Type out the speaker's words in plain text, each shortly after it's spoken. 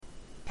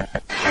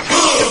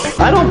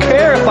I don't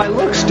care if I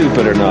look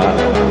stupid or not.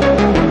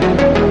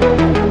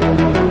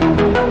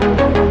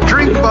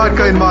 Drink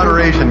vodka in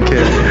moderation,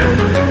 kid.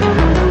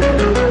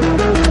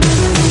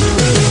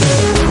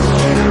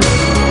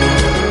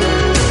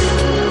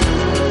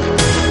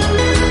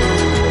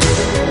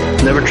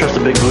 Never trust a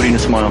big booty and a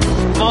smile.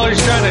 I'm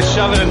always trying to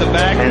shove it in the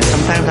back. And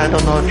sometimes I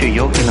don't know if you're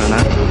joking or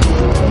not.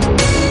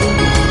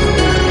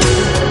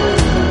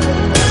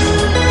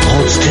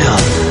 Hold still.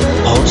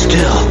 Hold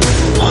still.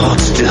 Hold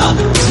still.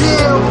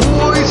 Yeah,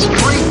 boy,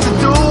 straight to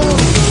doom.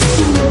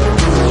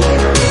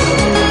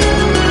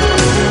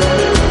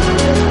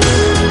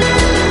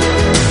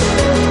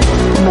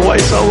 Why I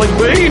sound like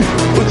Bane?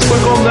 Let's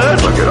look on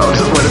that. Look it up,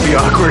 just let it be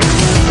awkward.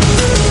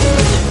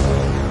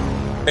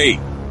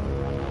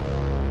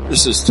 Hey,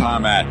 this is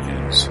Tom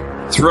Atkins.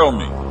 Thrill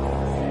me,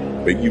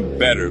 but you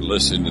better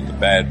listen to the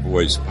Bad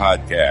Boys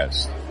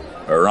podcast,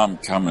 or I'm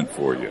coming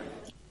for you.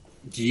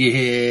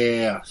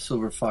 Yeah,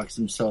 Silver Fox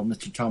himself,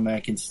 Mr. Tom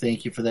Atkins.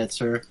 Thank you for that,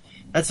 sir.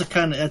 That's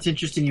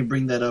interesting you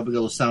bring that up, a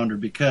little sounder,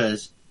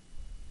 because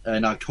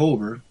in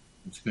October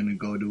it's going to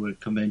go to a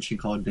convention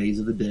called Days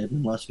of the Dead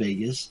in Las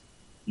Vegas,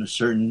 and a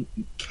certain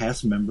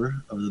cast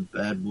member of the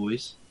Bad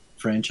Boys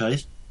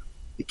franchise,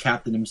 the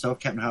captain himself,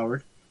 Captain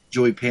Howard,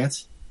 Joey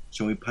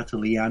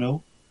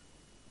Pantoliano,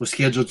 was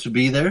scheduled to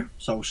be there.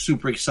 So I was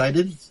super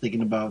excited,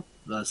 thinking about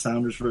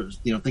sounders for a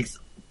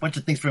bunch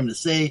of things for him to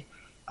say.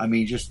 I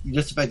mean, just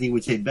the fact that he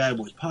would say Bad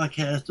Boys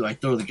podcast. Do I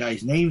throw the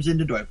guys' names in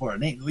there? Do I put our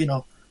name?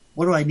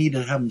 What do I need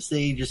to have him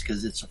say just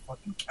because it's a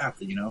fucking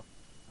captain?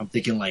 I'm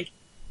thinking like,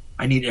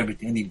 I need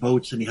everything. I need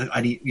votes. I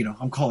need.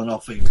 I'm calling all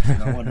favors.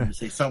 I want him to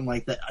say something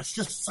like that. It's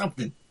just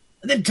something.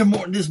 And then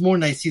this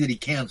morning I see that he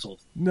canceled.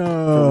 No.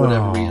 For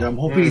whatever reason. I'm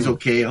hoping he's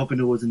okay. I'm hoping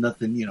it wasn't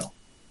nothing. I don't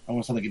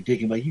want to sound like a dick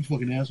and like, you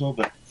fucking asshole.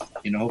 But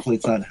hopefully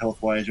it's not health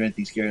wise or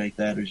anything scary like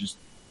that, or just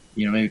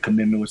maybe a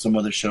commitment with some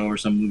other show or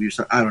some movie or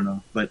something. I don't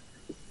know, but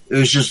it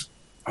was just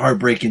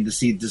heartbreaking to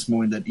see this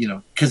morning that,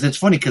 because it's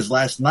funny because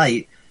last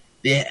night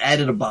they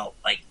added about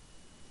like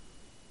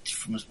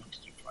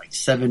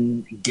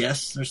 7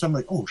 guests or something.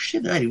 Like, oh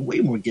shit, they're adding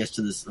way more guests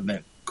to this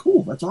event.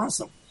 Cool. That's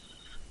awesome.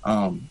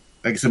 Like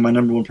I said, my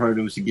number one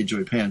priority was to get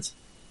Joey Pants.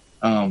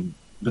 But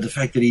the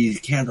fact that he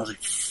can't, I was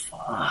like,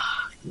 fuck.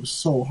 It was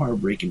so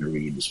heartbreaking to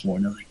read this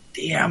morning. I was like,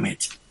 damn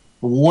it.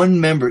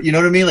 One member, you know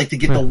what I mean? Like to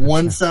get the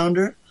one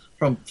sounder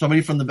from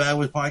somebody from the Bad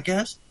Boys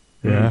podcast.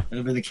 Yeah. And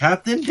have been the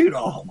captain, dude.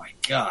 Oh my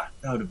god,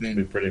 that would have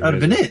been pretty. That would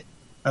have been it.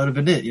 That would have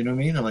been it. You know what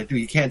I mean? I'm like,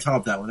 dude, you can't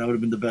top that one. That would have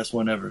been the best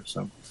one ever.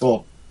 So,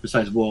 well,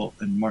 besides Will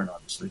and Martin,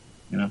 obviously.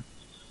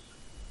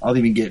 I'll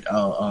even get.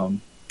 I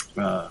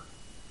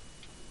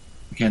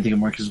can't think of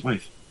Marcus's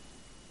wife,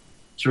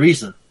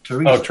 Teresa.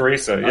 Oh,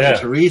 Teresa, yeah.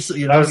 Teresa.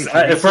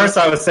 At first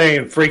I was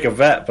saying Freak of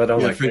Vet, but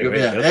I'm like, Freak of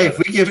Vet. Hey, if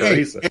we give,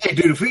 hey,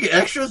 dude, if we get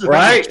extras,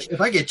 if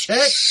I get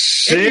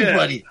checks,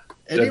 anybody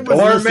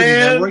listening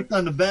that worked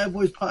on the Bad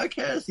Boys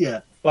podcast,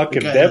 yeah.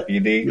 Fucking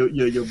deputy.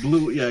 You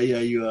blue,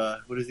 you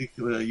what is he?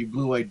 You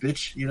blue-eyed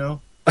bitch,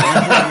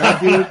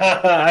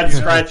 I'd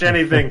scratch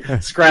anything.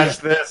 Scratch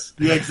this.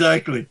 Yeah,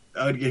 exactly.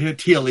 I would get her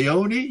Tia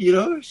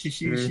Leone,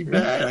 she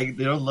bad.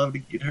 They don't love to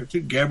get her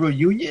too. Gabrielle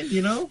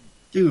Union,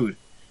 dude.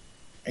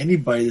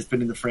 Anybody that's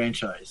been in the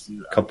franchise.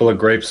 Dude, couple of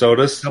grape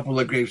sodas,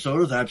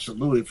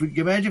 absolutely.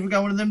 Imagine if we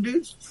got one of them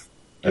dudes.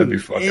 That'd be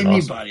fucking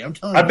anybody, awesome. I'm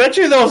telling you. I bet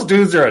you those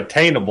dudes are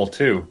attainable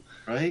too.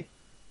 Right?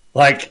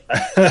 Like,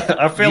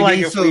 I feel like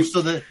if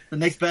the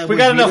next Bad Boys we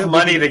got enough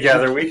money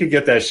together, we could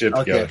get that shit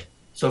together.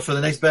 So for the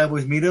next Bad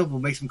Boys meetup,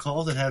 we'll make some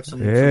calls and have some.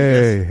 For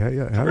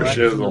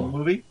shizzle.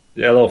 Movie.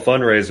 Yeah, a little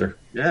fundraiser.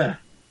 Yeah,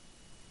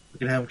 we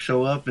can have him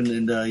show up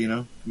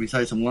and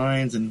recite some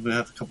lines, and we'll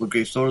have a couple of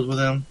great stories with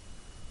him.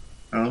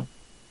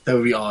 That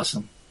would be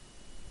awesome.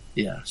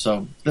 Yeah.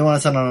 So don't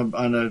want to sound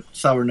on a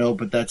sour note,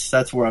 but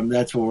that's where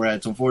we're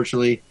at. So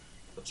unfortunately,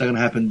 it's not going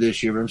to happen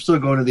this year. But I'm still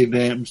going to the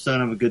event. I'm still going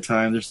to have a good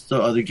time. There's still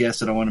other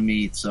guests that I want to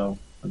meet. So,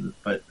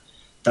 but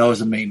that was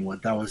the main one.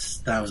 That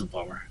was a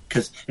bummer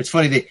because it's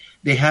funny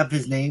they have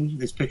his name,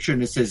 his picture,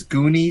 and it says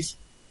Goonies,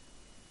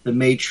 The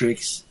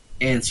Matrix,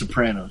 and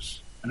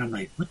Sopranos. And I'm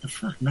like, what the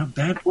fuck? Not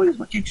Bad Boys?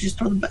 Why can't you just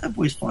throw the Bad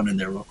Boys fun in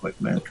there real quick,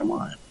 man? Come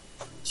on.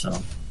 So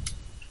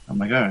I'm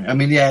like, all right. I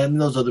mean, yeah,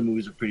 and those other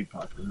movies are pretty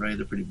popular, right?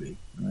 They're pretty big.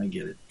 I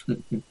get it.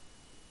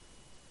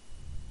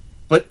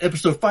 But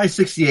episode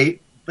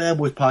 568, Bad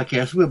Boys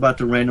Podcast, we're about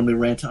to randomly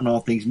rant on all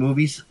things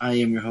movies. I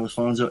am your host,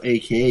 Fonzo,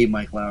 a.k.a.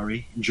 Mike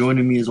Lowry.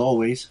 Joining me as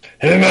always...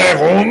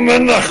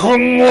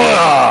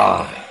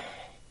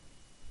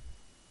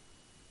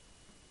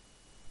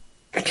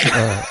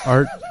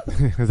 Art.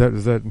 Is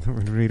that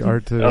we need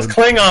Art to... That's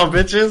Klingon,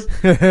 bitches.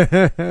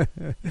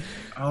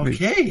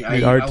 Okay.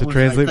 Need Art to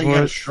translate for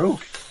us.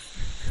 Stroke.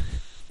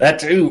 That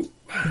too.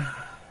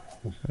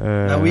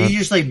 Now, were you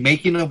just like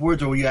making up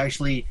words, or were you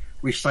actually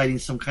reciting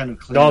some kind of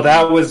Klingon? No,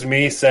 that was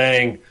me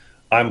saying,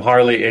 I'm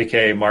Harley,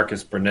 a.k.a.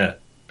 Marcus Burnett,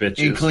 bitches.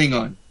 In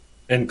Klingon.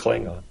 In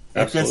Klingon.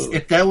 Absolutely.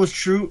 If that was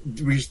true,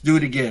 we just do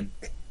it again.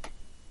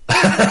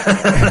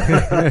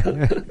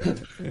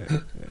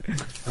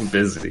 I'm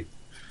busy.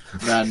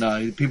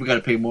 No. People got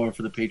to pay more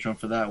for the Patreon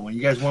for that one.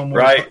 You guys want more?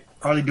 Right.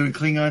 Harley doing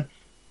Klingon?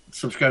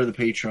 Subscribe to the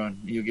Patreon.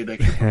 You'll get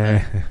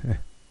extra.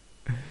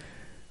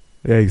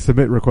 Yeah, you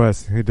submit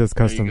requests. He does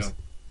There you customs. go.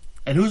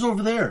 And who's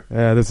over there?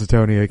 Yeah, this is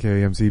Tony,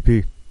 aka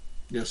MCP.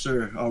 Yes,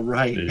 sir. All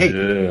right. Hey,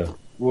 Yeah.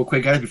 real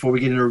quick, guys, before we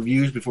get into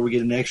reviews, before we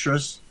get into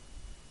extras,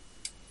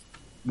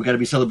 we got to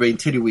be celebrating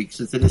Titty Week.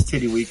 Since it is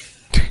Titty Week,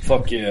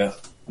 Fuck yeah.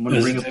 I'm going to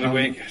Is bring it up... Titty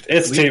Week?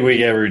 It's Titty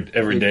Week every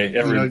day.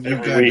 Every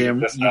goddamn,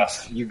 week. That's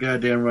us. you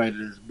goddamn right it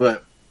is.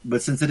 But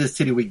since it is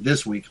Titty Week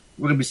this week,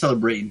 we're going to be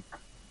celebrating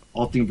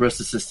all things breast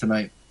assist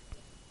tonight.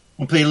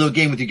 We'll play a little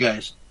game with you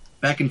guys.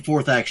 Back and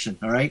forth action,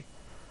 all right?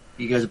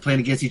 You guys are playing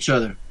against each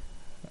other.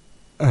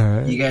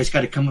 Alright. You guys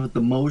got to come up with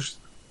the most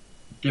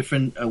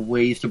different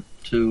ways to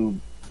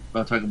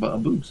talk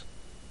about boobs.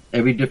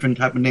 Every different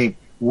type of name.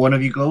 One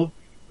of you go.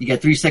 You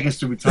got 3 seconds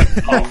to retire.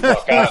 Oh,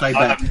 fuck. Upside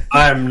back.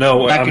 I'm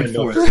no Back I'm and in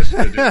no forth.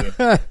 position to do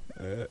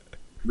this.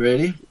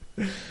 Ready?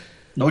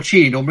 No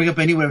cheating. Don't bring up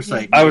any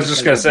website. I was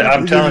just gonna say,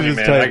 I'm telling you,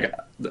 Just man.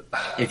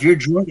 If you're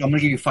drunk, I'm going to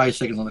give you 5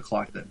 seconds on the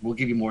clock then. We'll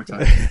give you more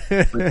time.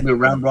 It's going to be a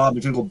round robin.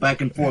 It's going to go back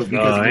and forth. No,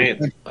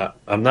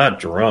 I'm not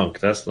drunk.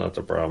 That's not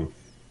the problem.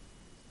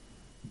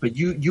 But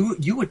you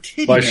a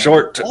titty My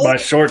man.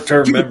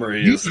 short-term Dude,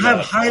 memory you is have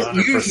not high.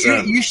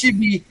 100%. You should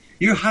be.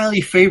 You're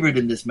highly favored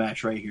in this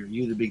match right here.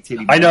 You're the big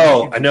titty. I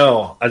man.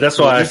 know. That's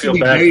why I This feel would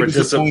be bad very for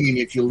disappointing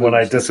if you lose. when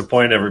I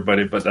disappoint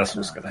everybody, but that's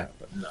what's gonna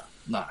happen.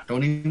 Nah,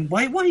 don't even.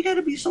 Why you got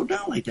to be so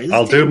down like that? This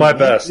I'll titty do my man.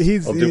 best.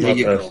 He's- I'll do There my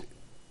you best. go.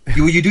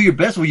 You do your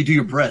best, or you do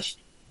your breast.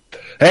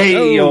 Hey Oh,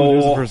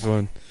 there's the yo, first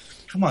one.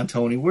 Come on,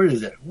 Tony. Where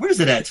is it? Where's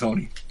it at,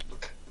 Tony?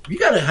 You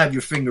got to have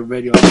your finger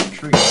ready on the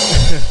trigger.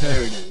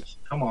 There it is.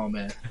 Come on,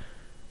 man.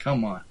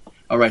 Come on.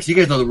 All right. So you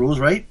guys know the rules,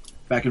 right?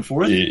 Back and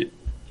forth. yeah.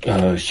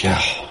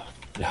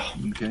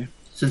 Okay.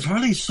 Since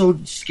Harley's so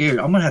scared,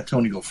 I'm gonna have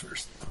Tony go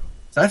first.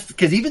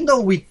 Because even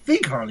though we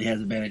think Harley has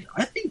an advantage,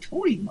 I think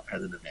Tony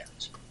has an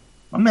advantage.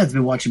 My man's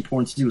been watching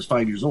porn since he was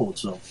 5 years old,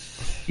 so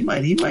he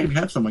might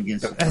have some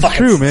against him. That's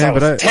true, man.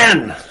 But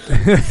 10.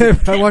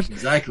 I watched.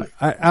 Exactly.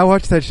 I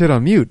watched that shit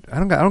on mute. I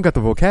don't got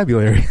the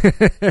vocabulary.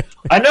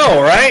 I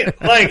know, right?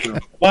 Like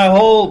my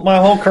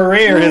whole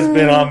career has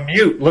been on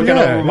mute, looking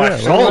Yeah, over my yeah,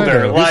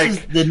 shoulder. right. Like This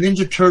is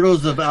the Ninja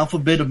Turtles of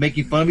alphabet of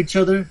making fun of each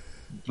other,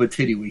 but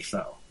titty week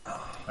style.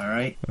 All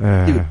right,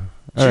 dude.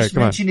 All right, Just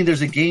come on. mentioning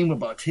there's a game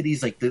about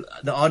titties, like the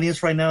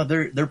audience right now,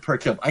 they're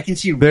perked up. I can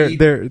see They're- Reed.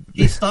 they're-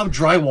 He stopped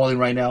drywalling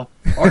right now.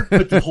 Art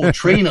put the whole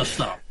train up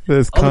stop.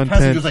 This Other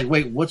passengers content, like,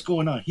 wait, what's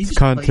going on? He just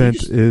content he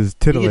just- is He hit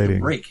the titillating.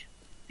 brake.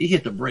 He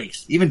hit the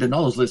brakes. Even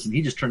Donaldo's listening.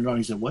 He just turned it on.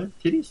 He said, "What?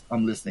 Titties?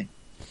 I'm listening."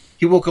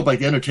 He woke up like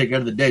the Undertaker out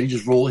of the dead. He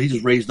just rolled. He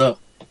just raised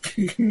up.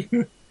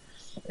 And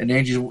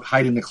Angie's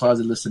hiding in the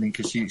closet listening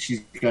because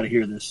she's got to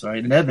hear this. All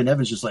right. And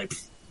Evan's just like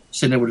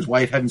sitting there with his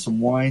wife having some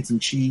wine, some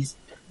cheese,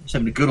 just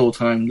having a good old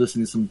time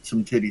listening to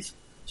some titties.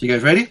 So you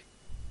guys ready?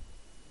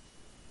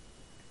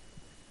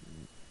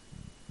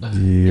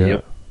 Yeah.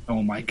 Yep.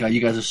 Oh my god,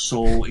 you guys are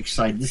so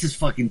excited. This is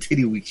fucking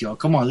titty weeks, y'all.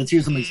 Come on, let's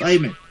hear some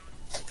excitement.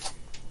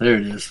 There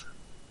it is.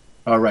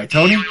 All right,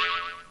 Tony.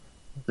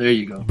 There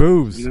you go.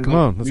 Boobs. You're Come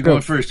gonna on, go- let's you're go.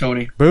 going first,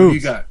 Tony. What do Boobs.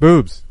 you got?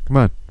 Boobs. Come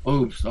on.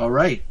 Boobs. All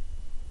right.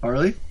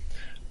 Harley.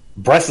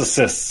 breast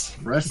assists.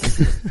 Breast.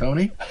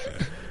 Tony.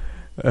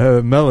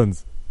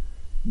 Melons.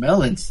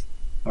 Melons.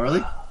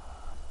 Harley.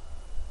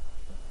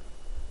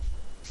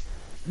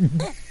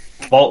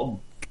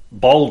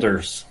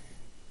 Boulders.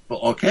 Well,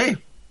 okay.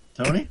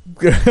 Tony.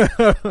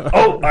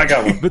 Oh, I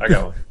got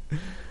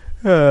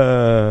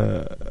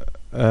one.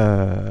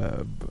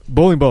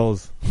 Bowling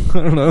balls. I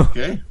don't know.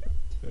 Okay.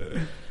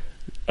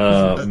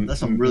 That's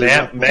some really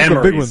rough- That's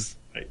a big one. Mammaries.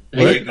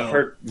 There you go. I've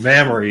heard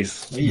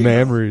mammaries. There you go.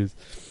 Memories.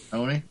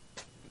 Tony.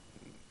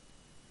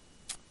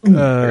 I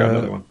got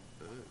another one.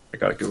 I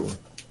got a good one.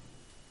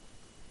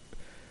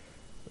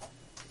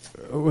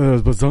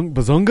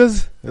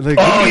 Bazongas? Like,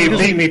 Oh, you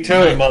beat me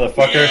to it,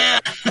 motherfucker.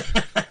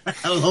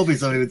 I was hoping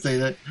somebody would say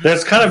that.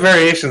 There's kind of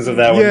variations of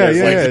that one. Yeah, There's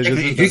yeah, like yeah, the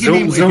just- If you can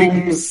zoom name-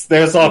 if you- zooms.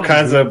 There's all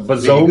kinds of There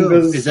you go.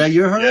 bazongas. Is that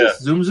your Harley? Yeah.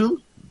 Zoom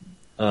zoom?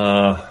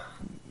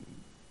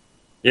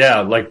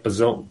 Yeah, like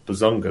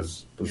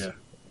bazongas. Yeah.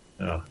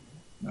 Yeah.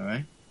 All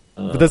right.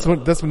 but that's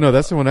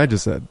the one I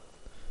just said.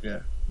 Yeah.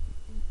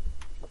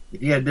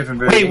 If you had different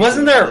Wait,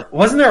 variations.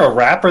 wasn't there a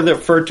rapper that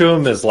referred to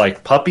them as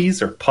like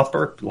puppies or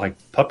like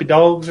puppy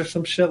dogs or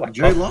some shit like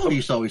Jerry pup- Lawler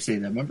used to always say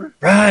that, remember?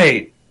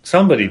 Right,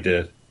 somebody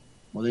did.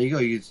 Well, there you go.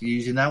 You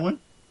using that one?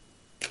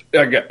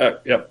 I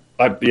got, yep.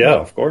 Yeah,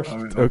 of course. All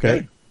right,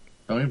 Okay.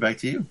 Tony, back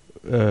to you.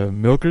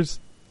 Milkers.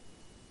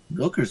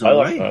 Milkers, I all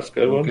like right. that. That's a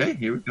good one. Okay,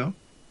 here we go.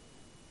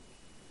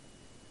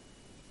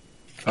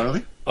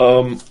 Harley?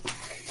 I'm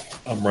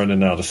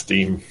running out of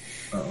steam.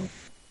 Uh-oh.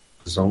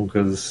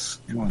 Zonkas.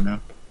 Come on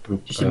now.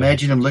 Just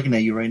imagine him looking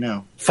at you right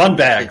now. Fun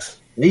bags.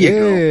 There you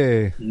go.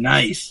 Yay.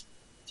 Nice.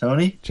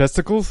 Tony?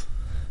 Chesticles.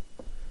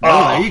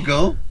 Oh, there you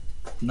go.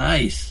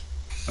 Nice.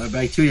 All right,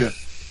 back to you.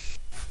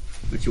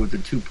 Put you with the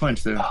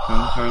 2-punch there,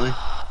 Harley.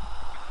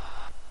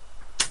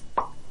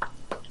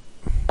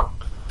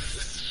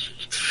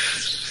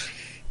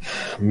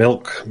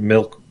 Milk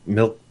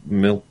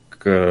milk.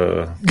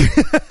 What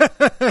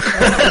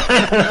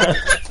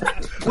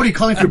are you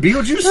calling for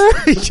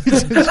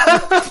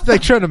Beetlejuice?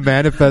 Like trying to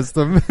manifest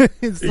them.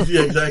 It's like,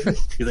 Yeah, exactly.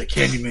 He's like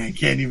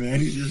Candyman.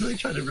 He's just like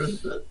trying to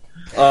rest that.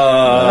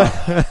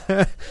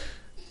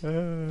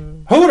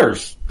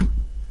 Hooters.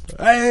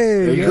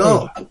 hey, There you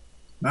go.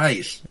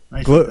 Nice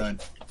done.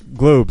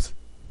 Globes.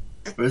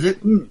 What is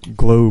it?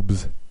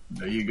 Globes.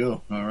 There you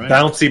go. All right.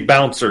 Bouncy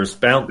bouncers.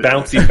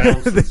 Bouncy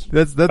bounces.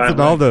 That's in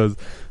all those.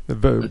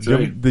 That's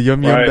right. The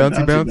yum Right.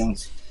 bouncy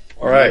bounce.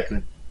 All right.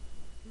 Exactly.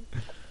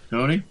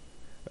 Tony?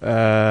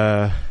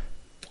 I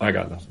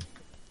got nothing.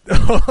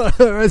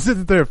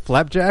 Isn't there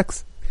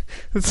flapjacks?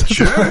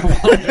 Sure.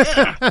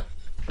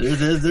 Yeah.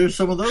 There's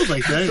some of those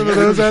like that. Some of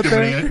those out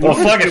there? Well,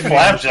 fucking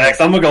flapjacks.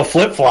 I'm gonna go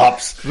flip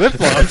flops. Flip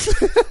flops.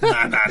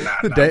 Nah.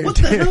 What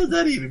the hell does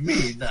that even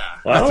mean? Nah.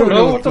 I don't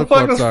know what the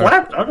fuck is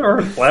flap. I've never heard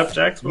of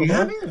flapjacks You before.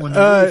 haven't? When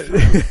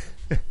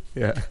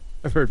Yeah,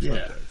 I've heard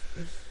yeah.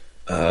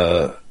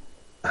 flapjacks.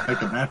 Like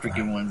the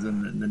African ones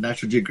and the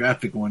Natural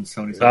Geographic ones,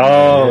 Tony said.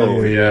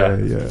 Oh yeah.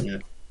 Yeah.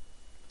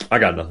 I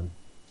got nothing.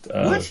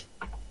 What?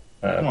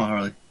 Come on,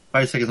 Harley.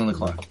 5 seconds on the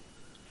clock.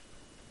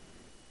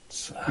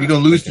 You're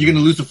gonna lose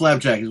the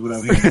flapjack is what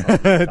I'm hearing.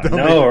 Don't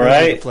know, make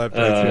right?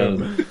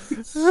 Flapjacks,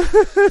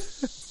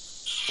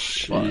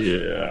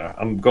 Yeah,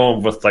 I'm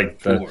going with like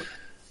the 4,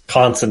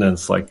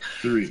 consonants, like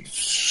 3,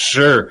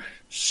 sure,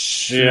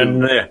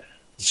 shin, 1.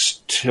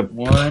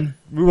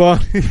 Move on.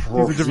 These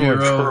are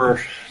different ones.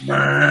 0.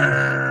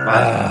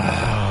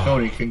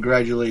 Tony,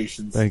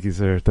 congratulations. Thank you,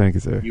 sir.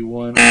 You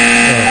won.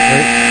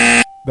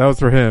 Wait. That was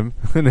for him,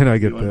 and then I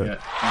get You won. the. Yeah.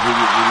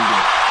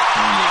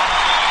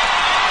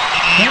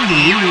 Can't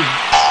believe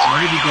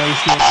none of you guys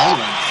said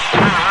headlights.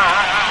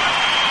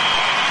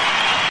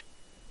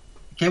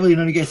 Can't believe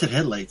none of you guys said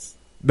headlights.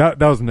 That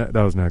was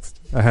next.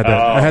 I had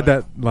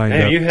that lined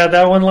Hey, up. you had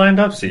that one lined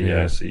up. See,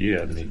 Yeah. see, you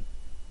had me.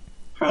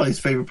 Harley's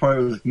favorite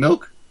part was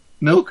milk.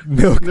 Milk.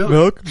 Milk.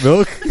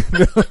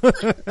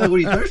 Are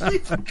you thirsty?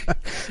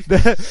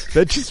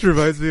 that just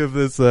reminds me of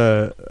this.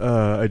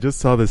 I just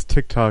saw this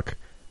TikTok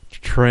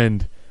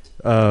trend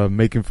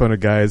making fun of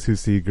guys who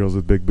see girls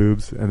with big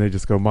boobs, and they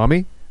just go,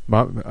 "Mommy,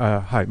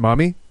 hi,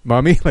 mommy,"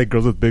 like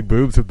girls with big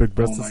boobs with big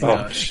breasts Oh and my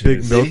stuff, gosh.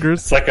 big See? milkers.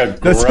 It's like a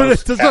gross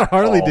That's what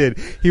Harley catcall. did.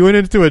 He went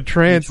into a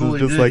trance He and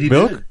totally just did. like He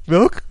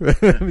milk.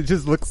 He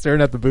just looked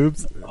staring at the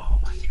boobs. Oh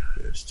my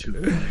god, it's too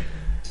funny.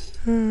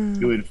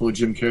 You waited for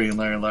Jim Carrey and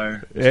Liar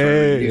Liar.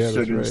 Hey, You yeah,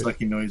 started that's doing right.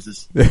 sucky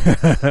noises.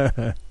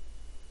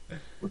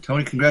 Well,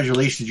 Tony,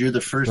 congratulations! You're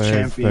the first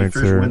champion, Thanks,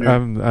 first sir. winner.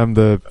 I'm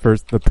the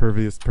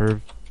pervious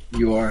perv.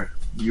 You are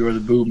the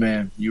boob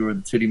man. You are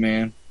the titty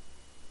man.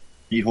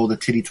 You hold the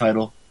titty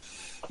title.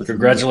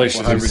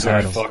 Congratulations, Well, you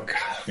sad title. fuck.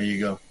 There you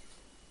go.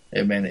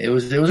 Hey man, it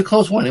was a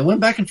close one. It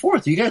went back and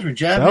forth. You guys were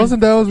jabbing. That was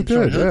fucking good.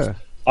 throwing hooks. Yeah.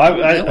 I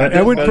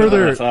went better further-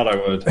 than I thought I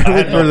would. I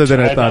went further than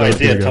I thought I was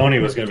idea gonna go. Tony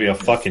was going to be a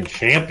fucking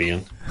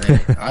champion.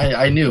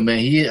 I knew, man.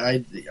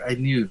 I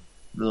knew.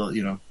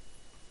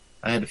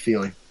 I had a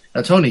feeling.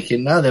 Now, Tony,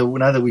 now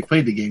that we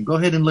played the game, go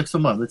ahead and look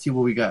some up. Let's see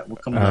what we got.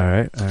 What comes All up?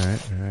 right.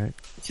 Let's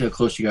see how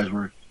close you guys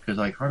were. Because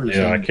like hardly.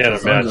 Yeah, I can't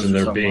imagine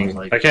there I being.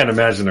 like, I can't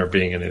imagine there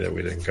being any that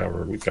we didn't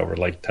cover. We covered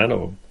like 10 of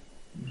them.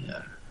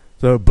 yeah.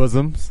 So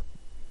bosoms.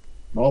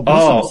 All Oh,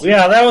 bosoms.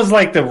 yeah, that was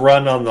like the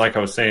run on, like I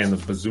was saying, the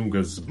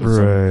bazungas.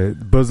 Right.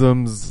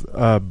 Bosoms,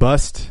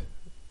 bust,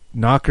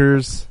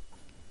 knockers,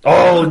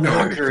 Oh,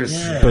 knockers.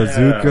 Yeah.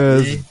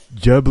 bazookas, see?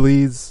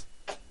 jubblies,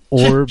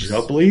 orbs.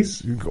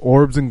 Jubblies?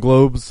 Orbs and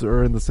globes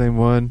are in the same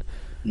one.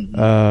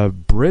 Mhm.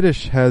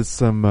 British has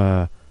some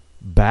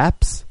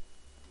baps,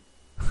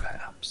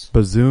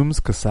 bazooms,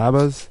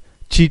 casabas,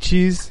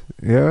 chichis.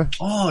 Yeah.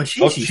 Oh,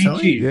 Chi-Chi, Oh, Tony.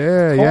 Chi-Chi.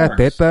 Yeah, Of yeah. course.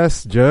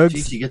 Tetas, jugs.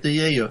 Chi-Chi, get the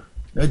yayo.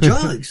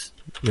 Jugs.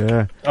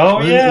 Yeah. Oh,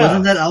 Wasn't yeah.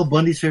 that Al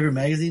Bundy's favorite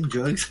magazine,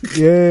 Jugs?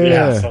 Yeah.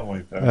 Yeah, something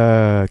like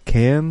that.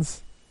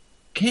 Cans.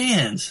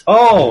 Cans.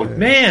 Oh,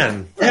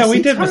 man. Yeah, we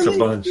see, did miss a Tony,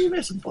 bunch. We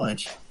missed a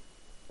bunch.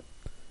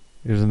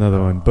 Here's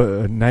another one.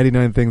 But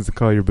 99 things to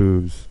call your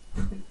boobs.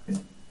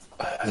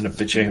 And a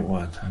bitch ain't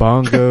one.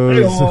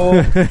 Bongos.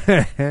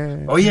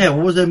 Oh yeah,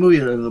 what was that movie?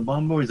 The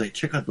Bombo. He's like,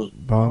 check out those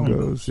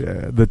Bongos.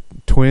 Yeah. The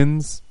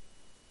twins.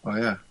 Oh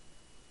yeah.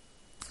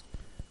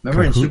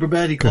 Remember in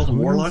Superbad, he calls them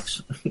Cahoons?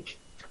 warlocks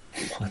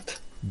What?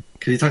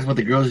 because he talks about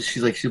the girls.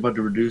 She's like, she's about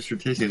to reduce her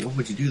tits. He's like, "Why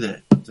would you do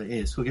that?" He's like, "Hey,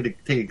 let's go take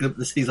a good."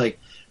 He's like,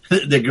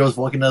 the girls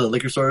walking out of the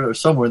liquor store or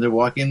somewhere, and they're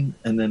walking,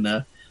 and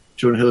then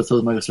Jordan Hill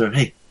tells Michael Cera,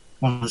 "Hey,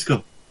 come on, let's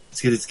go.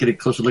 Let's get a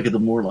closer look at the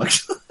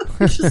Morlocks."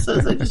 He just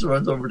says that, just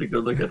runs over to go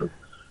look at them.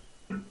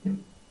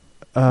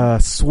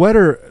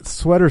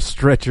 Sweater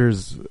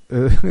stretchers.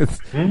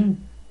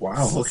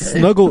 Wow. Okay.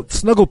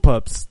 Snuggle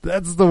pups.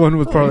 That's the one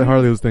with probably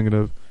Harley was thinking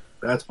of.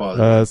 That's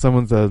positive.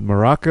 Someone says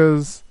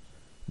maracas,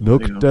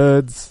 milk There you go.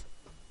 duds,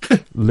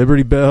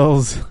 Liberty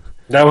Bells,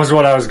 That was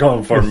what I was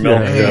going for.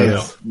 Milk Hey,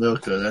 duds.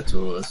 Milka, that's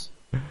what it was.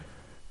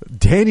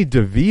 Danny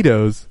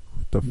DeVito's.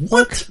 The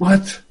What?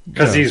 What?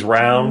 Because he's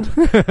round.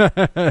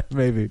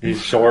 maybe.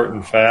 He's short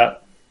and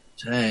fat.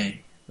 Dang.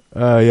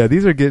 Yeah,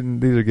 these are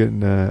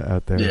getting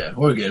out there. Yeah,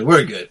 we're good.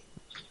 We're good.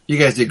 You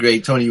guys did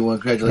great. Tony, you won.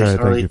 Congratulations,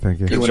 All right, thank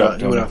you. You Good went job, out,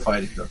 you went Tony. out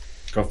fighting, though.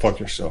 Go fuck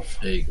yourself.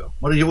 There you go.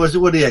 What are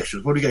the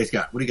extras? What do you guys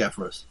got? What do you got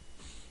for us?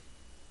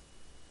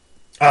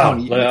 Oh,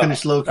 Tony, you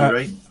finished Loki,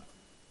 right?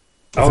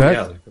 oh that-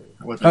 yeah.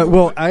 What's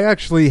Well, I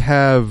actually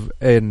have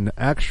an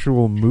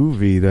actual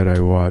movie that I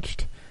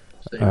watched.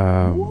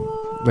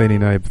 Lady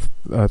and I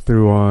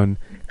threw on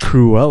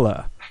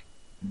Cruella.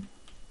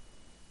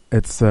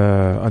 It's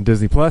on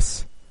Disney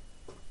Plus.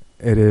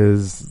 It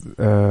is.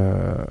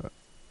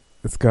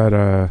 It's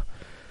got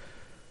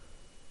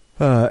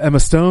Emma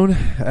Stone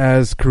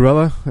as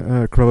Cruella,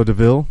 Cruella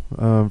DeVille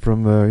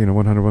from the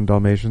 101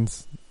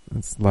 Dalmatians.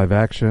 It's live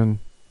action.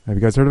 Have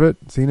you guys heard of it?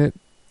 Seen it?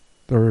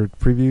 Or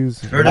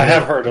previews? I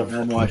have heard of I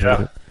haven't it. watched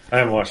Yeah, I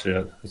haven't watched it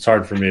yet. It's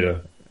hard for me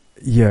to.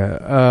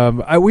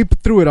 Yeah, we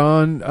threw it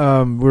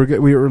on.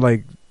 We were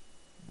like,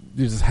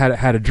 you just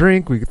had a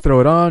drink. We could throw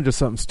it on, just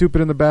something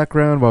stupid in the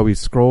background while we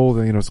scrolled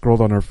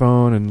on our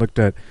phone and looked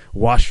at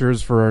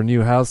washers for our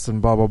new house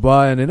and blah blah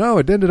blah. And it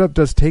ended up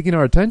just taking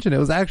our attention. It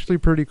was actually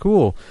pretty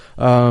cool.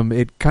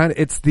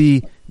 It's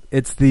the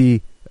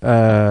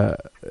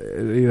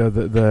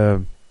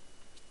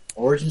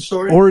origin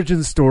story.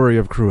 Origin story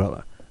of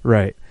Cruella,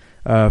 right?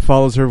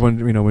 Follows her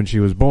when she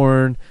was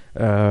born,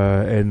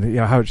 and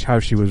how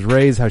she was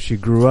raised, how she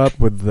grew up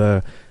with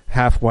the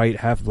half white,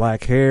 half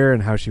black hair,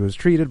 and how she was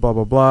treated, blah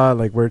blah blah.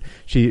 Like her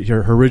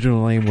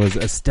original name was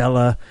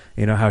Estella.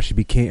 How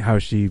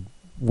she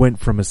went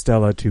from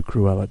Estella to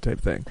Cruella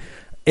type thing,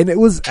 and it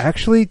was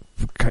actually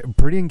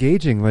pretty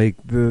engaging. Like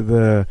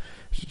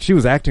she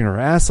was acting her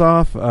ass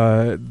off.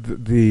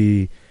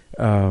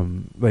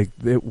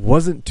 It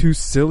wasn't too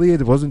silly.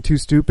 It wasn't too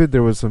stupid.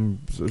 There was some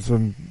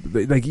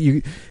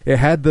it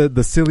had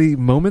the silly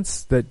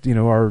moments that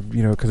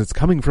because it's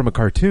coming from a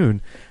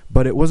cartoon,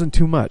 but it wasn't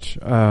too much.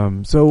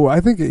 So I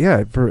think it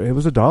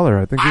was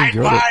 $1. I think we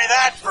enjoyed it.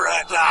 that for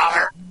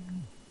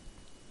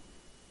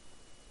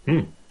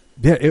 $1.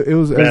 Yeah, it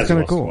was kind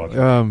of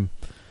cool.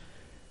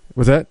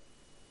 Was that?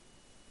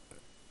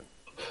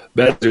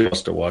 Betsy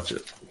wants to watch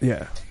it.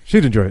 Yeah,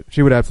 she'd enjoy it.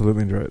 She would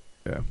absolutely enjoy it.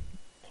 Yeah.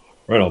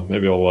 Right on.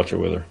 Maybe I'll watch it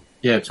with her.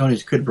 Yeah, if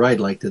Tony's good bride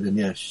liked it, then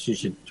yeah, she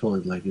should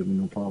totally like it.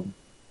 No problem.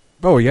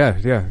 Oh yeah.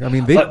 I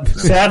mean, But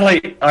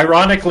sadly,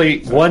 ironically,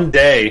 one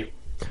day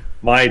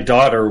my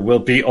daughter will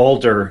be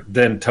older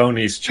than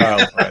Tony's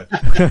child.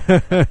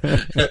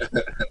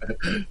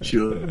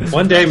 Sure.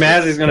 One day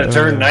Maddie's going to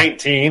turn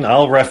 19.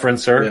 I'll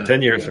reference her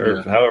 10 years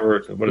or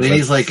however. What is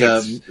Lady's that? like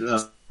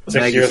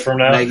 6 years from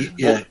now.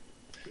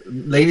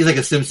 Lady's like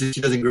a Simpson.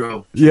 She doesn't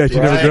grow. yeah, she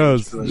never Right.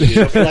 grows.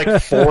 She'll be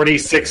like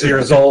 46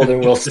 years old,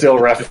 and we'll still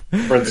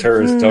reference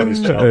her as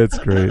Tony's child. It's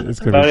great. It's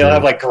gonna Tony be will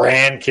have like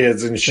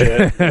grandkids and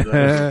shit.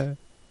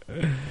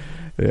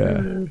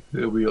 yeah.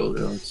 It'll be old.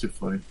 It's too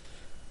funny.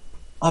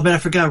 Oh man, I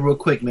forgot real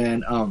quick,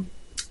 man.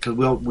 Because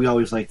we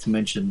always like to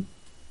mention,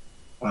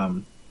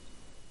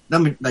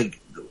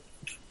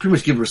 pretty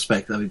much give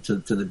respect to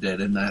the dead,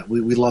 and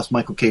we lost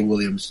Michael K.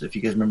 Williams. If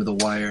you guys remember The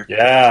Wire,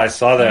 Yeah, I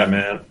saw that,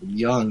 man.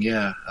 young,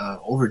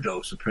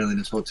 overdose apparently in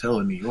this hotel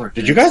in New York.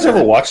 Did you guys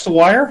ever watch The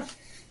Wire?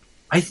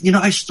 I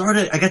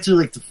got to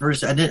like the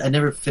first. I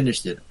never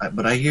finished it,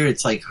 but I hear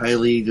it's like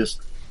highly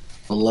just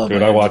beloved.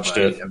 Dude, I watched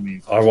everybody.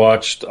 it. I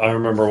mean, I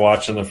remember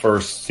watching the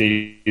first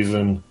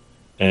season,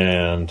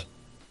 and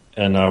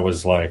I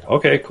was like,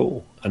 okay,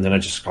 cool. And then I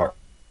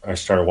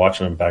started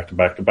watching them back to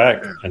back to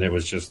back, and it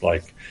was just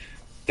like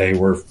they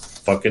were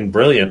fucking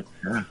brilliant.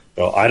 Yeah.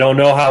 So I don't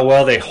know how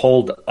well they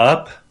hold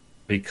up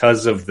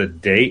because of the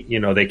date.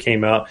 They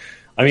came out.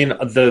 I mean,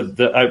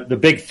 the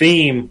big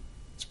theme,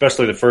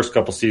 especially the first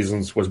couple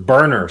seasons, was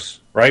burners,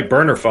 right?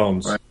 Burner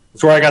phones. Right.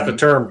 That's where I got the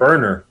term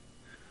burner.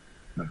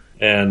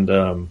 And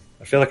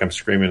I feel like I'm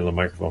screaming in the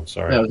microphone.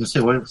 Sorry. yeah, I was gonna say,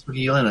 what are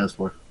you yelling at us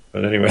for?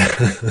 But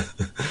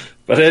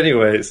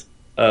anyways,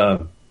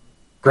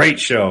 great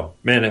show,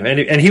 man.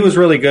 And he was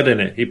really good in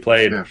it. He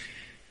played,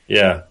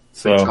 Yeah.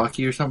 So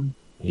Chalky or something.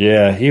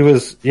 yeah, he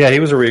was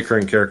a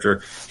recurring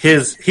character.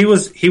 He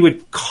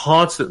would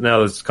constantly,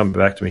 now this is coming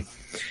back to me.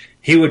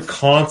 He would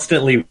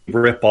constantly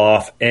rip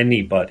off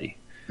anybody.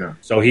 Yeah.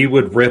 So he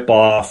would rip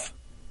off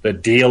the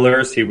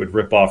dealers. He would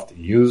rip off the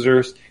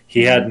users.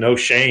 He had no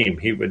shame.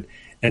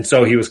 And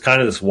so he was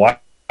kind of this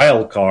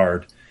wild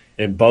card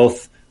in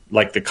both,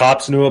 like the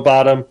cops knew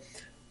about him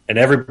and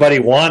everybody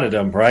wanted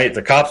him, right?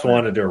 The cops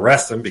wanted to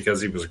arrest him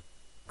because he was a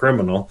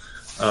criminal.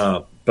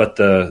 But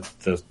the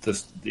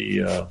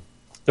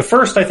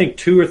first, I think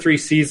 2 or 3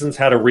 seasons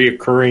had a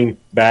reoccurring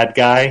bad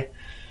guy.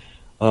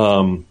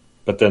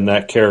 But then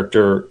that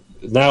character,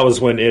 that was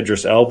when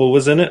Idris Elba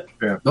was in it.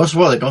 Yeah. Don't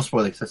spoil it.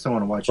 Because I still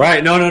want to watch it.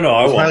 Right. No.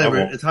 I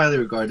won't. It's highly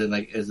regarded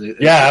like as a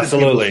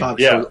absolutely. Talk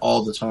Yeah.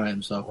 all the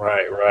time. So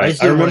Right.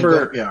 I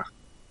remember.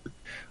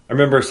 I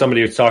remember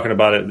somebody was talking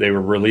about it. They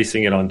were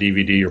releasing it on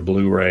DVD or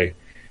Blu-ray,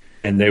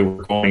 and they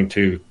were going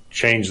to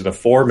change the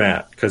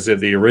format because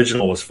the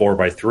original was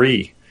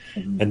 4:3,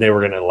 and they were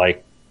going to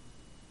like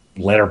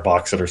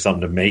letterbox it or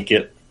something to make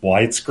it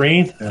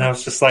widescreen. Yeah. And I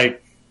was just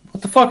like,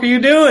 "What the fuck are you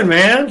doing,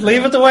 man?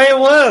 Leave it the way it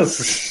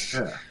was."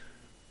 Yeah.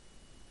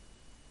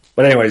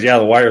 But anyways, yeah,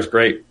 The Wire's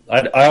great.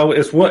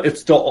 It's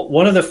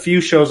one of the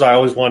few shows I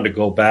always wanted to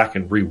go back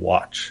and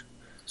rewatch.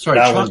 Sorry,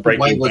 That Chalky was Breaking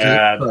White was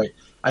Bad. sorry.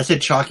 I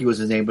said Chalky was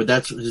his name, but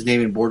that's his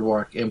name in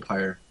Boardwalk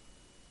Empire.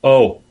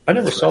 Oh, I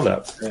never saw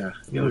that. Yeah,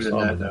 he Never was in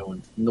saw him in that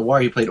one. In The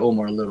Wire, he played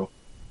Omar Little.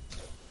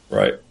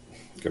 Right.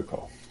 Good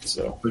call.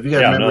 So, But you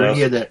gotta remember, he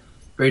had that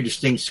very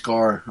distinct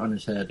scar on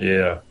his head.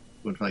 Yeah.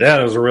 With, like, Yeah,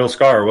 it was a real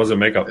scar. It wasn't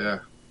makeup. Yeah.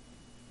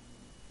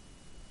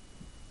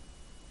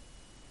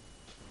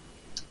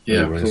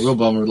 Yeah, Anyways. so real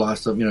bummer.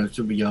 Lost up.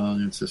 Should be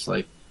young. It's just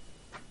like,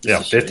 Yeah,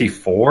 it's a shame.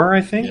 54,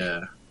 I think.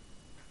 Yeah.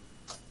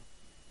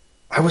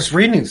 I was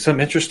reading some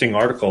interesting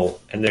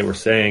article, and they were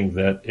saying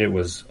that it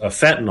was a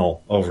fentanyl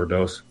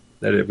overdose.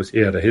 That he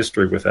had a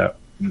history with that.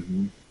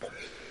 Mm-hmm.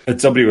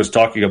 And somebody was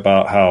talking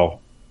about how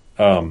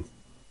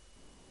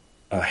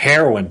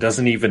heroin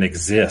doesn't even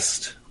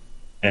exist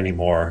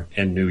anymore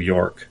in New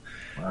York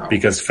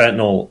because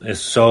fentanyl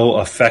is so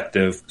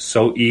effective,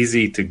 so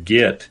easy to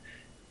get,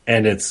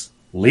 and it's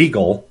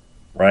legal,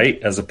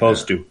 right? As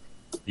opposed to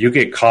you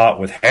get caught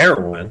with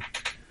heroin,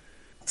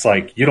 it's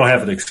like you don't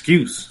have an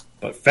excuse.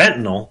 But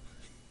fentanyl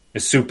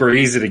is super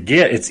easy to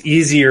get. It's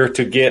easier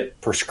to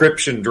get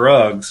prescription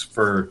drugs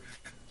for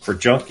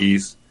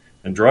junkies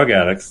and drug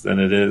addicts than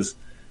it is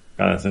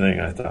kind of thing.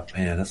 I thought,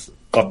 man, that's a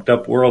fucked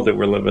up world that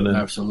we're living in.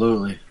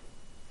 Absolutely.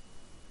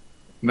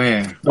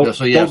 Man.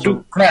 Don't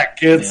do crack,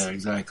 kids. Yeah,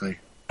 exactly.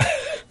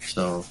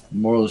 So,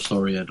 moral of the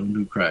story, don't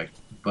do crack.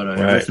 But Right.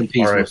 rest in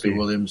peace, R.I.P. Wesley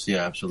Williams.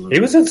 Yeah, absolutely.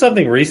 He was in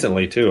something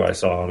recently, too, I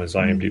saw on his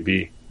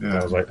IMDb. Yeah.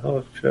 I was like,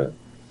 oh, shit.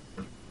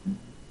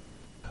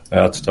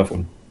 That's a tough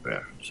one. Yeah,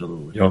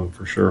 absolutely. Young,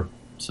 for sure.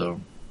 So,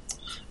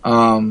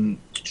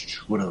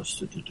 what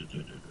else?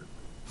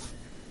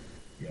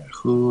 Yeah,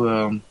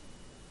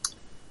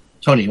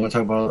 Tony, you want to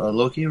talk about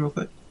Loki real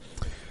quick?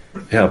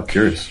 Yeah, I'm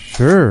curious.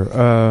 Sure.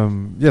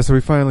 So we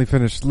finally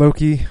finished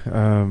Loki.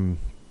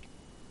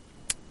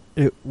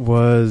 It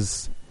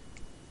was...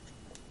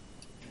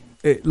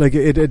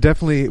 It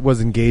definitely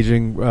was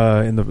engaging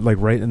in the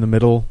right in the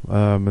middle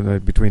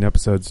between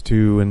episodes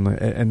 2 and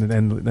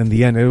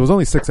the end. It was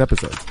only 6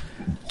 episodes.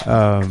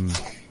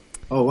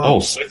 Oh wow! Oh,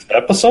 6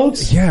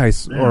 episodes? Yeah,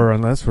 or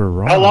unless we're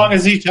wrong. How long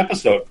is each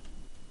episode?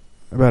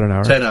 About an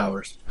hour. 10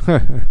 hours.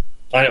 I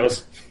it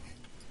was.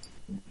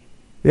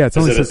 Yeah, it's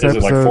only 6 Is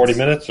episodes. it like 40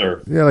 minutes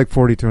or? Yeah, like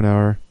 40 to an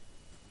hour.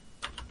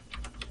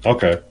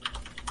 Okay.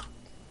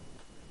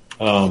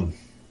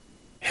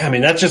 I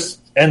mean, that just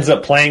ends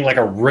up playing like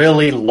a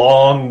really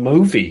long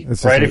movie,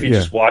 It's right? just- If you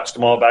just watched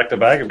them all back to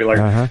back, it'd be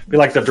like be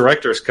like the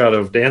director's cut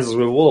of Dances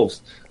with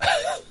Wolves.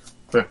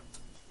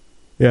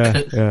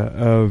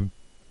 Yeah.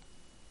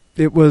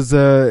 It was.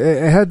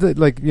 It had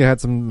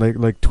had some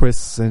like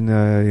twists, and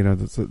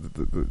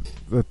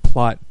the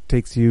plot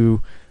takes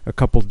you a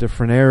couple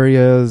different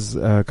areas,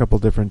 a couple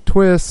different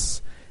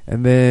twists,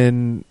 and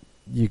then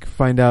you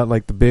find out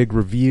like the big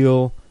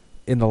reveal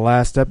in the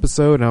last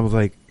episode. And I was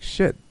like,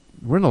 shit,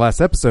 we're in the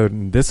last episode,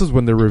 and this is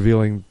when they're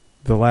revealing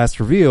the last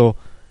reveal.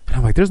 And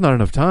I'm like, there's not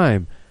enough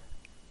time.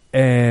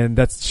 And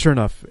that's sure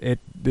enough. It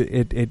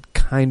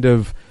kind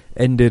of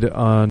ended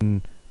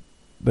on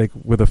like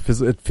with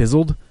it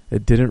fizzled.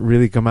 It didn't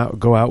really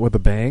go out with a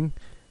bang.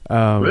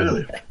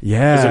 Really?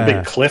 Yeah. Is it a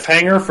big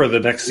cliffhanger for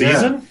the next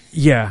season?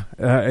 Yeah,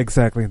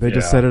 exactly. They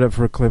just set it up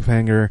for a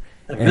cliffhanger.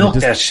 Milk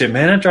that shit,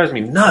 man. That drives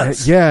me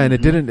nuts. Yeah, and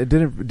it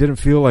didn't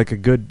feel like a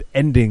good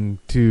ending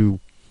to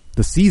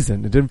the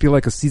season. It didn't feel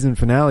like a season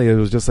finale. It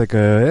was just like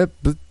and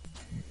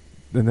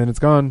then it's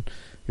gone.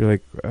 You're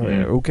like,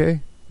 okay,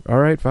 all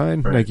right,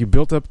 fine. Right. Like you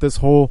built up this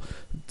whole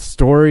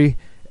story,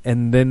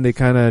 and then they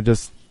kind of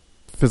just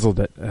fizzled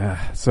it.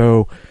 That's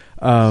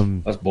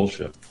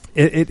bullshit.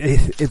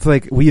 It's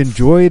like we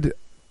enjoyed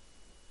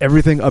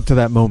everything up to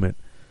that moment.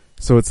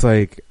 So it's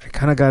like I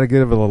kind of got to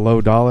give it a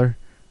low dollar.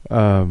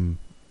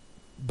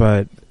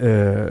 But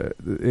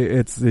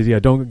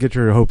don't get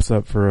your hopes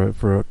up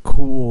for a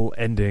cool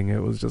ending.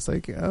 It was just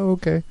like, oh,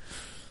 okay.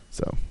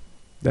 So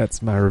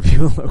that's my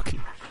review of Loki.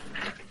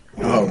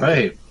 All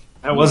right.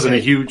 That wasn't a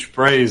huge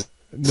praise.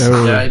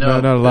 No, Yeah, I know.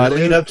 not a lot. Does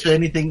it lead up to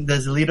anything?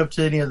 Does it lead up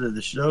to any of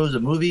the shows, the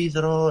movies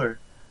at all, or?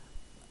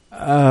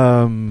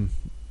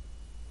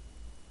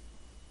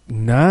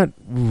 Not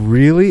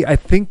really. I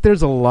think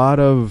there's a lot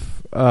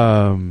of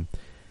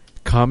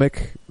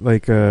comic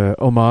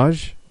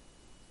homage,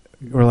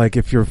 or like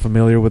if you're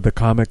familiar with the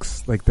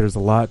comics, like there's a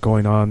lot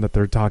going on that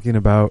they're talking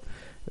about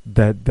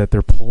that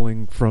they're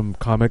pulling from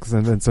comics,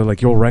 and so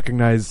like you'll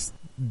recognize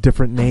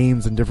different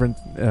names and different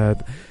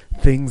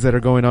things that are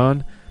going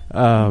on.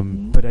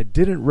 But I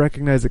didn't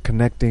recognize it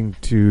connecting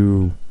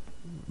to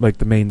like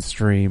the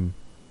mainstream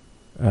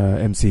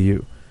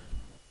MCU.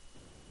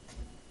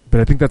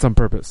 But I think that's on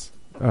purpose.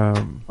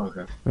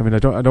 Okay. I mean, I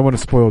don't want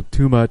to spoil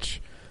too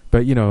much,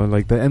 but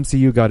like the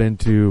MCU got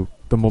into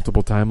the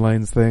multiple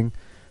timelines thing,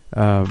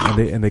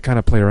 and they kind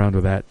of play around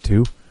with that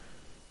too.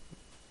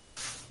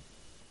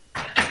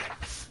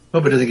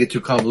 Hope it doesn't get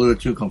too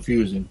convoluted, too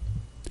confusing.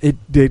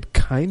 It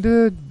kind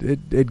of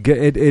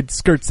it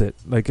skirts it,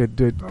 like it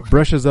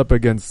brushes up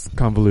against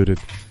convoluted.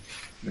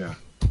 Yeah.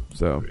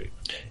 So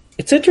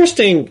It's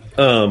interesting.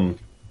 And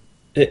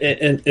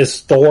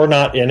is Thor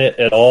not in it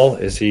at all?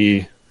 Is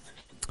he?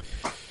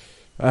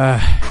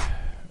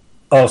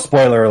 Oh,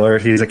 spoiler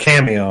alert! He's a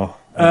cameo.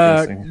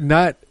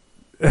 Not.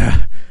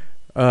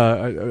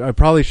 I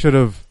probably should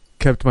have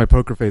kept my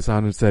poker face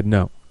on and said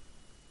no.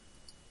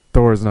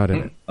 Thor is not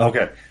in it.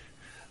 Okay.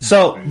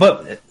 So,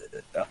 but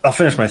I'll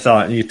finish my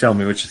thought, and you tell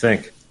me what you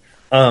think.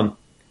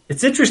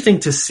 It's interesting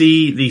to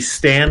see these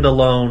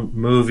standalone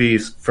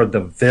movies for the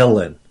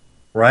villain,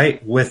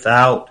 right?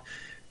 Without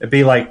it'd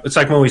be like it's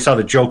like when we saw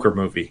the Joker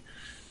movie,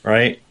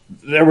 right?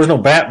 There was no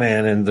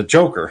Batman in the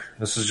Joker.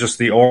 This is just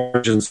the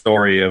origin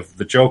story of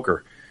the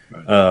Joker.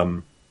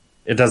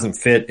 It doesn't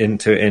fit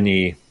into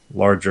any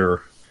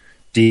larger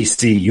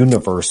DC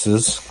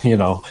universes, you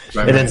know.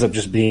 Right, it ends up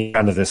just being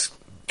kind of this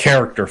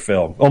character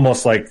film,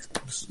 almost like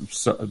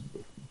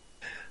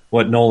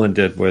what Nolan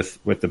did with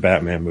the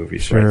Batman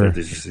movies. Sure. Right?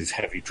 There's just these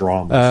heavy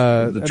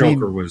dramas. The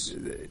Joker was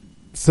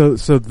so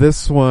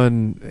this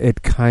one.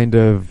 It kind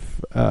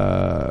of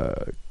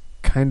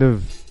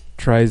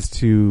tries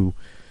to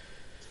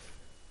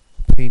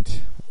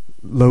paint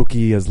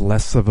Loki as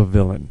less of a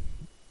villain.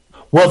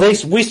 Well,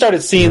 we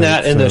started seeing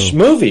that in the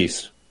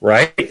movies,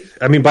 right?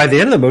 I mean, by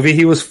the end of the movie,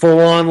 he was full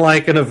on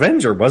like an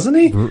Avenger, wasn't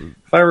he?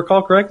 If I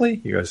recall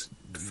correctly, you guys.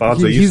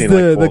 He's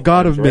the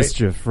god of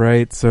mischief,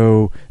 right?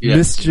 So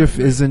mischief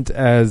isn't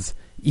as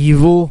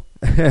evil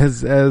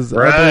as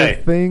other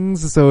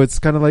things. So it's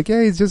kind of like,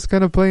 he's just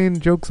kind of playing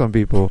jokes on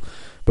people.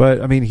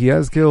 But I mean, he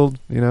has killed.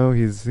 You know,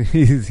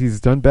 he's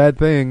done bad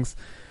things.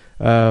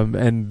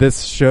 And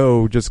this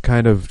show just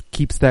kind of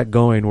keeps that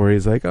going, where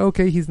he's like,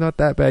 okay, he's not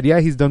that bad. Yeah,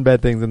 he's done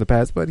bad things in the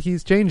past, but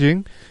he's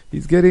changing.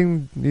 He's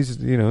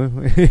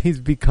he's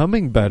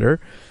becoming better.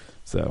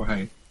 So.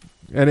 Right.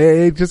 And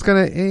it just kind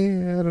of,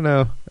 I don't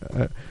know.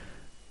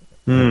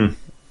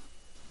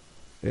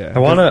 Yeah. I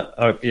want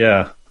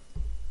to,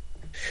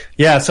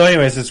 Yeah, so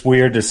anyways, it's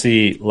weird to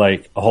see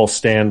like a whole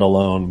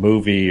standalone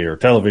movie or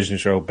television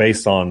show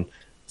based on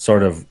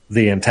sort of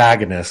the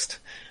antagonist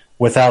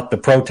without the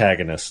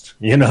protagonist,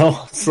 you know?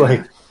 It's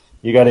like,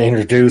 you got to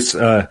introduce,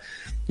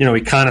 we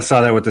kind of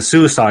saw that with the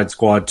Suicide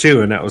Squad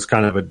too, and that was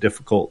kind of a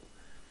difficult,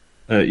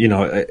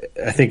 I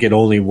think it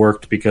only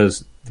worked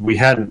because we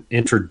hadn't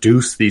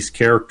introduced these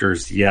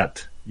characters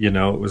yet. You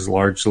know, it was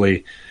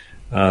largely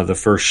the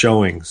first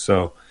showing.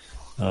 So,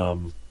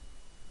 but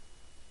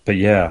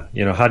yeah,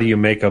 how do you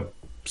make again,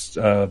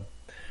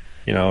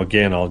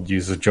 I'll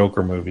use the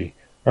Joker movie,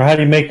 or how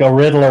do you make a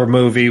Riddler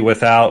movie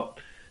without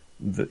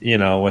the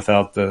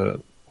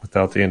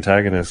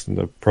antagonist and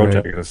the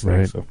protagonist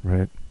thing? So,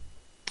 right.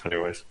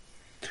 Anyways,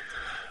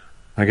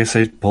 I guess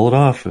they pull it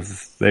off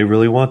if they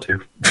really want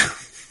to.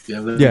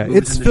 Yeah,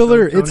 it's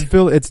filler.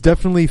 It's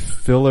definitely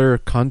filler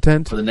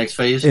content for the next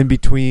phase in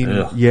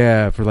between.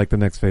 Yeah, for like the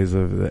next phase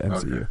of the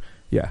MCU. Okay.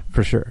 Yeah,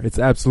 for sure. It's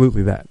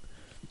absolutely that.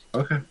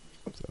 Okay,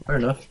 fair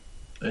enough.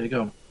 There you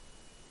go.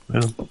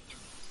 Yeah.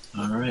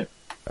 All right.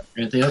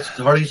 Anything else?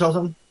 Hardy, you saw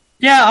something?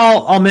 Yeah,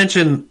 I'll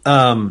mention.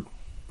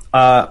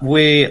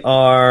 We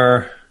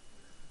are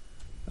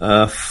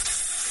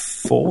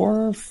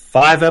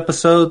 5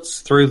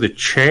 episodes through The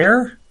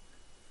Chair.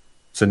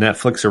 It's a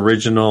Netflix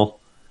original.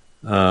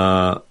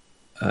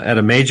 At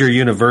a major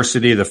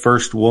university, the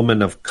first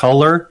woman of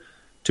color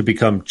to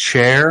become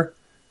chair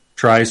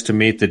tries to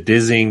meet the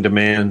dizzying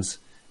demands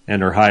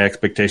and her high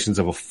expectations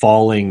of a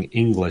falling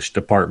English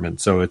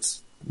department. So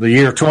it's the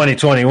year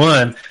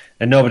 2021,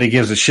 and nobody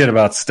gives a shit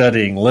about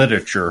studying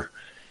literature.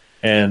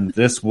 And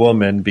this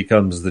woman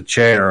becomes the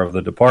chair of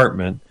the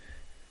department,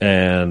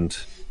 and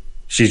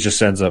she just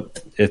ends up.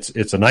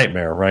 It's a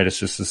nightmare, right? It's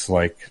just this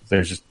like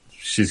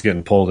she's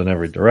getting pulled in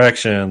every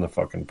direction. The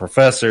fucking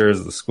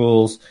professors, the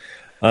schools.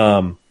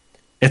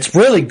 It's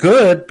really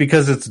good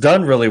because it's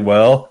done really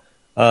well.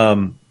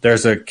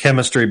 There's a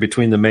chemistry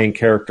between the main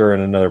character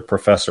and another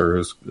professor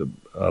who's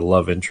a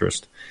love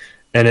interest,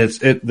 and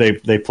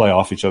they play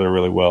off each other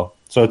really well.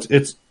 So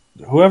it's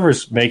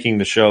whoever's making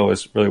the show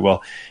is really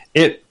well.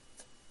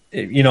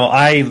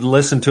 I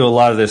listen to a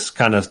lot of this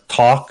kind of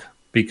talk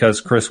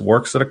because Chris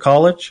works at a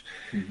college.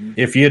 Mm-hmm.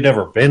 If you had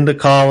never been to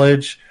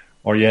college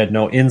or you had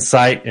no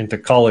insight into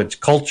college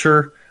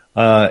culture,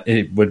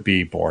 it would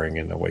be boring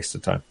and a waste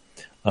of time.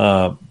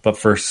 But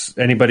for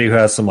anybody who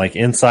has some like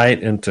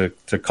insight into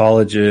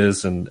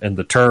colleges and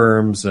the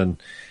terms and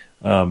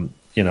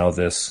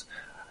this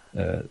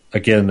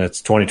again,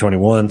 it's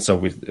 2021,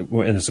 so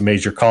and it's a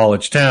major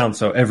college town,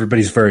 so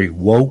everybody's very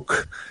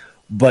woke,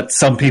 but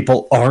some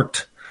people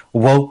aren't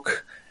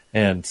woke,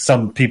 and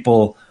some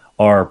people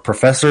are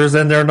professors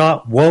and they're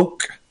not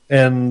woke,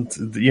 and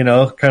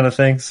kind of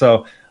thing.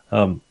 So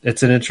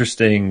it's an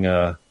interesting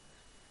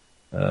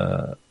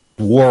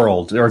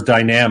world or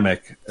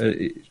dynamic.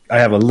 I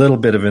have a little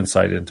bit of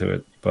insight into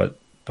it, but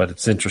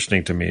it's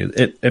interesting to me.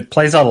 It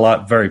plays out a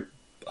lot, very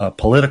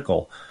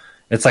political.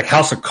 It's like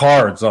House of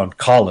Cards on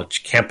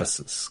college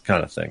campuses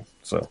kind of thing.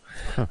 So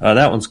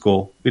that one's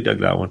cool. We dug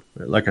that one.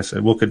 Like I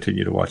said, we'll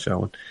continue to watch that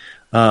one.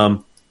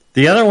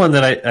 The other one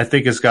that I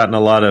think has gotten a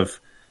lot of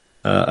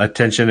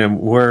attention, and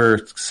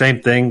we're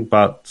same thing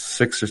about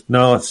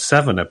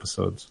 7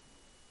 episodes,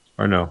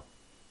 or no,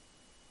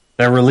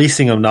 they're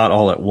releasing them not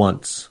all at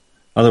once.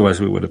 Otherwise,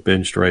 we would have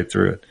binged right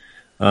through it.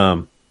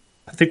 I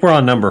think we're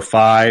on number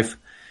 5.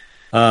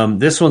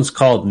 This one's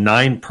called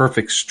 9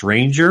 Perfect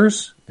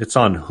Strangers. It's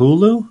on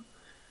Hulu,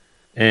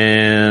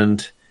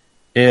 and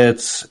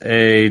it's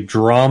a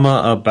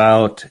drama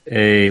about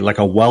a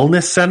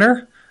wellness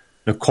center.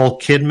 Nicole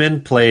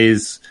Kidman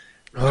plays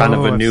kind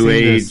of a new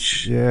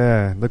age.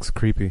 Yeah, it looks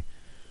creepy.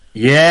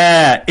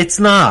 Yeah, it's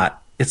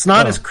not. It's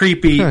not as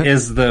creepy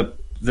as the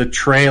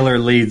trailer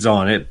leads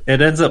on. It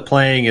ends up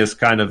playing as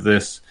kind of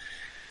this.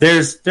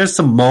 There's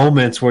some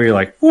moments where you're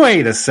like,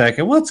 wait a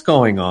second, what's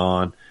going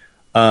on?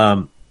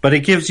 But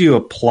it gives you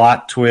a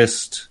plot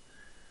twist,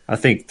 I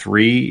think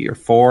 3 or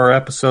 4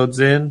 episodes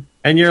in,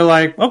 and you're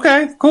like,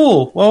 okay,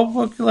 cool.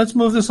 Well, let's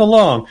move this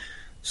along.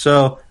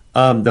 So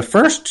the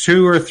first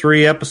 2 or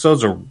 3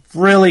 episodes are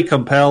really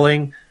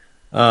compelling.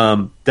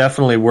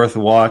 Definitely worth a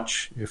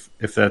watch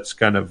if that's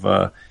kind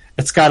of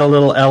it's got a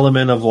little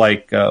element of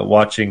like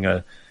watching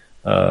of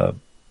a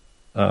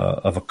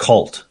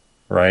cult,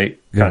 right?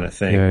 Kind of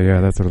thing.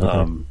 Yeah, that's what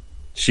I'm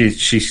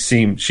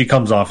she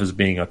comes off as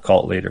being a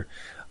cult leader.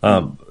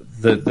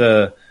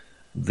 The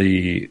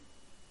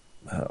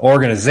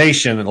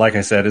organization, like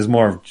I said, is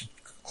more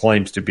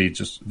claims to be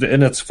just,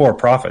 and it's for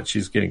profit.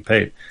 She's getting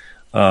paid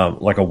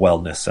like a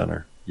wellness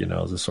center,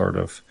 the sort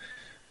of.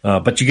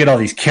 But you get all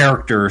these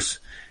characters,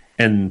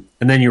 and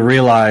then you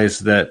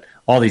realize that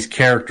all these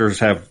characters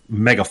have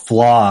mega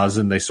flaws,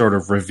 and they sort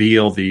of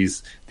reveal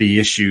the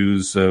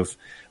issues of.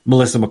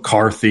 Melissa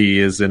McCarthy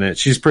is in it.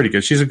 She's pretty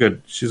good. She's a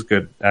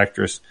good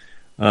actress.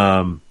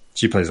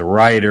 She plays a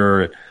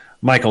writer.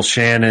 Michael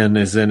Shannon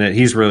is in it.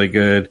 He's really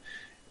good.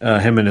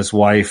 Him and his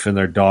wife and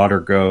their daughter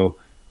go.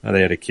 They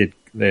had a kid.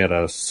 They had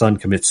a son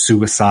commit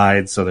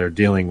suicide, so they're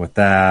dealing with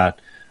that.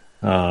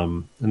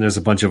 And there's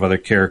a bunch of other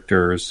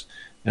characters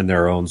and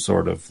their own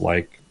sort of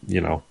like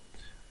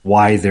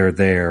why they're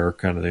there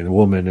kind of thing. The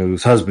woman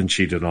whose husband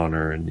cheated on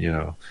her, and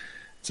et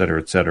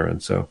cetera, et cetera.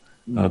 And so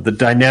the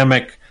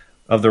dynamic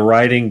of the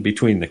writing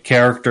between the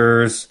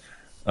characters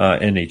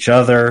and each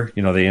other,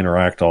 they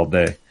interact all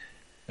day.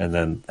 And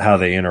then how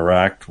they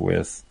interact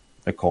with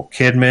Nicole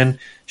Kidman.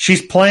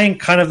 She's playing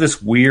kind of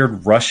this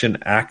weird Russian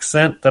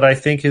accent that I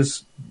think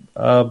has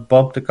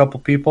bumped a couple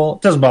people.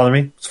 It doesn't bother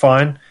me. It's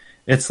fine.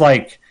 It's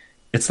like,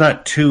 it's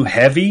not too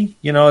heavy.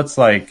 It's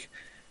like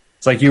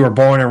you were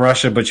born in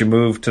Russia, but you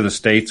moved to the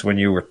States when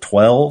you were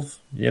 12.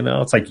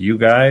 It's like you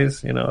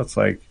guys, it's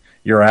like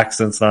your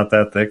accent's not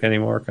that thick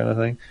anymore kind of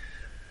thing.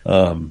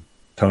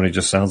 Tony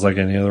just sounds like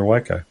any other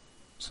white guy.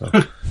 So,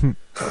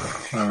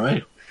 all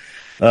right.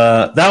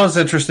 That was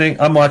interesting.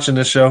 I'm watching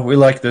this show. We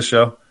like this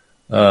show.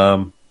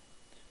 In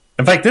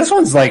fact, this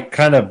one's like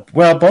kind of,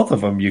 both of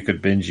them you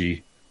could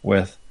bingey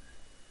with.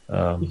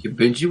 You can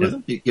bingey with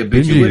them? You can get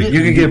bingey with it?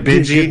 You can get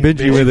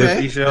bingey with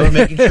okay. it. I'm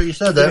making sure you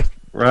said that.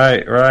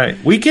 Right.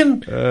 We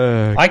can,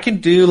 I can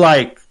do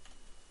like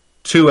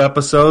 2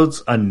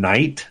 episodes a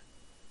night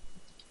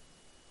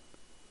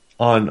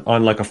on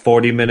like a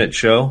 40-minute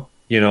show.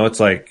 It's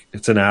like,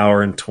 it's an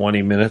hour and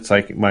 20 minutes,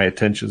 like my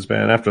attention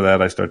span. After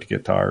that, I start to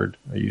get tired.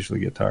 I usually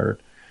get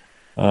tired.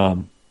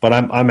 But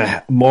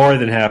I'm more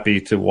than happy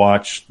to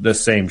watch the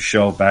same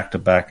show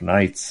back-to-back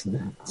nights.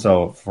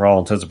 So for all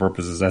intents and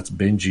purposes, that's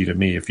bingey to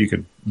me. If you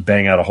could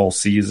bang out a whole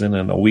season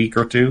in a week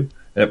or 2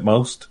 at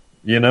most,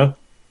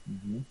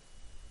 Mm-hmm.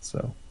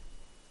 So,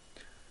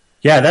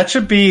 yeah, that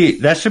should be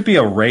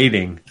a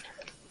rating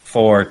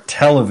for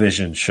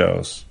television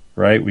shows.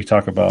 Right, we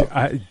talk about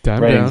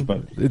ratings,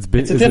 but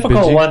it's a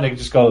difficult one to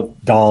just go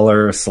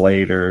dollar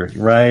Slater.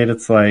 Right,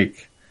 it's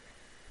like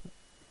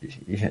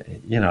I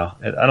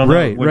don't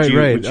know. Would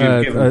you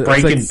give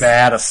Breaking like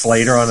Bad a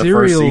Slater on the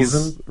first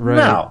season?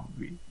 Right.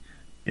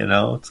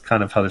 No, it's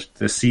kind of how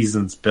the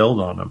seasons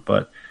build on them.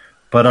 But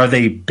are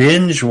they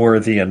binge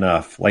worthy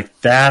enough? Like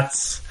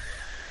that's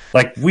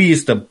like we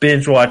used to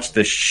binge watch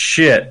the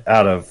shit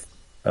out of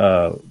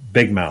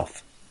Big Mouth.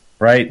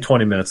 Right,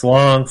 20 minutes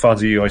long.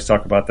 Fonzie, you always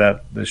talk about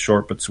that, the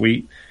short but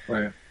sweet.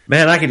 Right.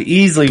 Man, I could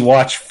easily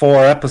watch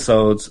 4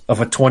 episodes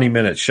of a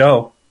 20-minute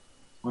show.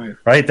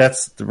 Right,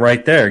 that's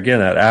right there. Again,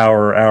 that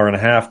hour and a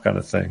half kind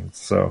of thing.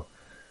 So,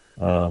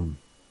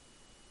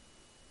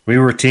 we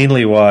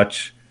routinely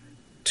watch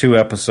 2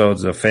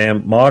 episodes of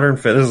modern.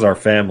 This is our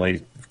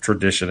family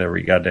tradition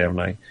every goddamn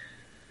night.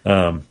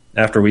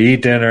 After we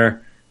eat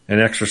dinner and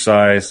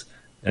exercise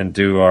and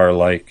do our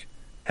like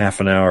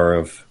half an hour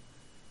of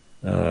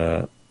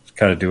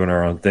kind of doing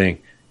our own thing.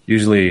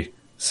 Usually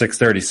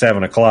 6:30,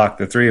 7 o'clock,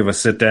 the 3 of us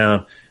sit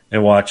down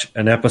and watch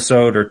an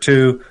episode or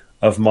 2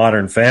 of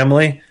Modern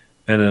Family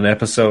and an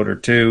episode or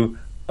 2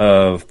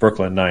 of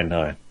Brooklyn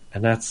Nine-Nine.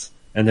 And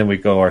then we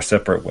go our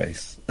separate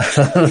ways.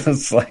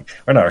 It's like,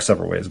 or not our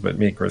separate ways, but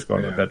me and Chris go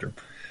in the bedroom.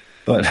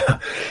 But,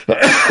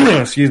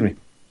 excuse me.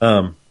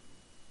 I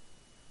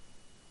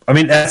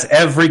mean, that's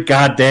every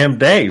goddamn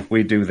day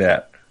we do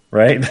that,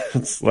 right?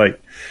 It's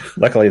like,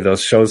 luckily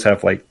those shows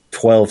have like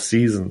 12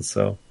 seasons,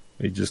 so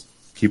we just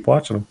keep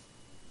watching them.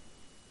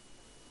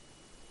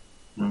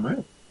 All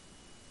right.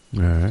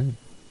 All right.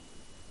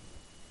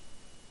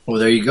 Well,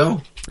 there you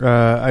go.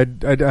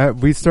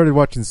 We started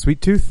watching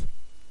Sweet Tooth.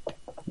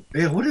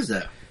 Yeah, what is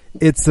that?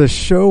 It's a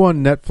show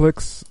on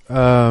Netflix.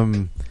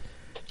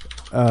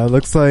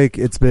 Looks like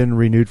it's been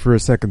renewed for a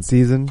second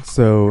season.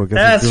 So I guess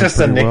That's just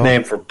a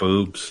nickname well. for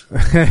boobs.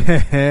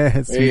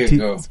 There you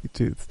go. Sweet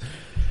Tooth.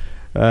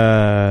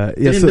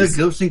 Didn't Doug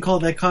Gilson call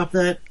that cop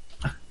that?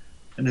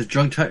 And his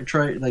drunk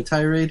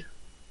tirade?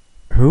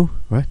 Who?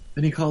 What?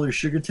 Didn't he call her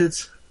sugar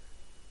tits?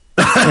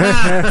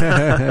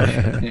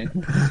 Right?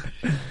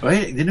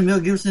 Didn't Mel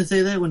Gibson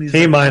say that when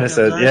he might have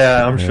said,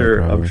 "Yeah, I'm sure.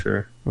 Probably. I'm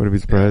sure." Wouldn't be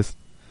surprised.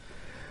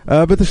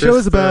 But the show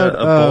is about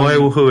a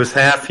boy who is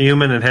half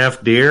human and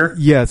half deer.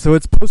 Yeah, so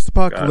it's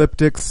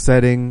post-apocalyptic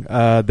setting.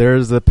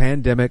 There's a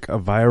pandemic, a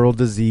viral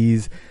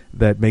disease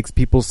that makes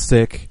people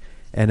sick,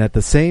 and at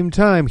the same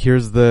time,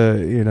 here's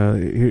the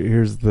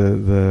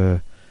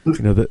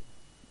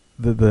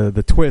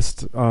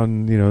twist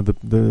on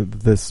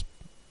this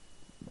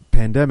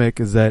pandemic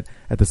is that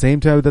at the same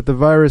time that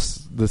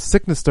the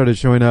sickness started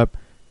showing up,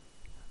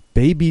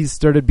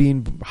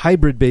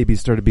 hybrid babies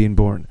started being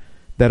born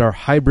that are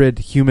hybrid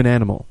human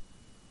animal.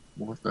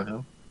 What the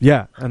hell?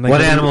 Yeah. And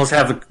what animals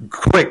have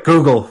quick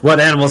Google, what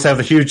animals have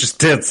the hugest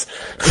tits?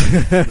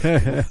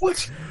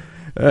 What?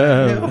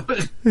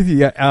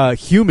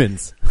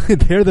 Humans.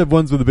 They're the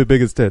ones with the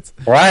biggest tits.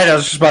 Right, I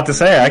was just about to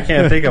say, I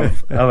can't think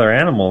of other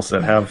animals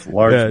that have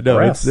large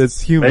breasts. It's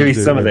humans. Maybe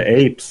some of the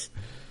apes.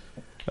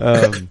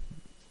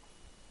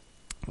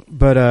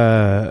 But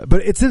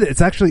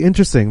it's actually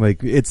interesting.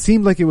 Like, it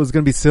seemed like it was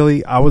going to be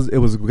silly. It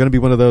was going to be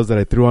one of those that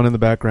I threw on in the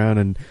background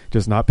and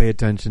just not pay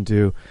attention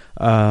to.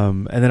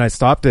 And then I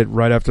stopped it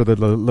right after the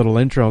little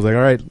intro. I was like,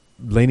 all right,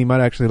 Lainey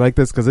might actually like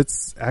this because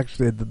it's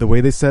actually the way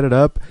they set it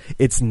up.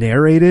 It's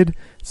narrated,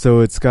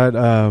 so it's got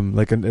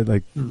like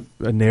a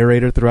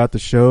narrator throughout the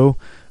show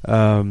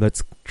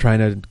that's trying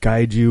to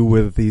guide you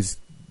with these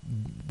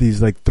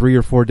like 3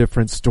 or 4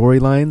 different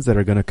storylines that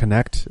are going to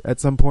connect at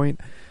some point.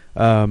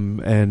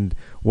 And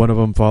one of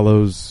them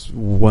follows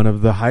one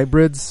of the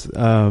hybrids.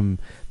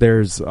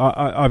 There's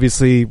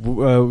obviously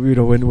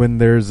when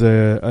there's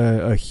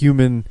a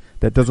human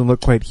that doesn't look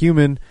quite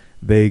human,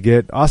 they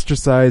get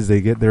ostracized.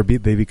 They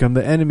become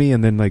the enemy,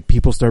 and then like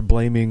people start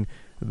blaming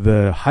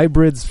the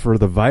hybrids for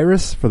the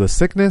virus, for the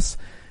sickness.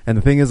 And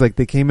the thing is, like,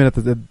 they came in at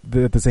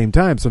the same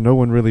time, so no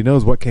one really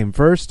knows what came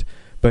first.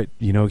 But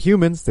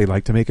humans, they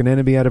like to make an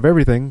enemy out of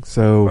everything,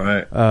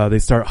 so they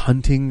start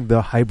hunting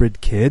the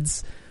hybrid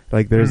kids.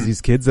 Like, there's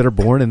these kids that are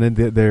born and then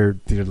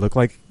they look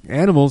like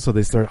animals, so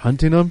they start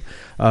hunting them.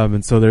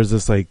 And so there's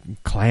this like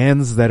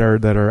clans that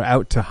are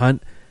out to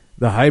hunt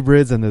the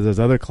hybrids, and there's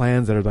other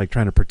clans that are like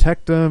trying to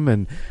protect them.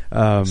 And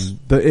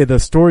the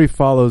story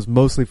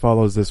mostly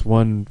follows this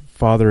one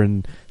father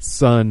and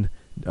son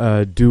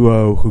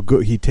duo who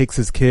he takes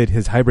his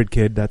hybrid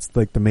kid, that's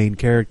like the main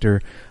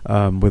character,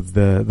 with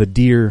the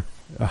deer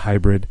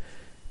hybrid.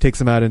 Takes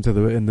him out in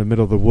the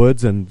middle of the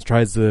woods and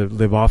tries to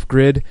live off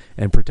grid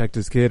and protect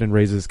his kid and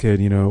raise his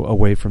kid,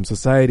 away from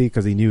society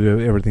because he knew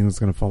everything was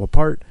going to fall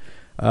apart.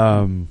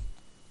 And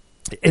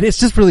it's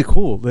just really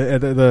cool.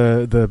 The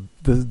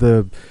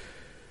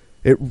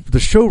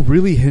show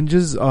really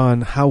hinges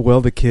on how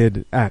well the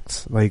kid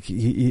acts. Like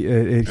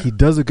he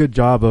does a good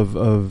job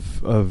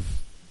of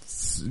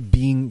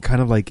being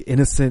kind of like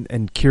innocent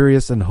and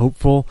curious and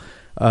hopeful.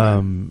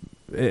 And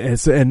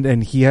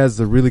he has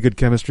a really good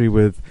chemistry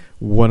with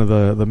one of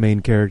the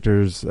main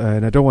characters,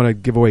 and I don't want to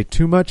give away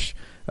too much,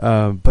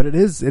 but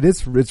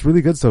it's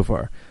really good so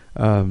far.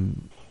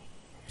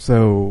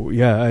 So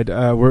yeah,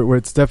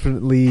 it's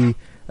definitely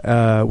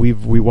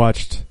we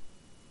watched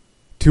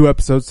 2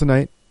 episodes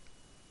tonight.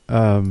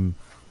 That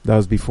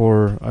was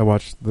before I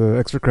watched the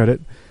extra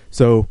credit,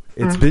 so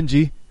it's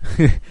bingey.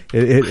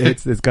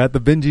 It's got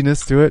the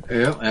binginess to it.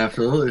 Yeah,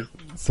 absolutely.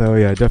 So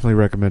yeah, I definitely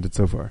recommend it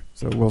so far.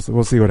 So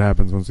we'll see what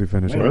happens once we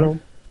finish it.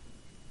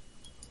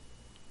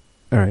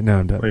 All right, now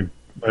I'm done. I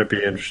might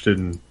be interested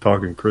in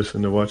talking Chris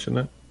into watching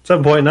that.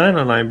 7.9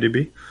 on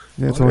IMDb.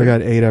 Yeah, it's only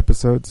got 8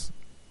 episodes.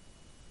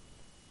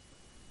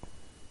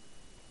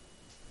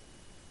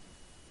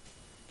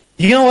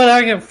 You know what?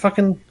 I get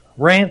fucking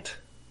rant.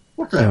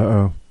 What the?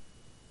 Uh-oh.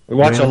 We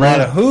watch a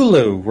lot of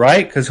Hulu,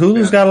 right? Because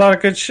Hulu's got a lot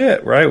of good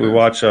shit, right? We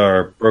watch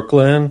our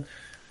Brooklyn,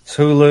 it's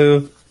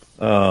Hulu.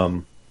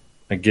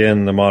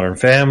 Again, The Modern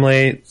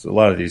Family. It's a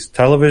lot of these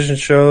television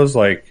shows.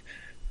 Like,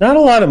 not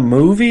a lot of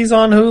movies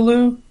on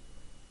Hulu.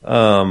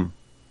 Or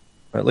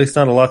at least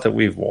not a lot that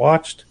we've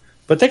watched.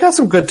 But they got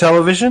some good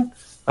television.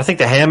 I think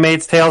The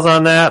Handmaid's Tale's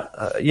on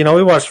that.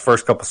 We watched the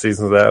first couple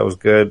seasons of that. It was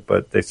good,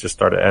 but they just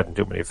started adding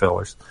too many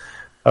fillers.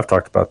 I've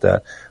talked about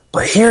that.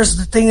 But here's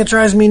the thing that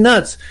drives me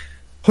nuts.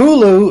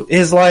 Hulu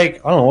is like,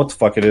 I don't know what the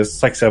fuck it is.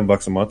 It's like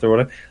 $7 a month or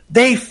whatever.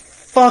 They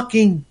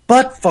fucking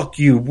butt fuck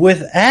you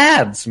with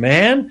ads,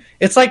 man.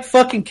 It's like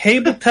fucking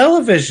cable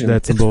television.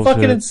 It's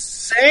fucking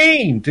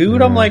insane, dude.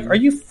 Yeah. I'm like, are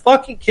you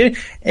fucking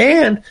kidding?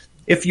 And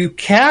if you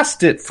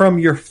cast it from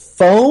your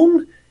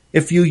phone,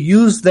 if you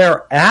use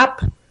their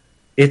app,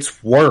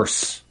 it's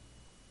worse.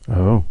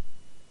 Oh.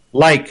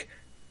 Like,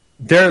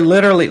 they're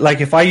literally like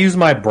if I use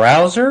my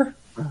browser,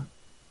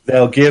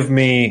 they'll give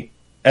me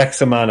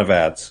X amount of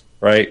ads,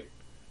 right?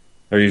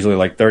 They're usually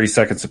like 30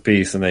 seconds a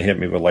piece, and they hit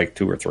me with like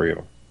 2 or 3 of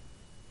them.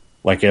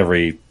 Like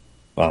every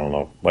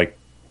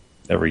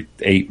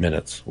 8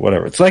 minutes,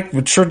 whatever. It's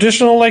like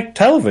traditional like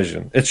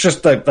television. It's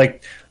just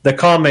like the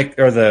comic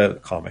or the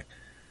comic.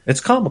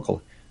 It's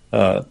comical.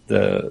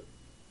 The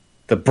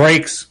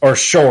breaks are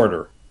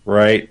shorter,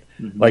 right?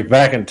 Mm-hmm. Like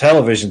back in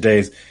television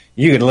days,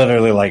 you could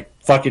literally like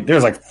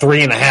there's like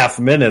 3.5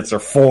 minutes or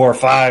 4 or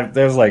 5.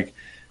 There's like,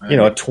 a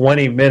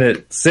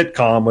 20-minute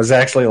sitcom was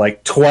actually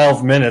like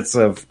 12 minutes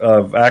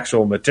of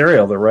actual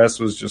material. The rest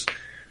was just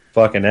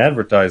fucking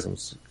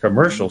advertisements,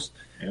 commercials.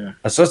 Yeah.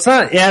 So it's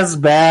not as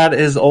bad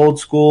as old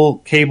school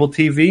cable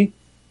TV,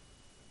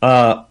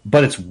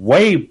 but it's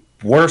way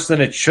worse than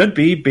it should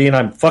be, being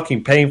I'm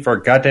fucking paying for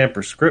a goddamn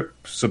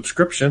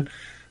subscription.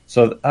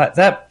 So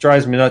that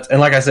drives me nuts. And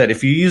like I said,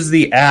 if you use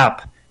the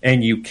app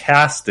and you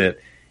cast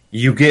it,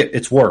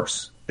 it's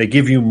worse. They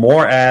give you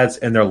more ads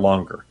and they're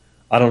longer.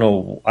 I don't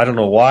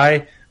know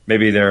why.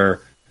 Maybe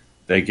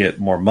they get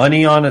more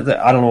money on it.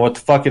 I don't know what the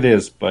fuck it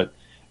is,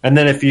 and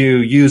then if you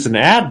use an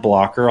ad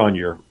blocker on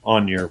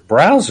your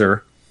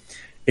browser,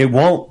 it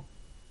won't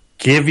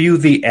give you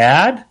the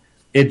ad.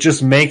 It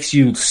just makes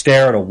you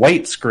stare at a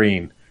white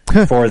screen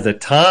for the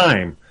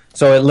time.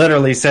 So it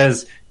literally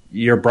says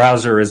your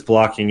browser is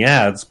blocking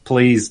ads.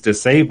 Please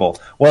disable.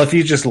 Well, if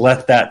you just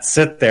let that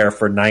sit there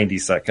for 90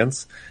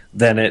 seconds,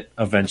 then it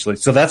eventually.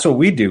 So that's what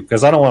we do,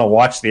 because I don't want to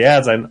watch the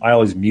ads. I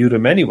always mute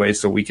them anyway,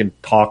 so we can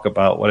talk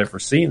about whatever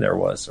scene there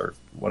was or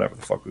whatever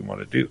the fuck we want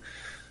to do.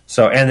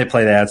 So, and they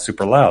play the ads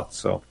super loud.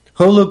 So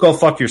Hulu, go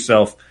fuck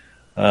yourself.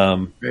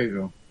 There you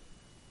go.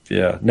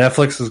 Yeah,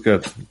 Netflix is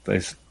good.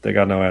 They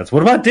got no ads.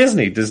 What about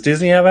Disney? Does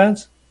Disney have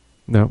ads?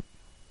 No.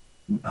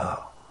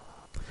 Oh.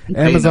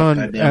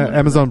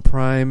 Amazon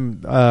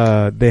Prime,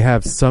 they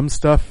have some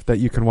stuff that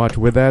you can watch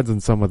with ads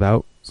and some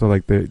without.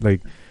 So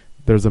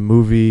there's a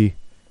movie,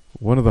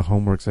 one of the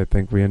homeworks I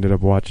think we ended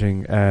up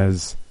watching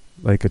as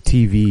like a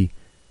TV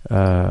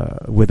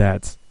with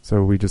ads.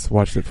 So we just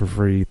watched it for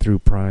free through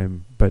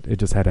Prime, but it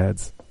just had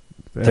ads.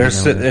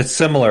 It's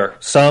similar.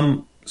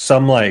 Some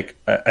like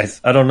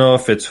I don't know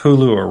if it's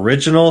Hulu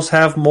originals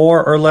have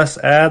more or less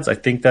ads. I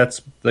think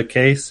that's the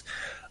case.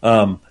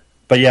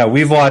 But yeah,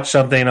 we've watched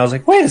something and I was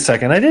like, wait a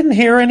second, I didn't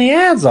hear any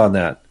ads on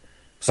that.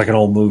 It's like an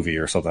old movie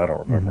or something, I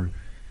don't remember.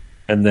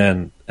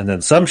 Mm-hmm. And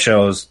then some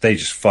shows, they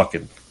just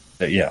fucking,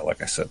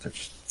 like I said,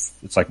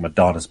 it's like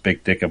Madonna's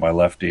big dick in my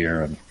left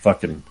ear and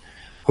fucking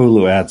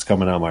Hulu ads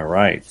coming out my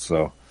right.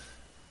 So,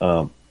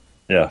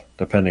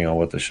 depending on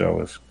what the show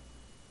is.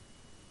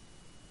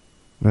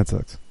 That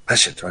sucks. That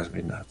shit drives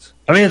me nuts.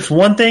 I mean, it's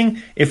one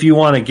thing if you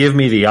want to give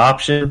me the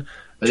option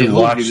to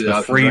watch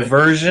the free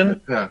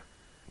version. Yeah.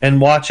 And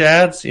watch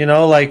ads,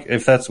 like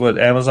if that's what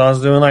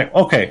Amazon's doing, like,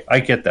 okay, I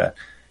get that.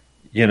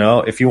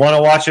 If you want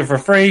to watch it for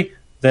free,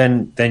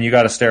 then you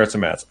got to stare at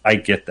some ads. I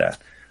get that.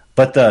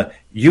 But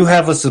you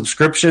have a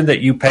subscription that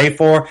you pay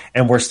for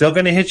and we're still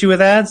going to hit you with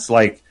ads?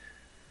 Like,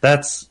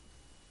 that's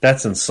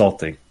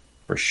insulting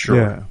for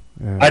sure.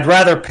 Yeah. I'd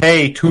rather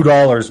pay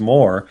 $2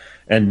 more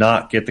and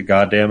not get the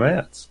goddamn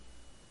ads.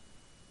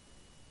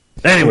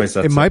 Anyways,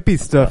 it might be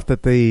stuff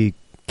that they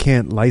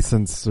can't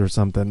license or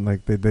something,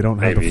 like they don't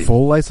have a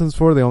full license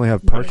for. They only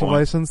have partial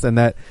license, and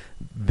that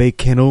they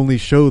can only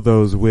show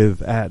those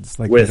with ads,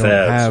 like with they don't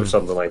ads have, or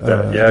something like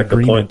that. Yeah,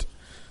 good point.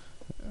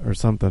 Or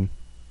something.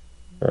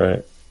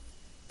 Right,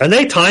 and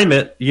they time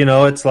it.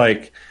 It's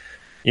like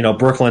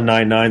Brooklyn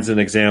Nine-Nine's an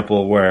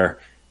example where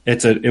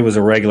it was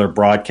a regular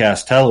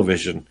broadcast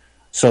television,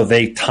 so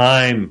they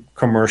time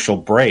commercial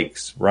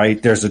breaks. Right,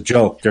 there's a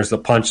joke, there's a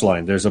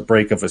punchline, there's a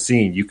break of a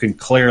scene. You can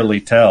clearly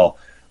tell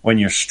when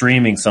you're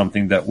streaming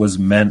something that was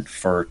meant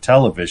for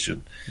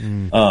television.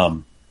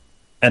 And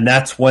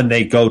that's when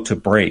they go to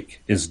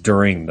break, is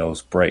during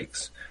those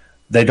breaks.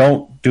 They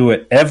don't do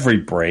it every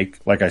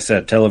break. Like I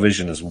said,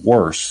 television is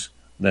worse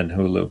than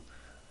Hulu.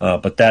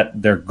 But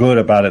that they're good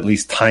about at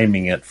least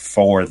timing it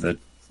for the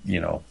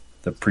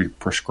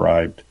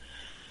prescribed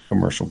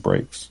commercial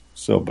breaks.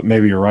 So, but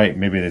maybe you're right.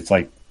 Maybe it's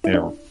like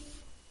they're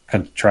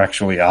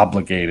contractually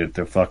obligated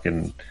to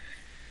fucking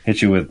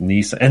hit you with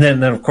Nissan. And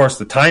then of course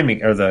the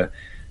timing or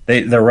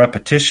they're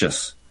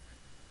repetitious.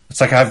 It's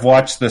like I've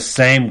watched the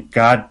same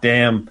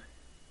goddamn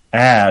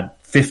ad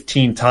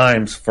 15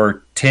 times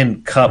for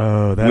Tin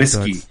Cup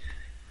whiskey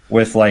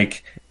with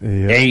like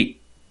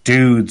 8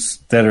 dudes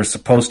that are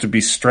supposed to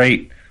be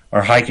straight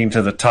are hiking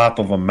to the top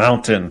of a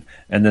mountain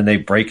and then they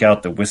break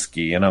out the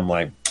whiskey. And I'm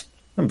like,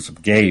 I'm some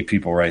gay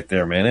people right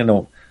there, man. I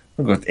know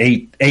with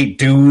eight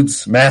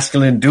dudes,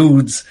 masculine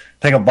dudes,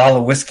 take a bottle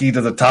of whiskey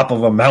to the top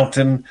of a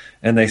mountain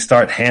and they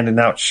start handing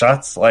out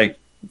shots. Like,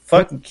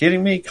 fucking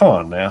kidding me? Come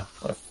on now.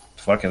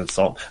 Fucking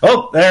insult.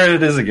 Oh, there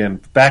it is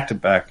again. Back to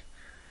back.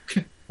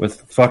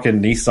 With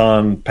fucking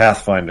Nissan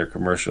Pathfinder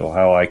commercial.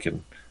 How I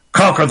can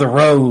conquer the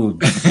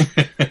roads.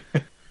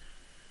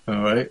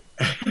 All right.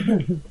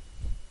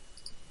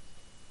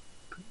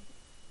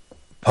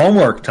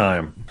 Homework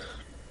time.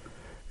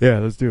 Yeah,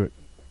 let's do it.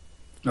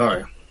 All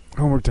right.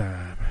 Homework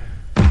time.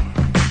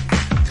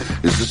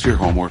 Is this your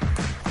homework?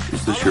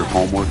 Is this your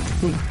homework?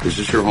 Is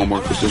this your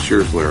homework? Is this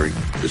yours, Larry?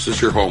 Is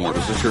this your homework?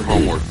 Is this your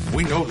homework?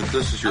 We know that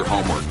this is your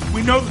homework.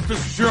 We know that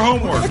this is your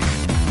homework.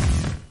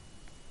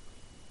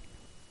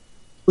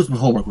 Whose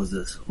homework was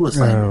this? Who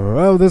assigned it?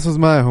 Oh, this was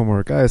my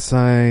homework. I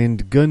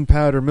assigned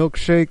Gunpowder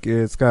Milkshake.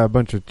 It's got a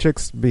bunch of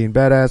chicks being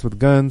badass with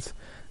guns.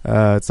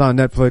 It's on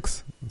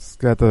Netflix. It's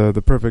got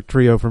the perfect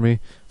trio for me.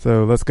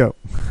 So let's go.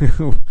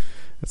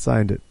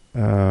 Assigned it.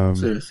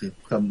 Seriously.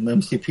 Got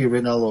MCP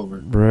written all over.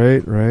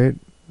 Right.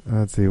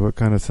 Let's see. What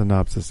kind of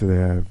synopsis do they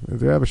have? Do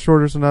they have a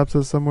shorter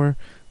synopsis somewhere?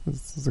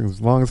 This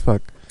thing's long as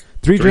fuck.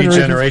 Three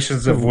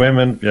generations of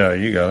women. Yeah,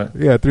 you got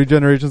it. Yeah, 3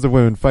 generations of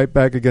women fight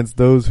back against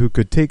those who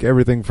could take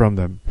everything from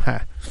them.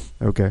 Ha.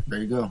 Okay. There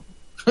you go.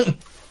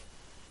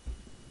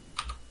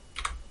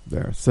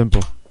 There.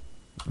 Simple.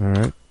 All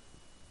right.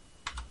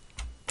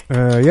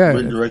 Yeah.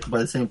 Written directed by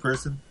the same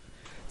person?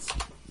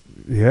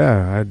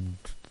 Yeah.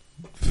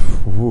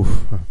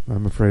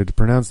 I'm afraid to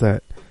pronounce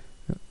that.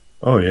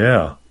 Oh,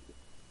 yeah.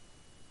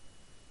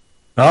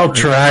 I'll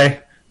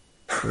try.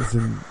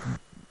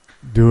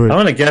 Do it. I'm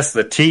going to guess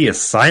the T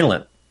is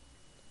silent.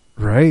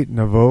 Right,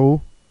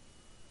 Navo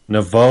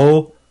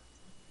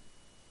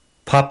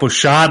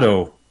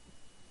Papuchado.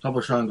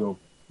 Papuchongo.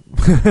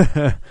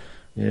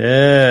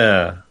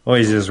 Yeah. Oh,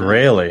 he's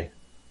Israeli.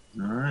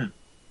 All right.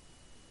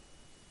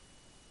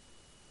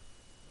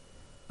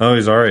 Oh,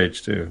 he's our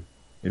age, too.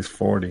 He's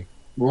 40.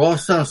 We're all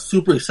sound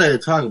super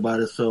excited to talk about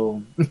it,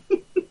 so...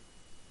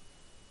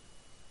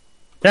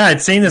 Yeah,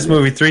 I'd seen this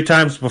movie 3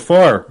 times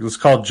before. It was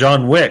called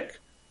John Wick.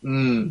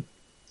 Mm.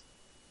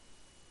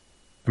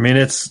 I mean,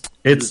 it's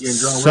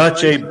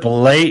such a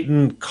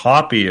blatant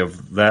copy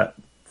of that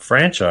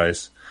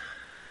franchise.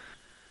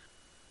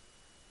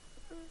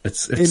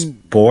 It's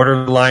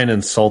borderline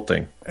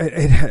insulting.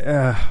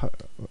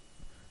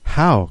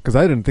 How? Because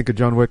I didn't think of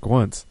John Wick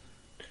once.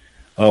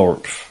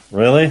 Oh,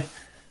 really?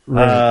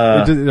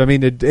 Right.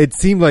 It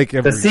seemed like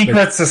the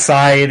secret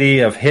society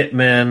of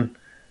hitmen.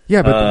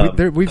 Yeah, but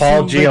we've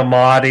Paul seen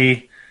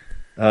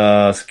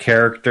Giamatti's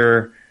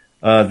character.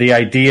 The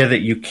idea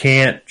that you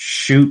can't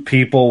shoot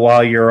people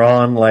while you're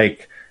on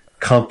like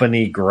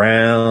company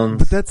grounds.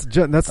 But that's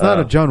not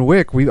a John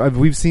Wick.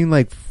 We've seen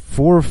like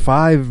 4 or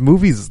 5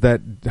 movies that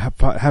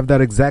have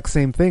that exact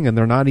same thing, and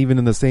they're not even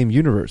in the same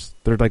universe.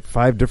 They're like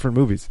 5 different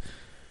movies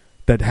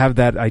that have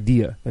that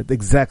idea, that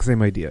exact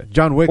same idea.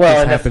 John Wick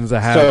just happens to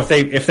have. So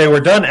if they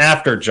were done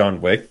after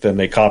John Wick, then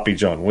they copy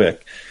John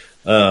Wick.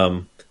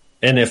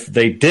 And if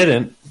they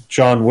didn't,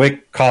 John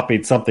Wick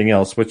copied something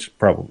else, which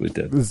probably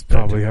did. This is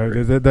probably how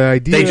the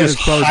idea. They just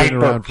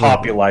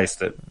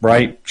hyper-popularized it,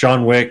 right?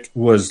 John Wick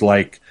was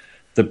like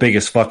the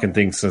biggest fucking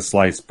thing since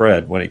sliced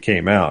bread when it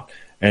came out,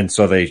 and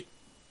so they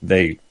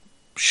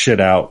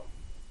shit out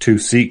 2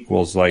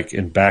 sequels like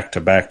in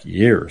back-to-back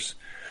years.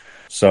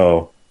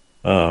 So,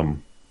 I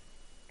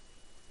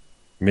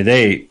mean,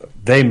 they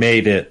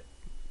made it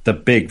the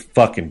big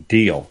fucking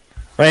deal,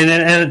 right?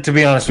 And to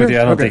be honest with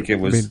you, I don't think it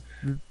was.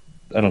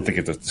 I don't think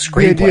it's a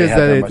screenplay. The idea is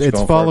that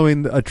it's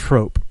following a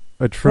trope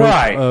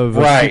of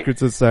a secret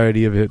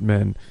society of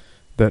hitmen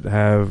that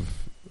have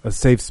a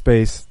safe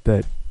space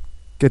that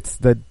gets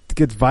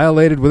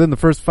violated within the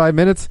first 5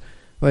 minutes.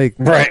 Like,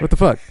 what the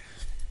fuck?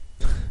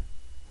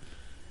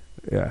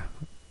 Yeah.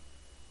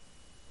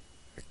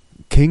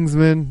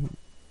 Kingsman.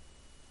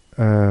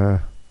 Yeah,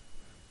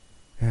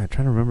 I'm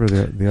trying to remember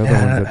the other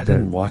ones. I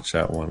didn't watch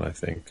that one. I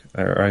think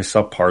I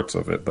saw parts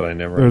of it, but I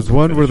never. There's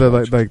one where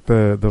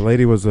the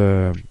lady was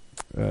a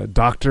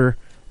doctor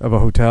of a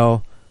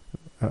hotel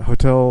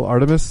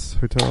Artemis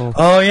Hotel.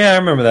 Oh yeah, I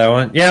remember that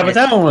one. Yeah, but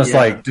that one was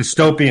like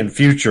dystopian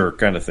future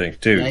kind of thing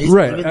too. Yeah,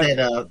 right.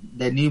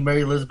 That new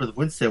Mary Elizabeth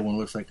Winstead one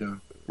looks like a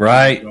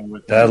right.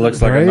 That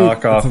looks like a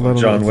knockoff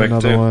of John Wick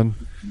too. One.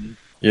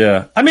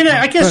 Yeah, I mean,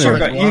 I guess your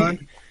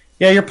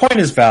point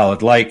is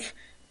valid. Like,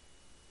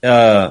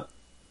 it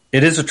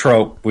is a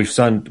trope we've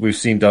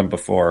seen done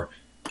before.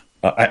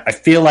 I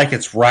feel like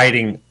it's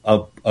riding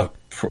a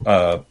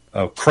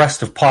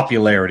crest of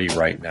popularity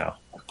right now.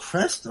 A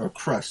crest or a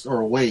crust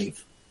or a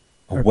wave?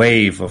 A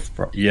wave of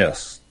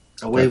yes.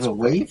 A wave of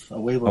wave? A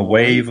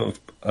wave of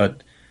a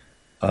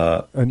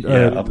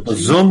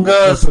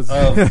bazungas of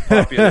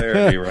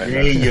popularity right now.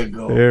 There you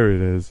go. There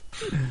it is.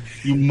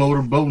 You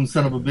motorboating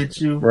son of a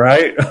bitch, you.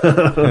 Right?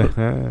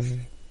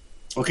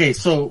 Okay,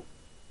 so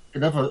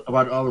enough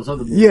about all those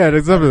other movies. Yeah,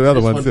 except for the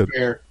other ones.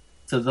 Compare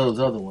to those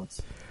other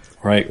ones.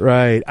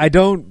 Right. I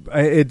don't.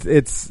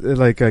 It's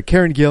like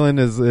Karen Gillan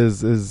is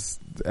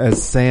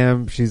as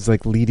Sam. She's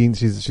like leading.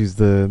 She's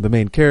the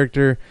main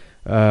character.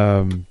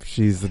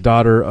 She's the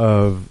daughter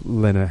of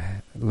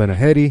Lena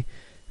Headey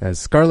as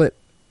Scarlett,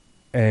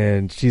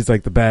 and she's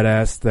like the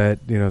badass that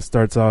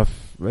starts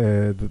off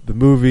the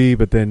movie,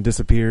 but then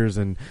disappears,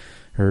 and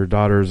her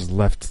daughter's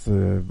left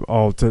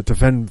all to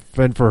fend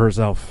for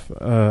herself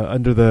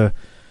under the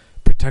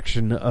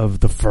protection of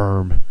the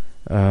firm.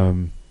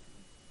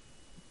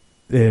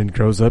 And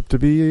grows up to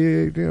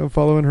be,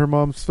 following her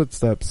mom's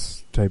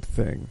footsteps type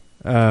thing.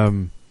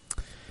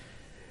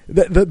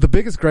 The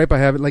biggest gripe I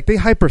have, like they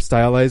hyper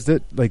stylized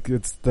it, like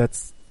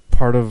that's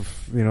part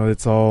of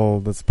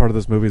that's part of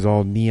this movie is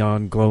all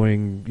neon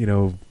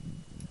glowing,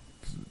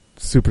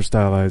 super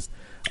stylized,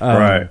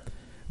 right?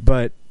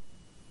 But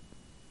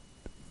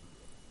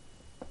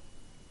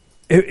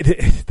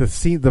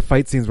the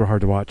fight scenes were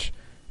hard to watch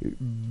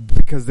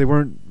because they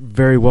weren't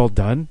very well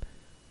done.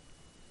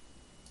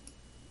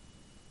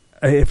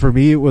 For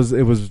me, it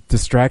was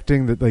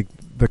distracting that like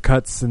the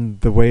cuts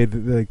and the way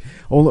that like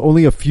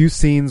only a few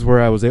scenes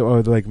where I was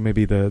able, like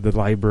maybe the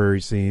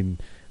library scene,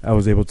 I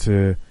was able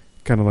to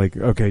kind of like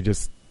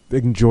just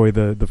enjoy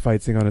the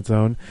fight scene on its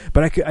own.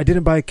 But I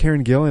didn't buy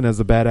Karen Gillan as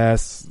a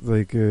badass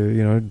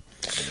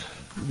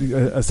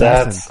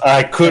assassin.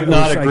 I could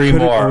not agree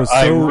more.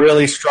 I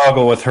really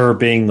struggle with her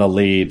being the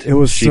lead. It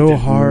was so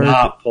hard.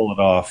 Not pull it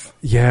off.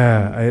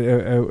 Yeah,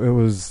 it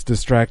was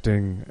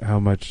distracting how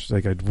much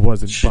like I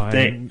wasn't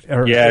buying.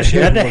 She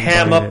had to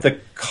ham up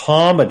the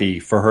comedy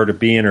for her to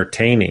be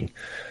entertaining.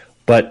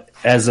 But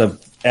as the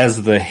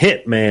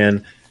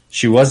hitman,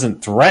 she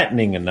wasn't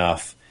threatening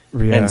enough,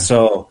 and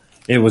so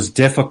it was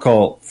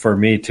difficult for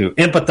me to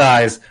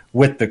empathize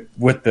with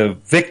the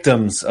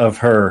victims of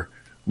her.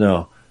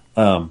 No.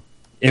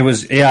 It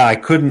was I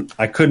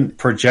couldn't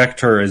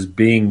project her as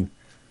being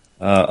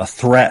a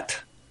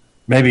threat.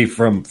 Maybe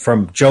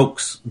from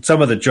jokes.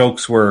 Some of the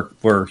jokes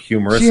were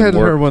humorous. She had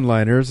her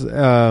one-liners.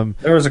 There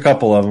was a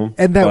couple of them,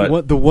 and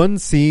the one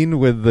scene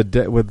with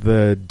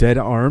the dead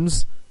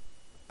arms,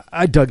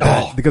 I dug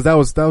that because that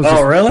was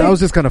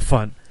just kind of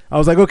fun. I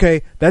was like,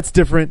 okay, that's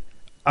different.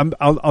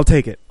 I'll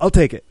take it. I'll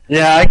take it.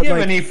 Yeah, I give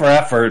an E for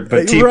effort,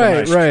 but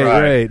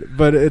right.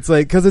 But it's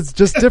like because it's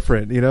just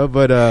different,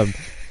 But I'm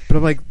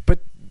like,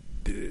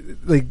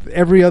 like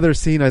every other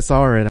scene I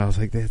saw her in, I was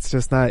like, it's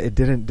just not. It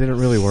didn't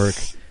really work.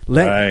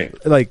 Like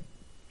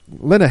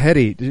Lena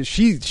Headey,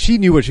 she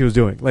knew what she was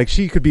doing. Like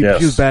she could be,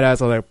 she was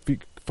badass. I was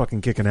like,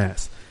 fucking kicking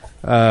ass.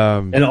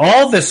 And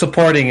all the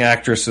supporting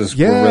actresses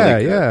were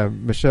really good. Yeah,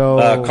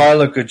 Michelle,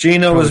 Carla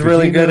Gugino was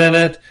really good in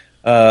it.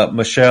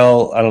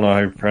 Michelle, I don't know how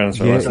you pronounce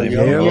her last name.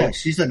 Yeah,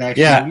 she's an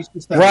actress.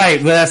 Yeah, right.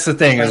 But that's the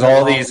thing is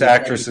all these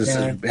actresses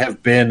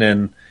have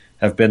been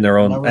their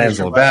own.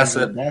 Angela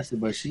Bassett,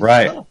 but she's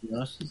right? Tough,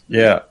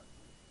 yeah.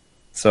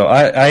 So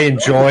I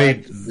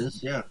enjoyed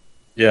this.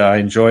 Yeah, I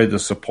enjoyed the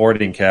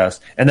supporting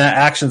cast and that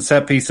action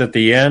set piece at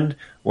the end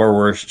where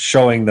we're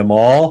showing them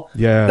all.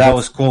 Yeah, that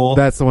was cool.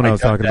 That's the one I was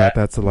talking about.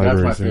 That's the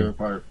library. That's my favorite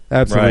part.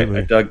 Absolutely,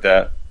 right. I dug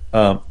that.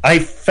 I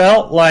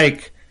felt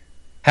like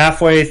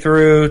halfway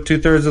through,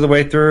 2/3 of the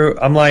way through,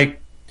 I'm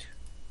like,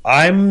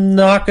 I'm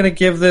not going to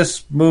give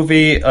this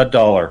movie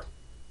 $1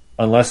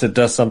 unless it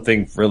does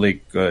something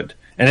really good.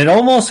 And it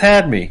almost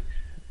had me,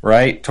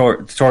 right,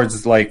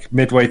 towards like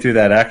midway through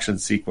that action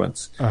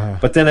sequence.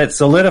 But then it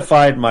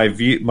solidified my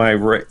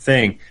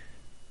thing.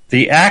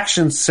 The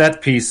action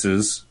set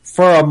pieces,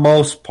 for a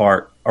most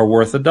part, are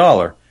worth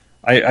 $1.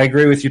 I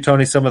agree with you,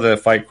 Tony. Some of the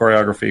fight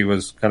choreography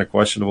was kind of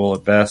questionable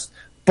at best.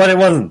 But it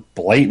wasn't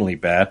blatantly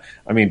bad.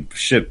 I mean,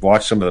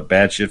 watch some of the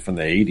bad shit from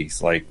the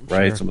 80s, like,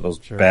 right? Some of those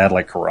bad,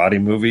 like,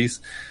 karate movies.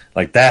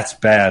 Like, that's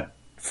bad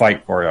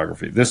fight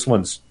choreography. This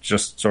one's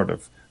just sort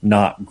of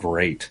not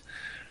great.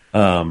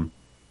 The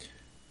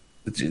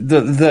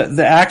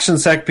action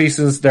set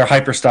pieces, they're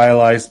hyper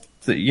stylized.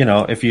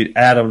 If you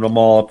add them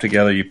all up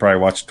together, you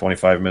probably watch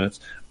 25 minutes.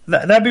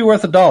 That'd be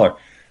worth $1.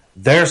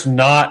 There's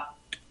not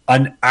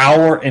an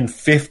hour and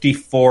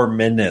 54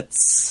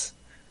 minutes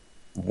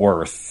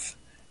worth.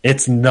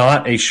 It's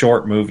not a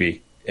short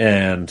movie,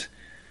 and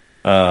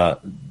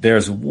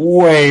there's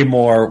way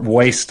more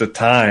waste of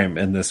time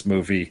in this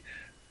movie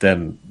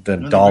than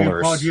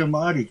dollars. Paul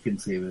Giamatti can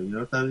save it.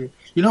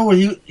 What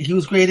he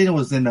was great in? It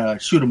was in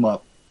Shoot 'Em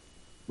Up,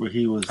 where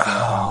he was.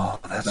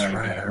 That's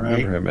right. I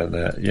remember him in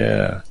that.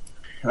 Yeah,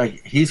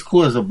 like he's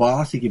cool as a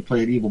boss. He can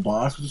play an evil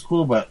boss, which is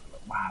cool. But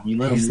wow,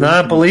 he's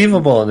not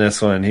believable in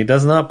this one. He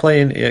does not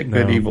play a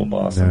good evil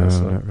boss in this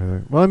one. Not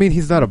really. Well, I mean,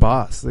 he's not a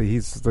boss.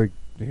 He's like.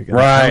 An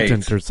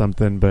accountant or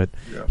something, but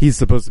he's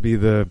supposed to be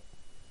the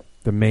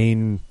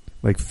main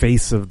like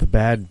face of the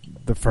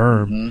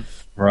firm,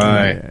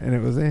 right? And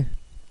it was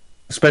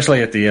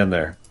especially at the end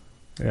there.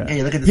 Yeah,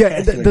 hey, look at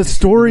this the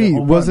story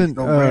wasn't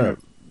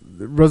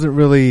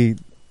really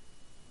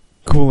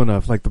cool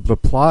enough. Like the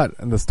plot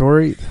and the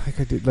story,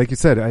 like you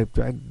said, I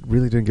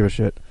really didn't give a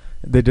shit.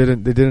 They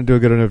didn't do a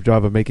good enough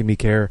job of making me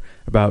care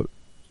about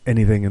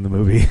anything in the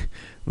movie,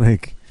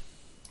 like.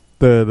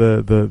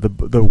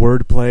 The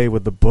wordplay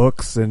with the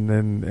books and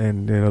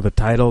the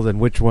titles and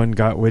which one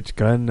got which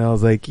gun. And I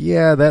was like,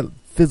 yeah,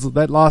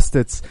 that lost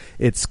its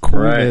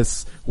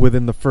coolness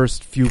within the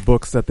first few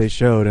books that they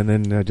showed, and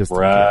then just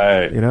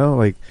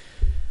like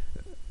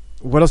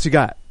what else you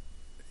got?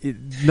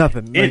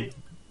 Nothing.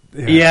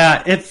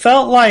 It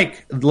felt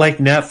like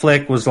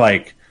Netflix was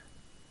like,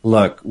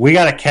 look, we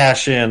got to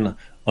cash in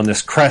on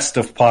this crest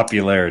of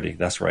popularity.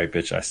 That's right,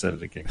 bitch. I said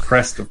it again.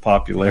 Crest of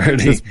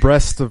popularity. This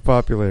breast of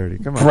popularity.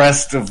 Come on.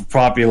 Breast of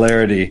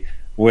popularity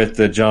with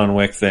the John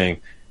Wick thing.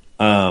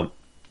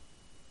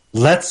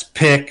 Let's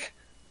pick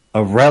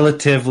a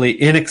relatively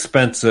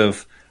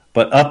inexpensive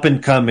but up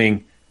and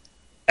coming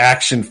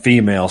action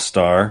female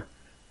star.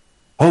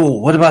 Oh,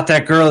 what about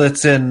that girl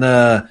that's in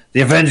the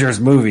Avengers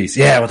movies?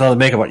 Yeah, with all the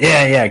makeup on.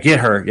 Yeah, get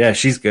her. Yeah,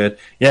 she's good.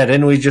 Yeah,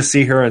 didn't we just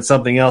see her in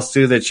something else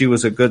too, that she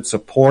was a good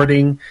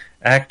supporting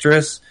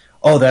actress?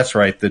 Oh, that's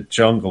right, the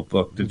Jungle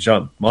Book, the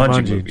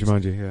Jumanji movies.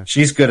 Jumanji, yeah.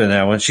 She's good in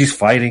that one. She's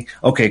fighting.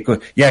 Okay,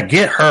 good. Yeah,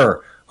 get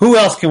her. Who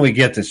else can we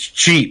get that's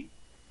cheap?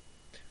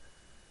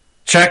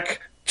 Check.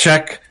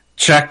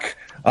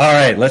 All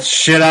right, let's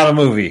shit out a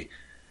movie.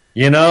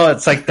 You know,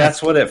 it's like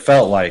that's what it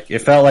felt like. It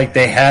felt like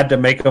they had to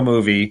make a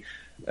movie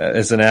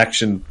as an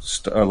action,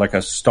 like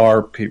a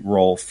star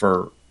role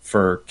for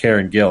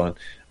Karen Gillan.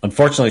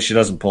 Unfortunately, she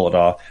doesn't pull it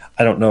off.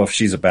 I don't know if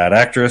she's a bad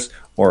actress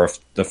or if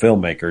the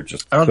filmmaker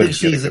just. I don't think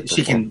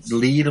she can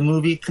lead a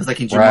movie because,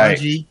 like in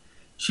Jumanji,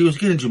 she was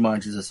good in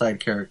Jumanji as a side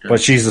character. But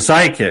she's a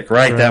sidekick,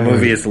 right? That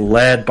movie is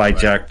led by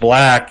Jack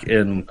Black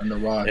and The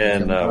Rock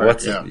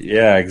and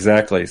yeah,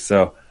 exactly.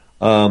 So,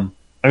 I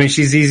mean,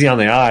 she's easy on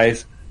the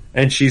eyes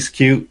and she's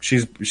cute.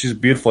 She's a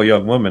beautiful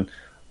young woman,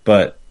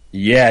 but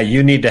yeah,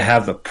 you need to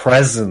have the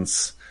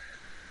presence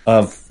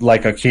of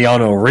like a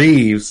Keanu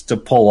Reeves to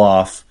pull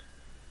off,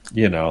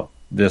 you know,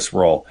 this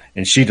role,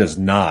 and she does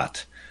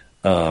not.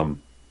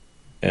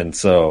 And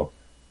so,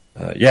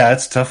 yeah,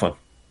 it's a tough one.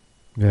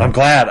 Yeah. I'm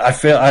glad. I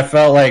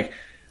felt like,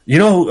 you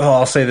know,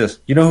 I'll say this.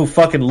 You know who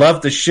fucking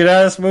loved the shit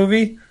out of this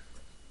movie?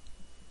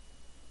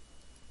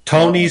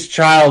 Tony's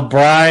child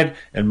bride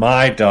and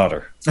my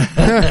daughter.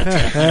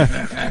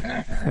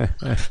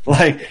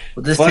 Like,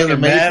 this fucking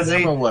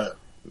Mazzy or what?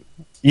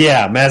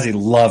 Yeah, Mazzy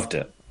loved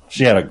it.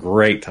 She had a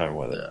great time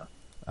with it. Yeah.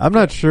 I'm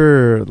not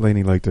sure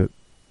Lainey liked it.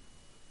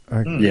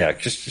 Yeah,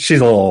 she's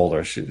a little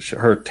older.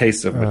 Her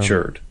tastes have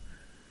matured.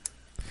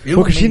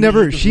 Well, because she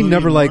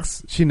never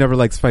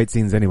likes fight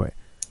scenes anyway.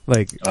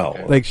 Like,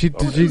 she's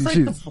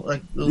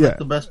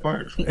the best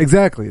part.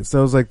 Exactly. So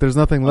it was like, there's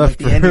nothing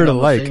left for her to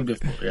like.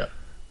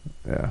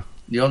 Yeah.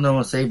 The other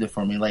one saved it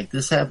for me. Like,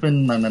 this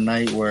happened on the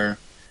night where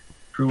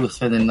Drew was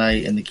spending the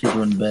night and the kids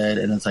were in bed,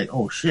 and it's like,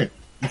 oh shit,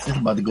 this is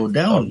about to go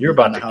down. Oh, you're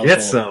about to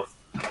get some.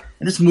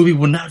 And this movie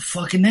would not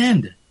fucking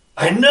end.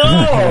 I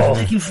know. It's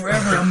taking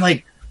forever. I'm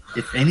like,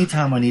 if any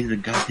time I needed a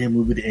goddamn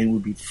movie to end,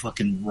 would be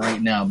fucking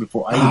right now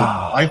before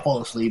I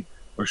fall asleep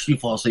or she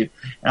falls asleep.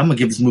 And I'm gonna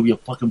give this movie a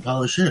fucking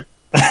pile of shit.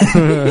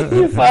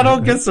 If I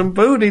don't get some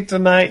booty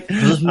tonight,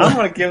 I'm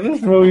gonna give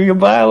this movie a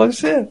pile of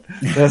shit.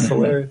 That's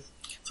hilarious.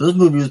 So this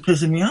movie was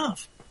pissing me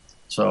off.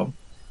 So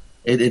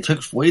it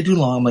took way too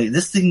long. I'm like,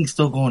 this thing's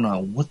still going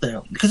on. What the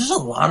hell? Because there's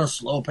a lot of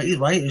slow pace,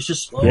 right? It's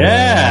just slow.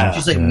 Yeah. It's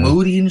just like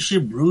moody and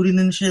shit, brooding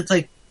and shit. It's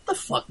like, what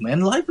the fuck,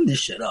 man? Liven this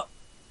shit up.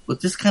 With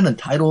this kind of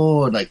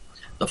title and like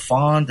the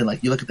font and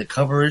like you look at the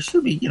cover, it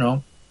should be, you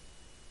know.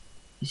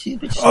 You see a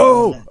bit.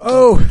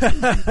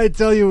 I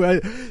tell you,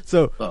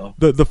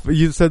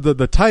 you said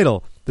the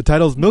title. The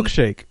title's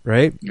Milkshake,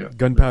 right? Yeah.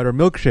 Gunpowder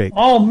Milkshake.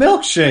 Oh,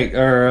 Milkshake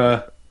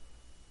or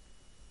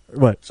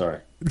what?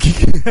 Sorry.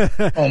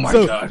 Oh my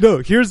god. No,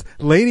 here's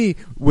Lainey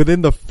within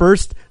the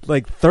first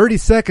like 30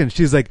 seconds.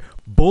 She's like,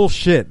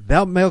 bullshit.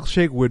 That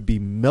milkshake would be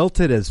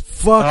melted as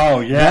fuck. Oh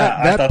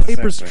yeah. That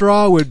paper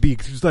straw would be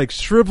like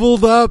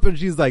shriveled up, and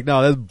she's like,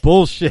 no, that's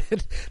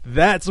bullshit.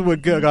 That's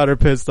what got her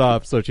pissed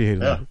off, so she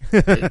hated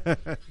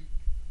it.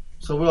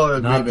 So we all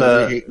agree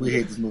that we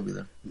hate this movie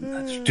then.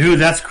 Dude,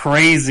 that's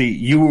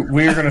crazy.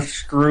 We're going to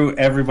screw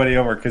everybody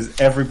over because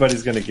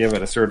everybody's going to give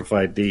it a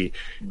certified D,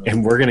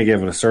 and we're going to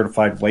give it a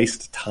certified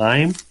waste of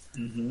time.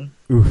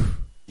 Mm-hmm. Oof.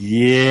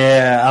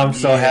 Yeah, I'm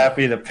so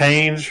happy the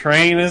pain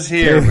train is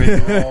here.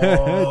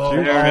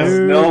 There is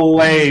no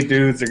way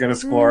dudes are going to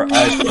score a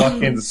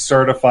fucking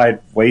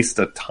certified waste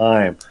of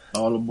time.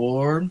 All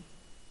aboard.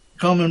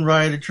 Come and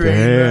ride a train.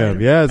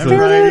 Damn, yeah. So,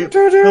 ride it.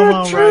 Come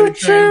on, ride a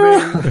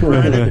train, baby.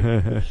 Ride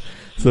it.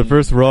 So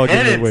first we're all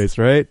getting the waste,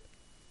 right?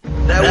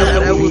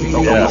 That would be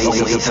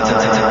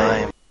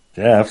time.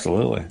 Yeah,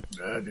 absolutely.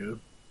 Yeah, dude.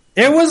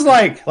 It was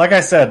like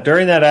I said,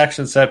 during that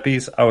action set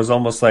piece, I was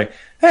almost like,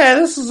 hey,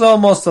 this is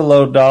almost a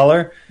low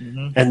dollar.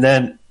 Mm-hmm. And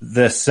then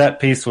the set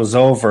piece was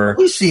over.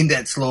 We've seen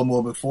that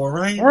slow-mo before,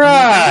 right?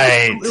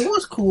 Right. It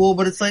was cool,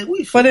 but it's like,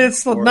 but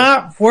it's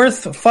not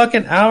worth a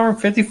fucking hour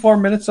and 54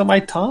 minutes of my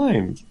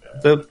time.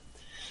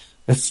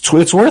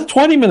 It's worth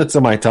 20 minutes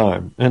of my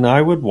time. And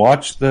I would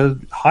watch the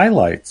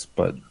highlights,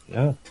 but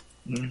yeah,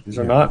 these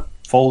are not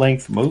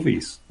full-length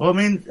movies. Well,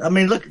 I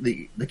mean, look,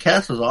 the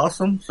cast was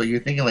awesome. So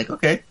you're thinking like,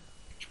 okay,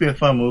 should be a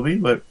fun movie,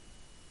 but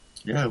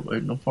yeah,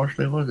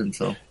 unfortunately it wasn't.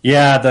 So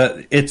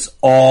yeah, it's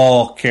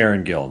all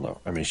Karen Gillan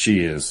though. I mean, she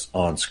is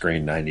on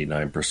screen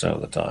 99%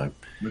 of the time.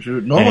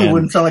 Normally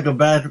wouldn't sound like a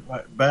bad.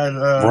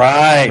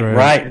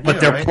 Right. But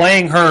they're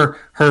playing her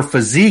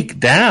physique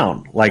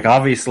down. Like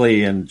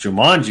obviously in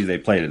Jumanji they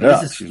played it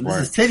up. This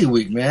is Titty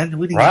Week, man.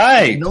 We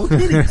didn't no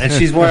titties. And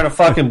she's wearing a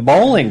fucking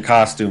bowling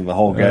costume the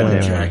whole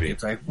goddamn movie.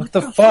 It's like, what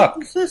the fuck?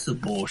 This is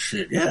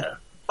bullshit. Yeah,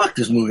 fuck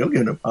this movie. I'm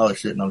giving it a pile of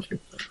shit. No, I'm just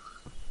kidding.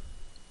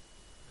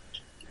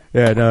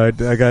 Yeah, no,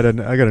 I got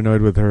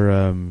annoyed with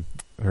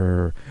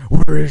her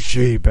where is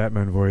she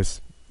Batman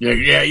voice. Yeah.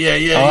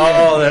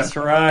 Oh, that's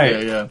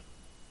right.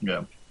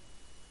 Yeah.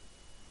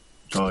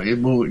 So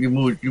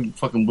you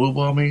fucking boo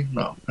ball me?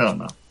 No, hell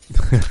no.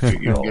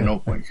 You don't get no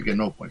points. You get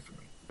no points for me.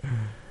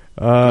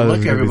 Good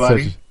luck,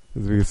 everybody. This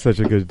is gonna be such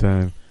a good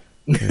time.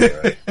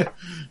 The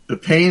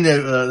pain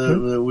that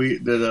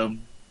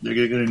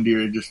they're gonna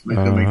endure just make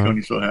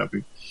Tony so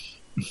happy.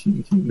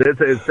 This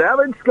is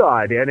Savage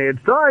Scott, and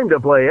it's time to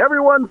play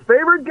everyone's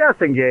favorite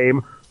guessing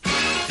game.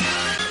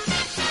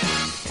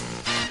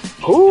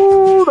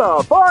 Who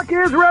the fuck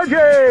is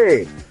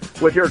Reggie?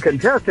 With your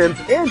contestants,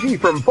 Angie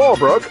from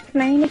Fallbrook.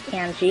 My name is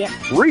Angie.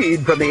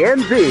 Reed from the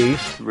NZ.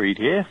 Reed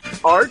here.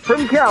 Art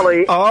from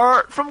Cali.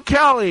 Art from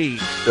Cali.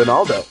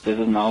 Donaldo. This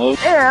is Nalo.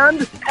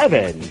 And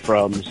Evan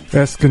from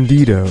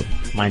Escondido.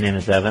 My name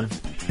is Evan.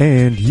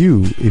 And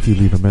you, if you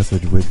leave a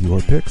message with your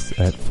picks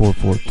at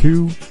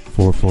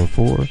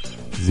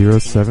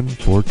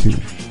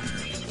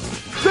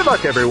 442-444-0742. Good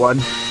luck, everyone.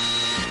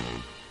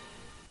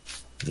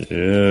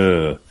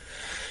 Yeah.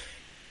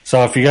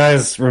 So if you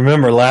guys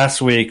remember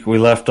last week, we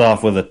left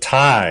off with a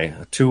tie,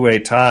 a two-way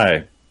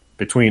tie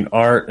between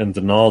Art and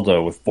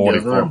Donaldo with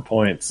 44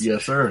 points.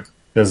 Yes, sir.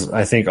 Because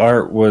I think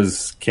Art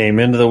came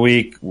into the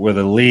week with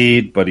a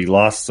lead, but he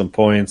lost some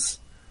points.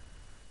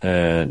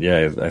 And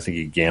yeah, I think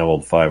he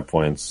gambled 5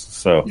 points.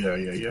 So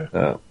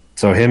yeah.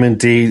 So him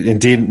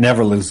indeed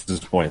never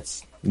loses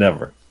points.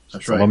 Never.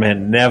 That's right. My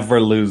man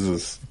never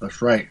loses.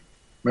 That's right.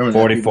 Remember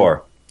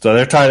 44. So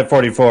they're tied at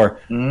 44.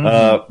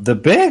 Mm-hmm. The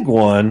big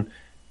one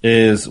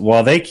is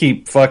while they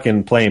keep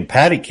fucking playing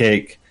patty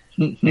cake,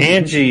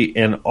 Angie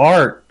and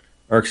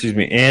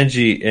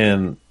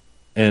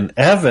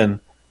Evan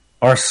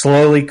are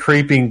slowly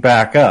creeping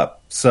back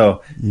up.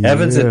 So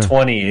Evan's at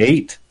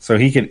 28, so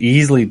he could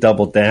easily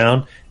double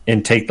down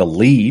and take the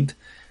lead.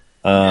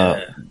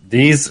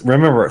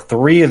 Remember,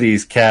 3 of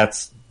these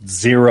cats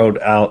zeroed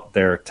out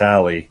their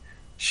tally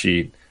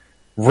sheet.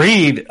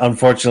 Reed,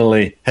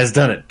 unfortunately, has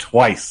done it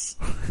twice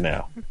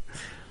now.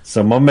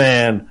 So my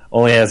man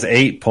only has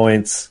 8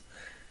 points.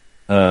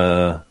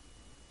 So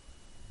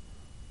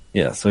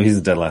he's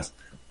dead last.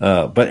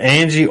 But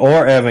Angie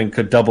or Evan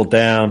could double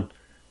down.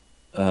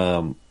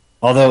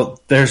 Although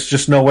there's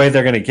just no way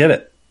they're going to get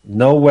it.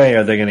 No way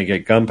are they going to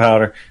get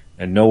Gunpowder,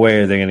 and no way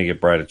are they going to get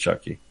Bride of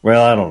Chucky.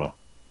 Well, I don't know.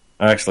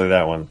 Actually,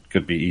 that one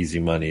could be easy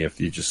money if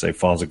you just say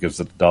Fonzo gives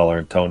it $1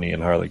 and Tony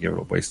and Harley give it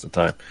a waste of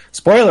time.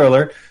 Spoiler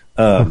alert.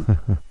 Yeah,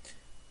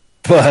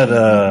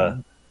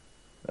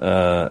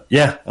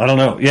 I don't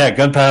know. Yeah,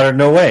 Gunpowder,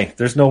 no way.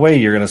 There's no way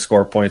you're going to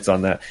score points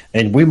on that.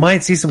 And we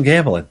might see some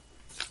gambling.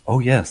 Oh,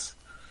 yes.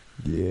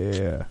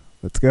 Yeah.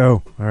 Let's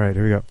go. All right,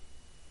 here we go.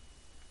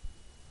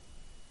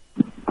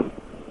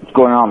 What's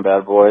going on,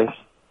 bad boys?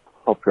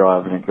 Hope you're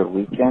all having a good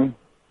weekend.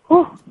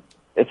 Whew,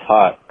 it's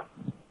hot.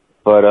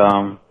 But,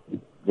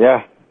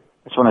 yeah, I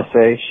just want to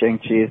say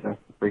Shang-Chi is a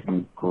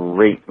freaking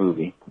great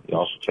movie.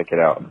 Y'all should check it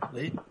out.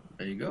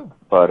 There you go.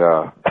 But,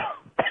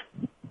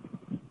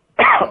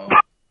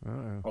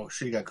 oh,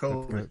 shit, got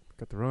COVID.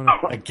 Got the Rona.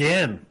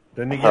 Again.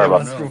 Didn't he get it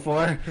once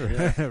before?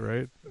 Yeah.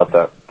 Right. About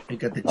that. You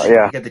got the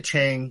Yeah.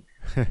 Chang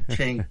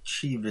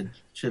Chivid.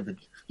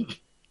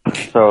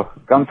 So,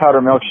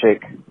 Gunpowder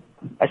Milkshake.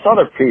 I saw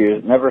the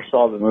previews. Never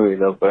saw the movie,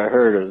 though, but I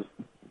heard it was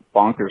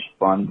bonkers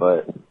fun,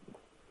 but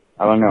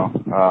I don't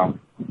know.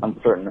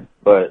 Uncertain.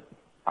 But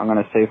I'm going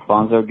to say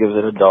Fonzo gives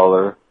it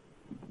 $1.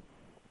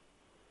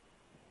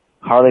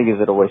 Harley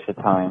gives it a waste of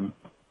time.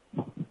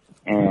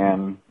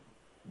 And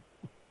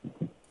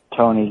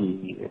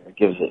Tony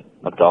gives it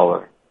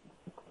 $1.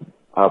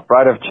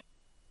 Bride of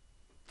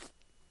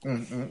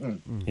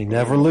He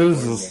never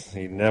loses.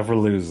 He never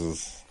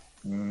loses.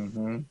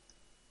 Mm-hmm.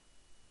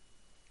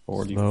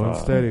 45. Slow and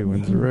steady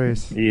wins the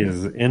race. He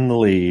is in the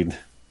lead.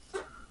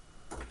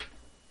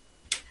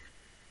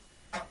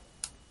 All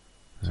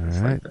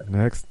right,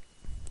 next.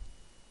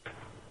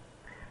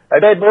 Hey,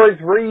 bad boys,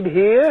 Reed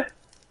here.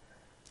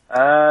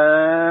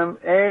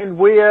 And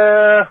we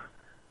are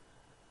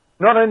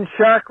not in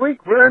Shark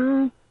Week, we're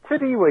in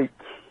Titty Week.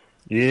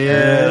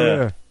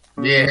 Yeah.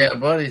 Yeah,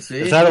 buddy, see?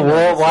 Is that a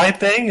worldwide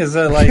thing? Is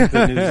it like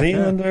the New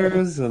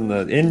Zealanders and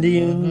the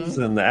Indians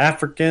and the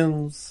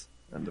Africans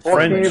and the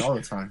French? All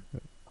the time.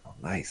 Oh,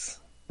 nice.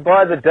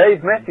 By the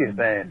Dave Matthews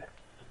Band.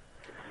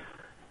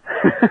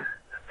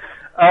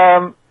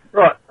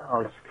 Right,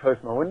 I'll just close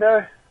my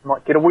window.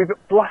 Might get a wee bit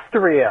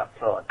blustery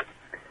outside.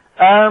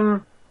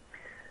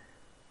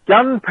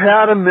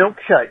 Gunpowder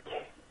Milkshake.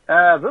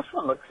 This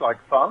one looks like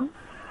fun.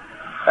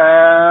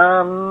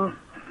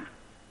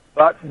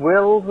 But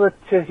will the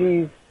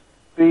titties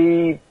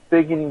be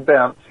big and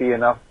bouncy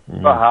enough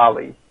for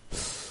Harley?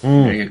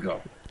 There you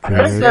go.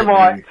 I think they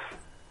might.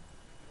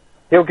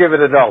 He'll give it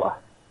 $1.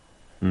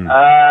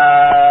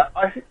 I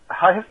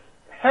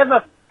have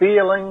a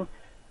feeling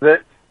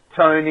that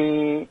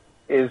Tony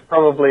is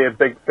probably a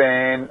big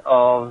fan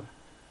of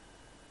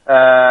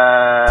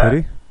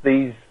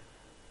these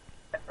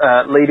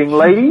leading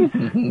ladies.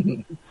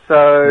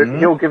 So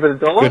he'll give it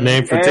 $1. Good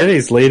name for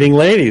titties, leading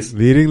ladies.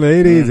 Leading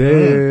ladies,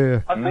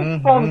 yeah. I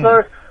think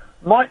Fonzo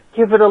might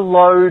give it a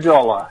low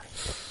dollar.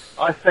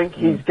 I think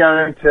he's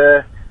going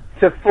to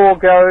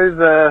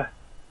forego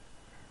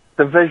the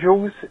the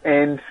visuals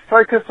and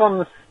focus on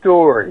the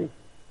story.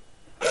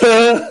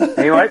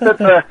 Anyway,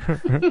 that's a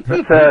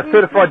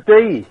certified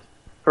D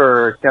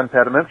for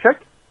Gunpowder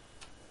Milkshake.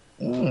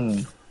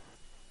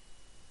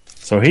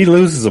 So he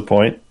loses a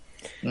point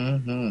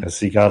Mm-hmm. as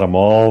he got them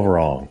all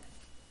wrong.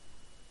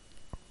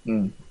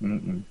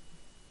 Mm-hmm.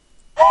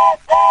 All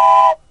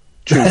right.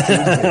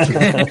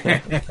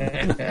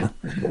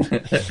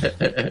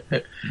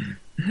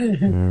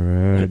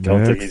 I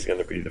don't think next. he's going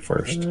to be the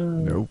first.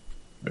 Nope.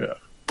 Yeah.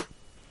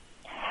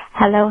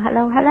 Hello.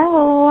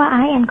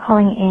 I am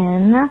calling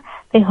in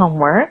the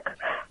homework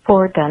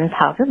for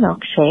Gunpowder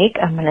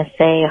Milkshake. I'm going to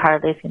say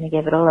Harley's going to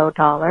give it a low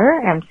dollar,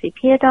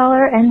 MCP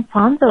 $1, and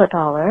Fonzo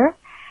 $1.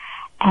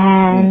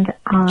 And the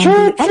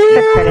extra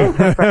credit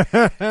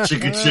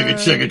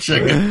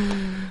Chugga.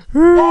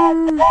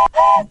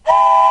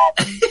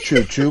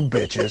 Choo-choo,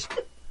 bitches.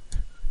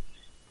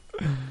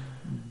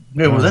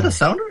 Wait, was that a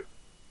sounder?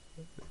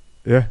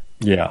 Yeah.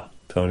 Yeah.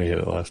 Tony hit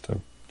it last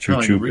time. Choo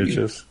like choo reading.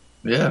 bitches.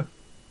 Yeah.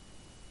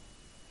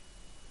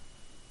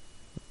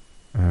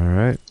 All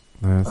right.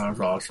 Last. That was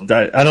awesome.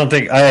 I don't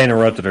think I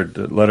interrupted her.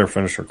 Let her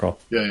finish her call.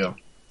 Yeah.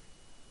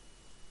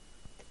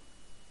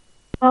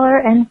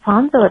 $1 and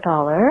Fonzo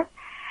 $1.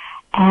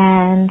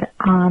 And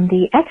on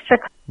the extra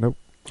Nope.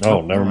 Oh,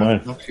 never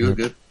mind. No, she was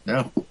good.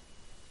 Yeah.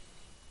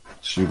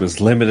 She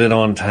was limited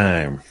on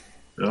time.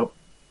 Yep.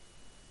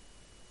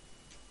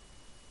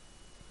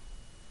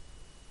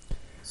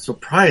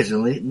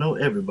 Surprisingly,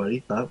 everybody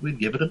thought we'd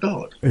give it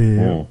 $1. Yeah.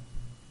 Mm.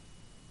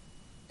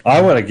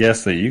 I would have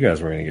guessed that you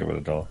guys were going to give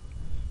it $1.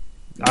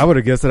 I would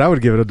have guessed that I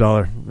would give it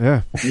 $1.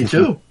 Yeah. Me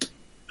too.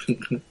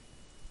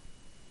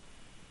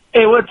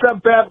 Hey, what's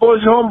up, Bad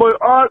Boys? Homeboy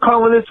Art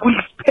calling this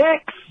week's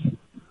picks.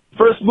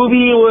 First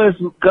movie was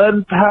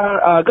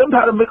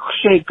Gunpowder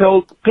Milkshake,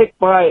 picked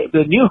by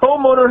the new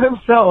homeowner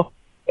himself,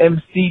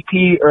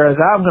 MCP, or as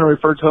I'm going to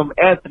refer to him,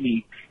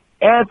 Anthony.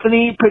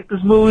 Anthony picked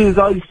this movie as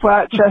all these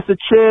flat-chested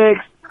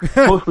chicks,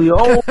 mostly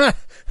older,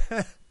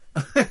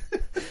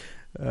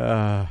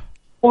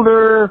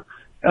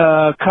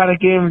 kind of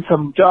gave him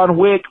some John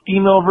Wick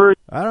female version.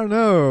 I don't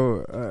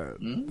know.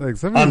 Like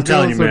some of I'm these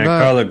telling you, girls are man,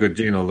 not- Carla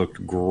Gugino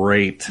looked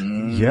great.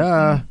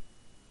 Yeah.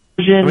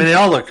 I mean, they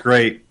all looked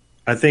great.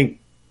 I think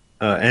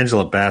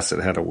Angela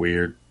Bassett had a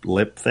weird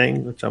lip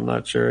thing, which I'm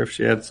not sure if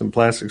she had some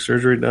plastic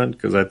surgery done,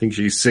 because I think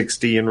she's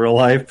 60 in real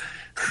life.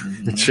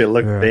 And she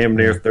looked damn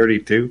near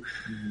 32.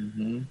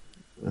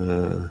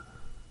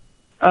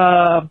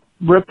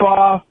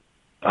 Rip-off.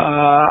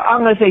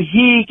 I'm going to say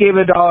he gave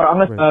it $1. I'm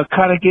going to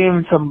kind of give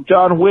him some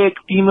John Wick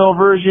female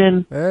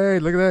version. Hey,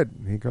 look at that.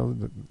 He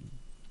called it.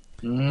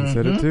 He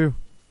said it too.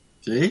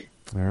 See?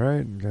 All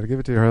right. Got to give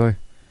it to you, Harley.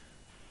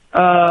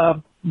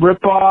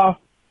 Rip-off.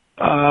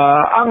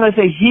 I'm going to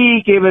say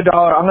he gave it $1.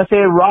 I'm going to say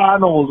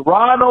Ronald.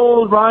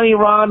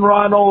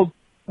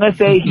 I'm going to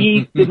say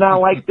he did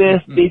not like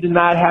this. They did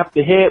not have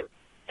the hip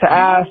to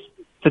ass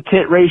to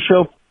tit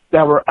ratio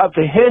that were up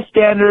to his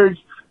standards.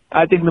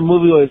 I think the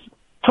movie was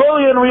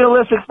totally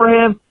unrealistic for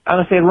him. I'm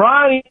going to say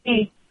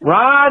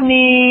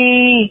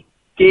Ronnie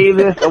gave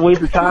this a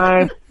waste of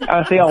time. I'm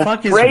going to say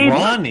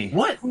Alfredo.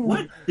 What?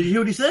 Did you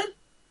hear what he said?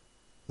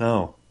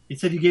 No. He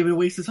said you gave it a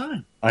waste of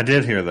time. I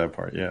did hear that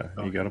part. Yeah,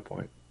 you got a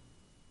point.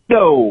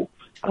 No.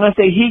 I'm going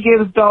to say he gave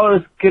us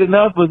 $1 good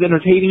enough, was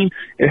entertaining,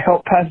 it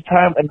helped pass the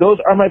time, and those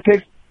are my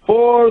picks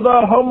for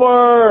the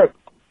homework.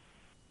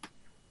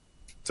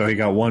 So he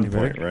got 1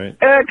 point, right?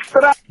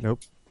 Extra. Nope.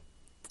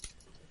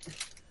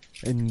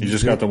 And You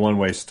just got the one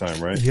waste of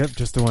time, right? Yep,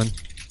 just the one.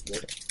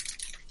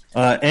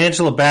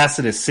 Angela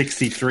Bassett is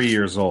 63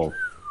 years old.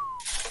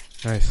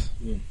 Nice.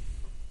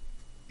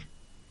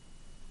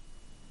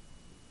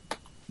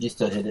 You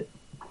still hit it.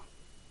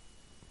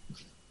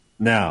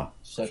 No.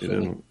 She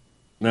didn't.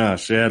 No,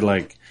 she had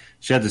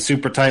the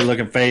super tight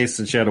looking face,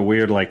 and she had a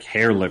weird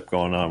hair lip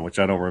going on, which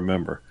I don't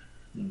remember.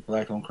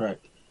 Black on crack.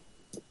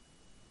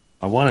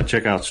 I want to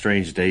check out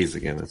Strange Days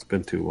again. It's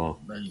been too long.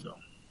 There you go.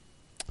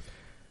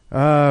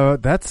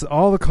 That's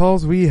all the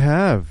calls we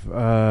have.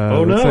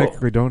 Looks no.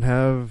 like we don't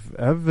have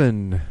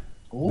Evan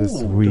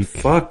this week. The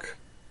fuck?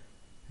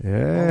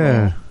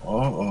 Yeah.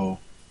 Uh-oh.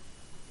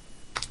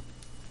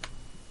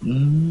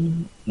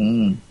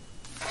 Mm-hmm.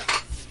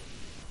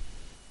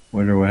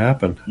 Wonder what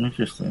happened.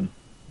 Interesting.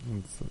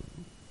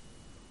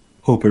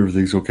 Hope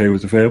everything's okay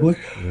with the family.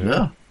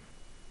 Yeah.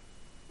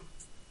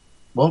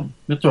 Well,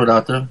 we throw it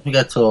out there. We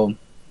got till,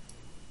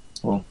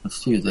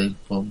 it's Tuesday,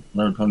 so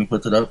whenever Tony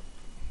puts it up.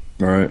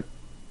 All right.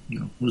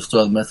 We'll just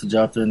throw the message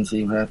out there and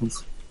see what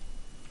happens.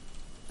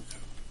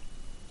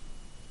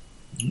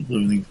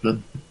 Everything's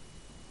good.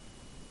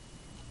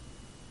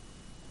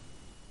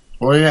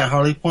 Where are you at,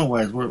 Harley?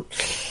 Point-wise,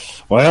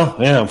 Well,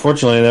 yeah,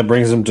 unfortunately, that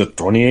brings him to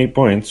 28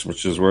 points,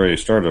 which is where he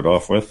started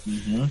off with.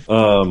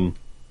 Mm-hmm.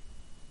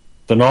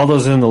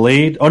 Donaldo's in the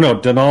lead. Oh, no,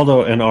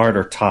 Donaldo and Art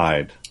are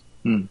tied.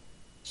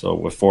 So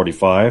with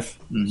 45.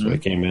 So they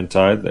came in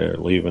tied. They're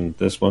leaving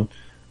this one.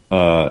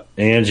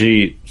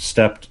 Angie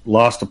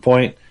lost a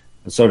point,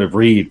 and so did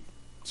Reed.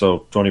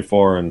 So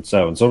 24 and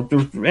 7. So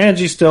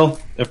Angie still,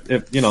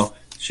 if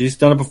She's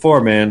done it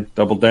before, man.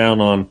 Doubled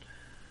down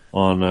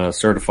on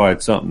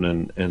certified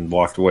something and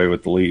walked away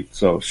with the lead.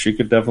 So she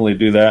could definitely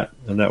do that,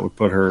 and that would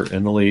put her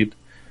in the lead.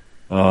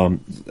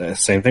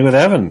 Same thing with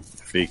Evan,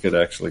 if he could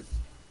actually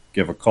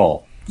give a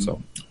call.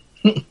 So,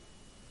 all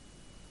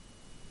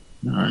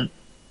right.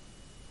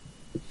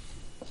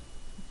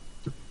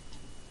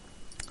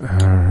 All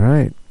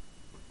right.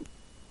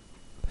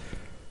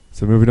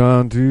 So moving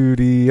on to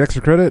the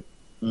extra credit.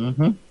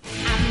 Mm-hmm.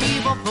 I'm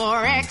evil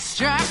for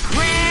extra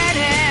credit.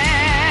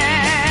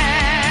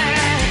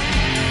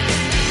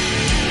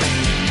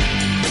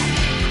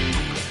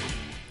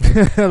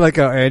 I like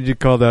how Angie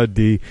called out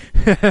D.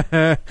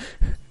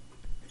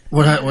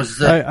 What was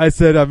that? I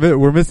said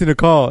we're missing a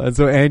call, and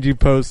so Angie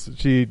posts.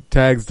 She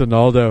tags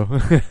Donaldo.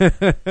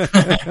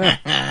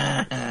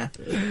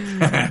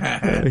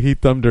 He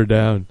thumbed her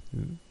down.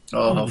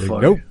 Oh, how Like,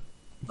 funny! nope.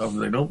 I was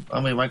like, nope. I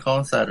made my call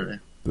on Saturday.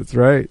 That's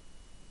right.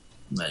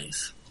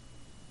 Nice.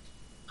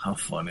 How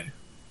funny.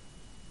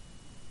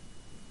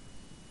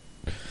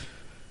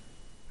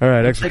 All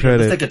right, extra credit.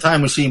 Let's take a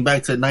time machine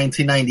back to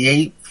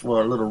 1998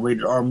 for a little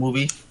rated R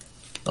movie.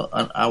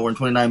 An hour and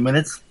 29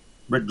 minutes.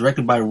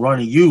 Directed by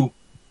Ronnie Yu.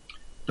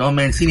 Don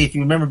Mancini, if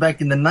you remember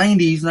back in the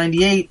 90s,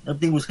 98,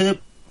 everything was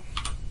hip.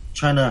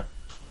 Trying to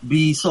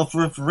be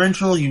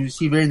self-referential. You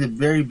see in the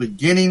very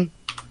beginning,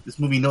 this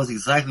movie knows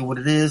exactly what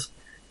it is.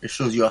 It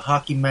shows you a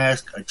hockey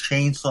mask, a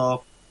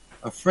chainsaw,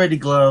 a Freddy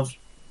glove,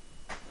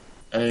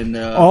 and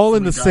all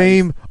in the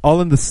same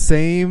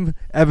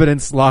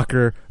evidence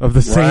locker of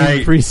the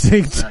same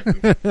precinct.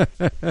 Exactly.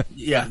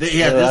 Yeah, this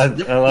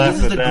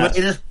is the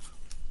greatest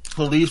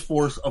police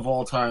force of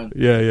all time.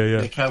 Yeah.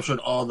 They captured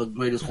all the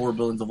greatest horror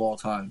villains of all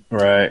time.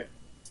 Right.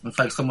 In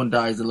fact, someone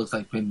dies that looks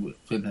like Pinhead,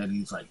 and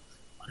he's like,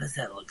 "Why does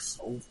that look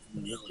so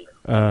familiar?"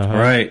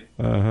 Right.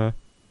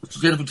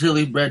 Jennifer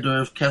Tilly, Brad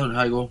Dourif, Katherine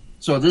Heigl.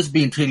 So this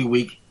being Titty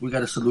Week, we got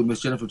to salute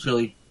Miss Jennifer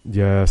Tilly.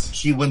 Yes.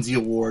 She wins the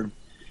award.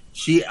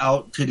 She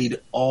out-tittied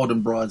all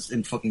them broads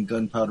in fucking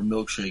Gunpowder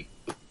Milkshake.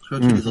 Her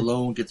titties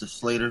alone gets a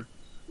Slater.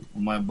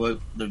 On my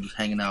book, they're just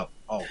hanging out.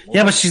 Oh,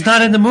 yeah, but she's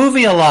not in the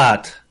movie a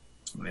lot.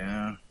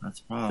 Yeah, that's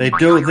a problem.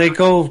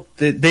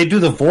 They do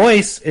the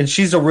voice, and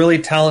she's a really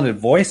talented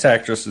voice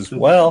actress as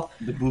well.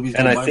 The boobies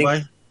and go I think,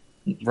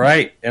 bye-bye.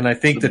 right, and I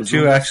think the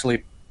two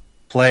actually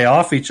play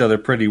off each other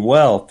pretty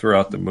well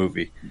throughout the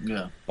movie.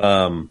 Yeah.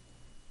 I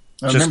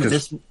remember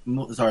this.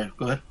 Sorry,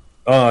 go ahead.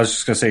 Oh, I was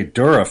just gonna say,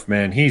 Dourif,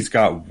 man, he's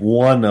got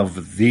one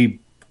of the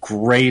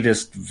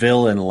greatest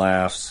villain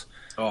laughs.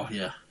 Oh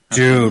yeah,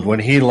 dude, when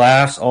he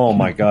laughs, oh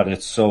my god,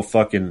 it's so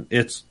fucking,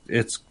 it's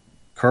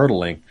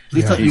curdling.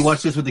 Please tell you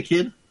watch this with the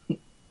kid.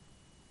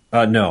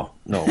 No.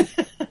 No,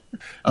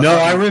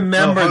 I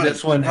remember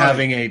this one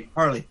having a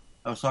Harley.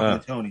 I was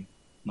talking to Tony.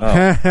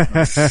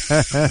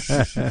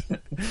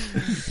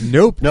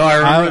 Nope. No, I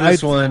remember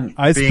this one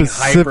being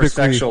specifically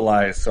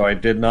hypersexualized, so I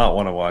did not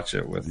want to watch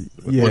it with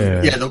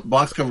the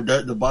box cover.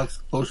 The box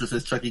poster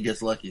says Chucky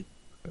gets lucky.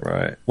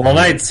 Right. Well, and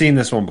I had seen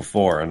this one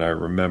before, and I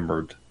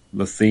remembered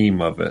the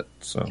theme of it.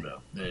 So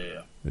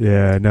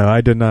yeah. No,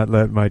 I did not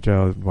let my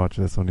child watch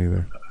this one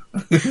either.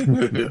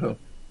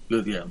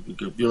 Good, yeah.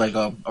 You're like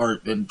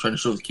Art and trying to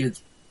show his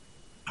kids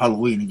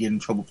Halloween and get in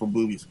trouble for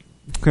boobies.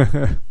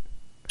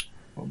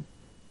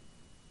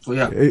 So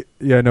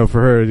yeah, no,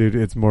 for her, dude,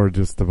 it's more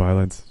just the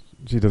violence.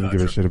 She doesn't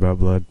give a shit about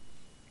blood.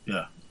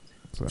 Yeah.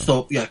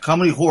 So yeah,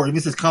 comedy horror.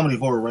 Even says comedy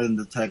horror right in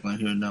the tagline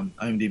here in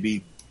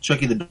IMDb.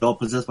 Chucky the doll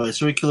possessed by a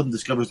serial killer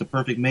discovers the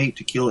perfect mate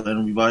to kill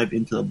and revive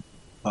into the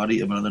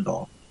body of another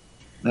doll.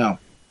 Now,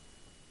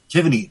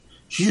 Tiffany,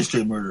 she's a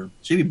straight murderer.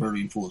 She be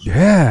murdering fools.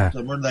 Yeah.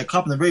 So murdered that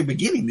cop in the very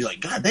beginning. Be like,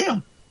 God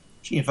damn,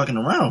 she ain't fucking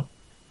around.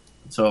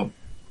 So,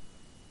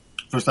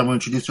 first time we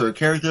introduced her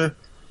character.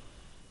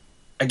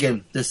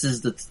 Again, this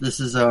is the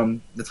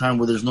time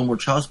where there's no more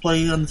Child's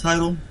Play on the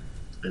title.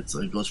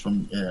 It goes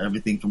from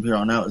everything from here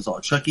on out is all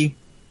Chucky.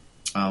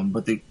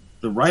 But the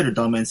writer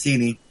Don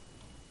Mancini,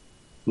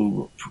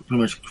 who pretty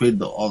much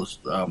created all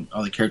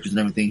the characters and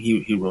everything,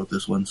 he wrote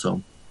this one,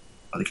 so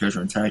all the characters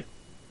are intact.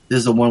 This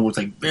is the one where it's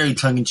like very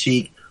tongue in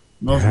cheek.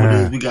 Knows what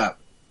it is. We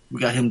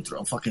got him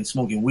fucking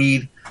smoking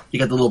weed. He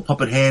got the little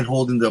puppet hand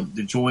holding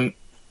the joint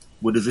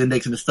with his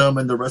index and his thumb,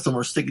 and the rest of them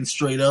are sticking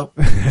straight up.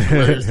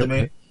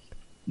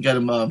 You got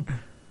him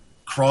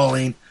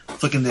crawling,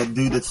 flicking that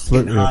dude that's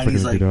getting high. And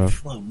he's like,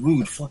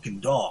 rude fucking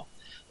dog.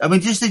 I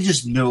mean, they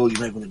just know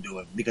exactly what they're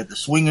doing. They got the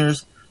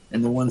swingers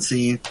and the one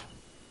scene,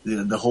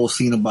 the whole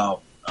scene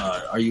about,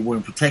 are you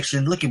wearing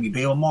protection? Look at me,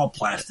 babe. I'm all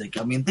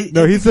plastic. I mean,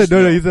 he said,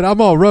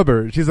 I'm all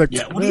rubber. She's like,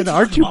 man,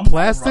 aren't you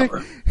plastic?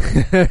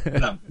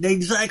 They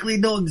exactly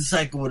know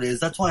exactly what it is.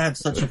 That's why I have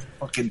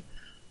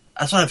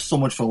that's why I have so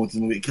much fun with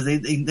this movie, because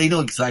they know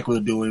exactly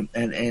what they're doing,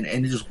 and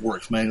it just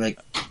works, man. Like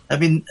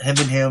having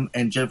him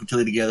and Jennifer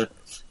Tilly together,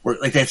 where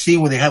like that scene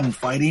where they have them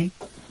fighting,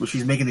 where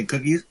she's making the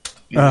cookies.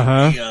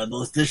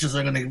 Those dishes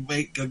are gonna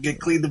get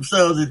cleaned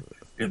themselves,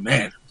 and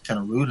man, it's kind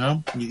of rude, huh?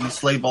 You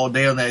slave all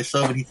day on that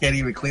stove, and he can't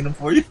even clean them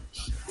for you.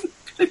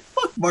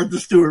 Fuck Martha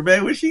Stewart,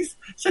 man. When she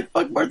said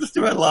 "fuck Martha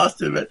Stewart," I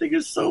lost it. I think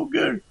it's so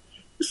good.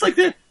 It's like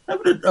that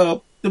having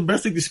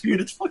domestic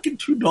dispute. It's fucking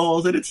two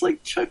dolls, and it's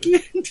like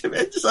Chucky and Tim.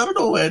 It just, I don't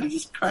know, man. It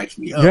just cracks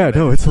me up. Yeah, man.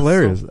 no, it's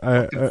hilarious.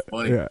 So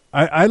funny.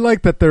 I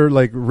like that they're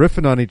like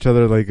riffing on each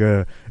other like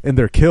in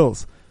their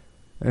kills.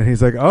 And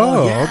he's like,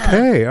 oh, yeah.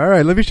 okay, all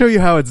right. Let me show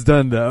you how it's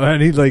done, though.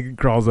 And he like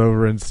crawls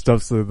over and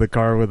stuffs the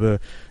car with the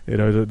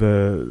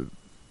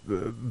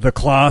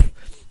cloth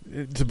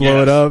to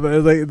blow it up.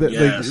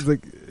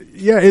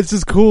 It's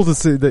just cool to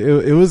see.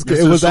 It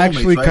was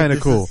actually kind of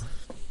cool.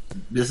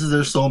 This is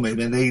their soulmate,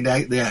 man. They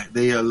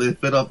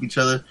fit off each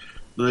other.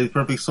 They're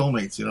perfect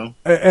soulmates, you know.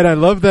 And I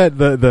love that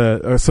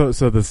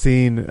the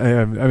scene.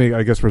 I mean,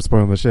 I guess we're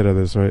spoiling the shit out of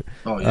this, right?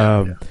 Oh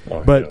yeah.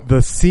 But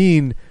the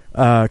scene.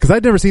 Because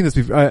I'd never seen this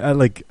before.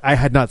 I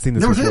had not seen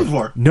this Never before. seen it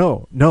before?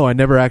 No, I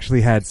never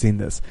actually had seen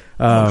this.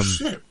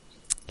 Shit.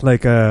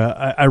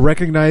 I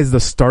recognized the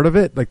start of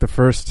it, like the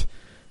first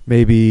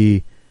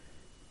maybe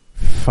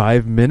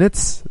 5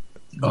 minutes,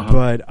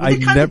 but I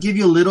never give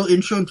you a little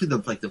intro into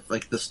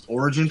the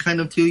origin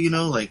kind of too, you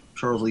know, like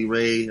Charles Lee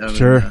Ray.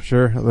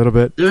 Sure, a little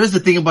bit. There is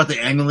the thing about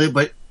the amulet,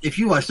 but if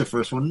you watch the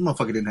first one, the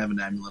motherfucker didn't have an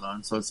amulet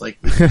on, so it's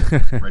like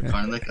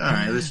retcon. Like, all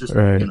right, let's just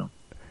right. you know,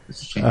 let's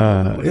just change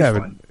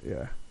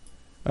it.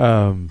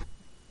 So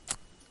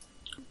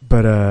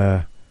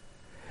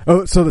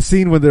the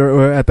scene when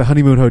they're at the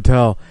honeymoon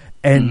hotel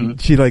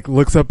and she like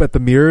looks up at the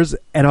mirrors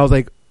and I was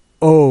like,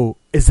 oh,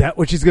 is that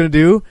what she's gonna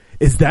do?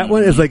 Is that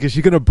one? Is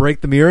she gonna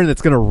break the mirror and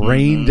it's gonna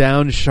rain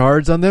down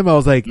shards on them? I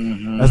was like,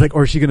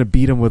 or is she gonna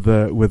beat him with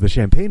the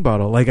champagne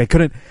bottle? Like I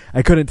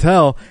couldn't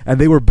tell,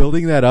 and they were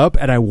building that up,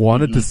 and I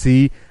wanted to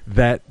see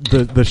that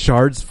the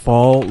shards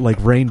fall, like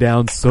rain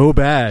down so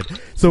bad.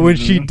 So when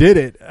she did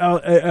it,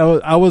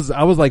 I was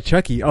like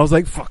Chucky. I was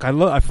like, fuck,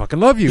 I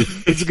fucking love you.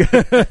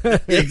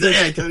 It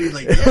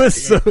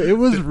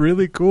was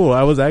really cool.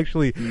 I was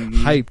actually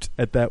hyped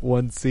at that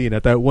one scene,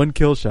 at that one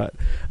kill shot.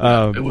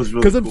 It was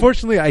really because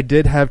unfortunately I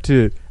did have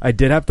to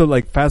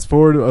like fast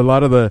forward a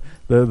lot of the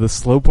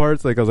slow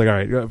parts. Like I was like, all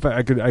right,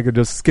 I could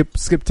just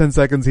skip 10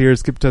 seconds here,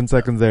 skip 10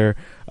 seconds there.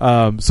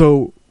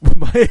 So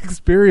my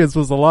experience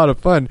was a lot of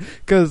fun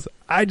because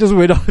I just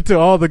went on to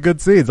all the good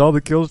scenes, all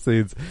the kill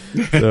scenes.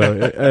 So,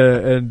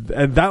 and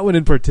that one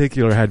in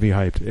particular had me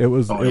hyped. It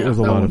was a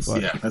lot of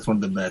fun. Yeah, that's one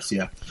of the best.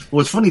 Yeah.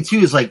 What's funny too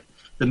is like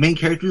the main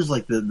characters,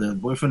 like the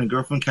boyfriend and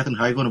girlfriend, Katherine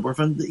Heigl and her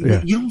boyfriend.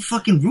 You don't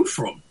fucking root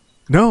for them.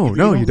 No,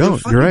 you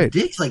don't. You're right.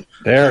 Dicks. Like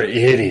they're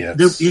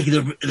idiots.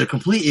 They're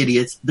complete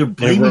idiots. They're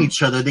blaming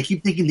each other. They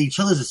keep thinking each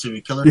other's a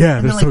serial killer. Yeah,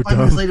 and they're then, like, so 5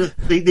 minutes dumb. later,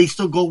 they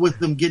still go with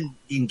them getting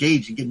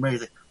engaged and getting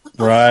married. Like, what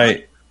the right.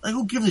 fuck? Like,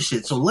 who gives a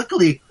shit? So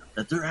luckily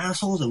that they're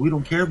assholes and we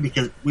don't care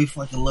because we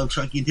fucking love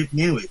Chucky and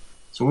Tiffany anyway.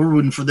 So we're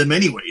rooting for them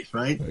anyways,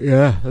 right?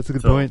 Yeah, that's a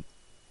good point.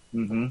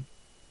 Mm-hmm.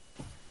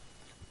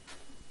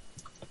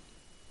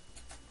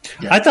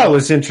 I thought it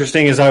was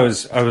interesting as I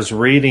was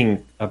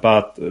reading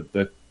about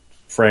the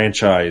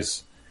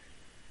franchise,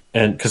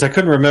 and because I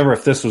couldn't remember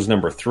if this was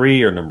number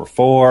 3 or number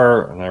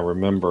 4, and I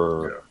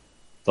remember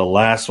the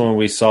last one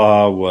we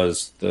saw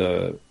was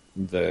the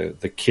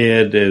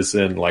kid is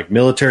in like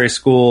military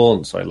school,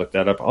 and so I looked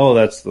that up. Oh,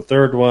 that's the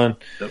 3rd one.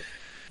 Yep.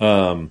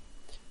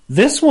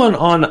 This one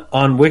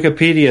on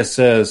Wikipedia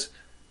says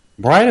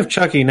Bride of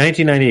Chucky,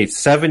 1998,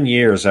 7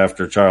 years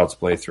after Child's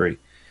Play 3.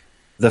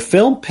 The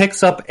film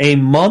picks up a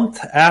month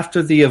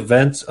after the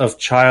events of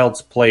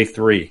Child's Play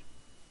 3.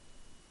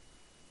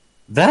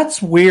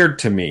 That's weird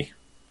to me.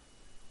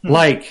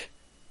 Like,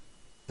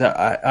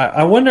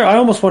 I wonder. I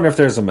almost wonder if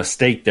there's a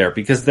mistake there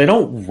because they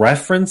don't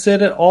reference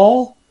it at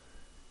all.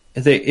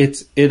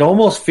 It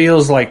almost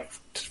feels like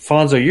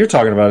Fonzo, you're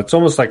talking about. It's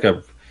almost like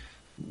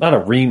not a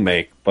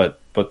remake, but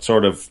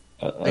sort of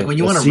like when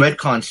you want to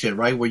retcon shit,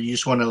 right? Where you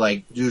just want to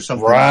like do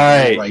something,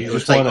 right?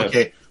 It's like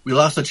okay, we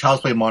lost the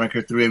Child's Play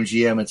moniker through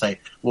MGM. It's like,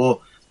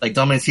 well, like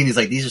Dominicini's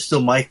like, these are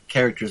still my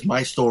characters,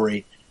 my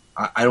story.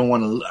 I don't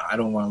want to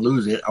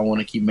lose it. I want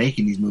to keep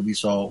making these movies,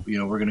 so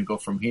we're going to go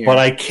from here. But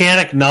I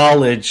can't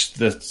acknowledge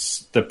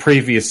the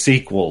previous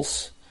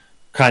sequels,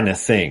 kind of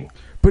thing.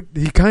 But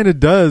he kind of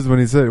does when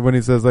he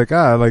says like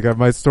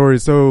my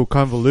story's so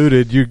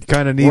convoluted, you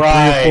kind of need 3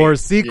 or 4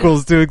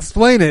 sequels to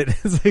explain it.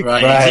 It's like,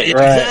 right.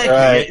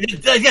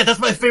 Yeah, that's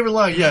my favorite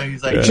line. Yeah,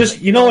 he's like, just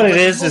you know what it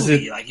is?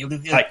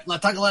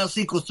 talk a lot of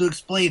sequels to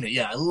explain it.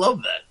 Yeah, I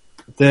love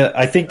that.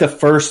 I think the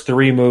first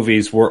 3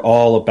 movies were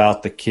all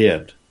about the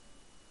kid.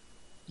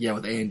 Yeah,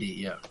 with Andy.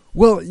 Yeah.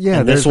 Well, yeah.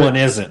 And this one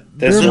isn't.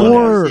 This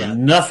one has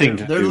nothing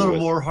to do with. They're a little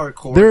more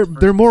hardcore.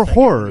 They're more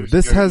horror.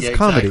 This has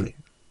comedy.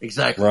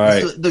 Exactly.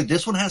 Right.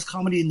 This one has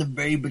comedy in the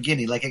very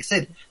beginning. Like I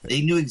said, they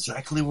knew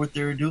exactly what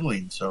they were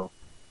doing. So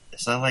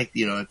it's not like,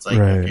 it's like,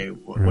 okay,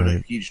 what a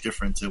huge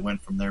difference it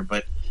went from there.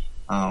 But,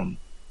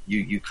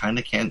 you can kind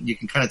of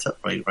tell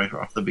right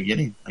off the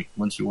beginning. Like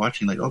once you're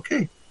watching, like,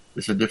 okay,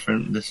 this is a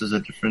different,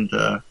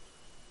 we're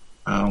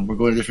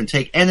going a different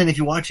take. And then if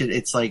you watch it,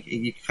 it's like,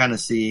 you can kind of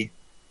see,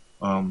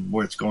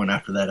 where it's going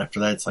after that.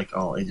 After that, it's like,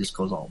 oh, it just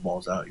goes all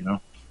balls out,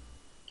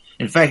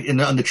 In fact,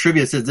 on the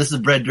trivia, it says this is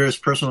Brad Dourif's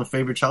personal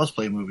favorite Child's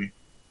Play movie.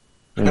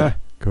 Yeah,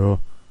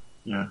 cool.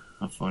 Yeah,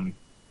 how funny.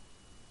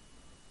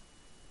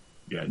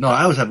 Yeah, no,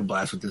 I always have a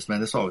blast with this, man.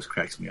 This always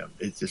cracks me up.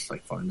 It's just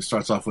like fun. It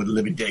starts off with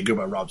 "Living Dead Girl"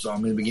 by Rob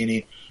Zombie in the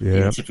beginning. Yeah.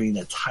 And Tiffany,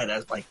 that tight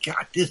ass, like,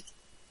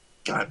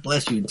 God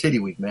bless you in Titty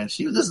Week, man. This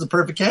is the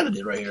perfect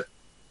candidate right here.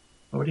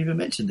 I would even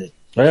mentioned it.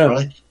 Yeah.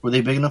 Really? Were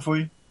they big enough for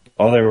you?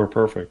 Oh, they were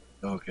perfect.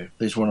 Okay.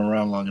 They just weren't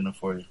around long enough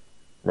for you.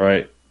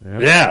 Right.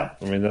 Yep. Yeah.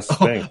 I mean, that's the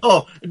thing.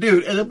 Oh,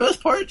 dude, and the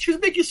best part, she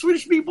was making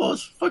Swedish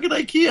meatballs. Fucking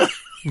IKEA.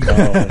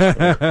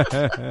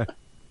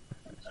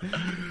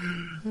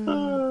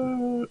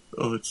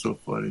 Oh, it's so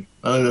funny.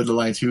 I love the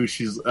line too.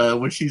 She's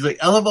when she's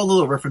like, I love all the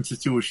little references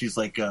too. Where she's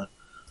like,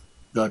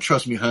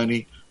 "Trust me,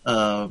 honey.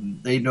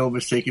 Ain't no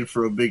mistaken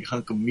for a big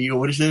hunk of meat." Or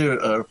what did she say?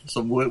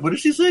 Some wood. What did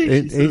she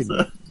say? She says,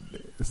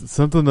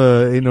 something.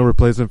 Ain't no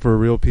replacement for a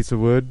real piece of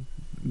wood.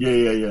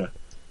 Yeah.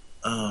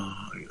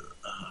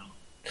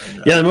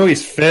 Yeah, the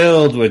movie's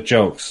filled with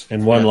jokes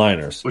and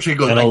one-liners. Which he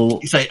goes,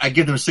 like, he's like, I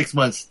give them 6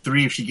 months,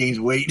 3 if she gains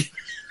weight.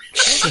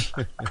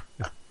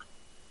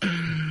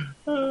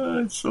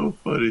 It's so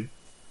funny.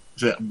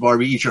 So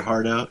Barbie, eat your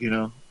heart out,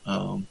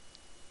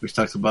 which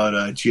talks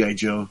about G.I.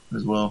 Joe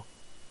as well.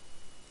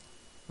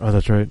 Oh,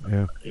 that's right.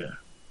 Yeah.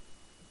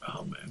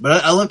 Oh man,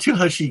 but I love too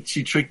how she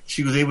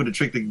was able to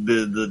trick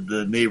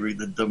the neighbor,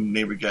 the dumb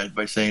neighbor guy,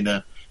 by saying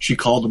she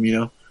called him,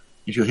 and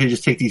she goes, "Hey,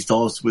 just take these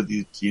dolls with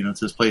you, to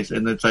this place."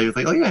 And then tell you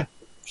like, "Oh yeah,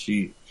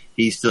 he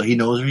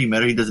knows her, he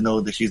met her, he doesn't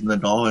know that she's in the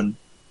doll, and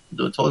it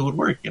totally would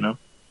work, But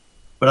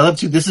I love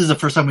too. This is the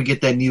first time we get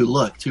that new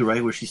look too,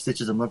 right? Where she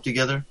stitches them up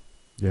together.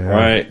 Yeah,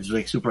 right. It's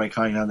like super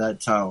iconic. Now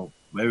that's how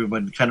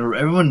everyone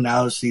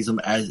now sees them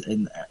as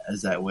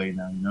that way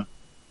now.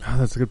 Oh,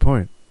 that's a good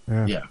point.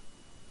 Yeah. Yeah.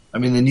 I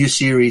mean, the new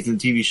series and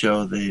TV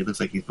show, it looks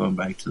like he's going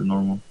back to the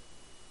normal.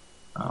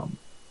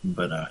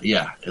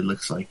 Yeah, it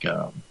looks like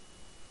it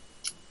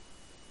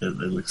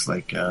looks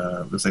like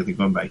they're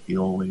going back the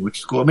old way, which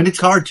is cool. I mean, it's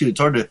hard too. It's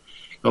hard to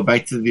go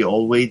back to the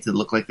old way to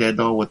look like that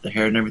doll with the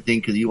hair and everything.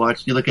 Because you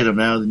look at them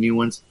now, the new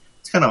ones.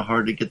 It's kind of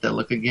hard to get that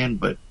look again.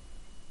 But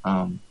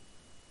I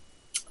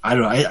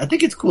don't know. I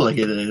think it's cool. Like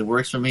it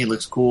works for me. It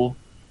looks cool.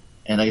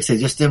 And like I said,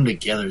 just them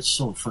together, it's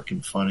so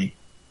fucking funny.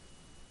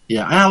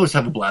 Yeah, I always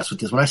have a blast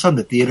with this. When I saw them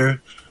in the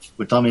theater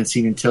with Tom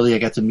Mancini and Tilly, I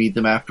got to meet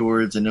them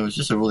afterwards, and it was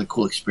just a really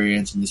cool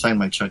experience. And they signed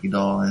my Chucky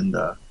doll, and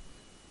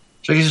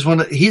Chucky's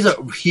just he's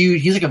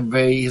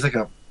like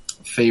a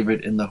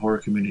favorite in the horror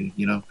community.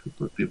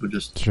 People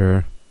just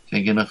sure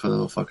can't get enough of the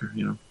little fucker.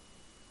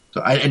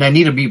 So I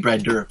need to meet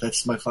Brad Dourif.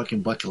 That's my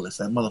fucking bucket list.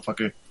 That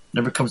motherfucker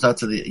never comes out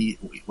to the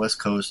West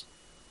Coast.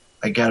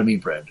 I gotta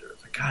meet Brad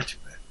Dourif. I got you,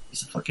 man.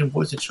 He's the fucking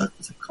voice of Chucky.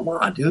 He's like, come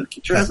on, dude,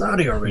 get your ass out of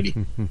here already.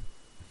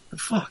 The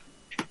fuck.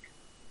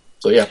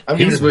 So yeah,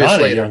 he's not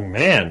a young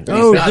man.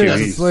 Oh,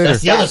 he's Slater.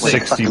 That's the other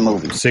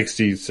thing.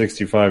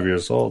 65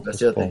 years old. That's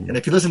the other thing. And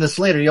if you listen to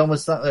Slater, you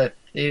almost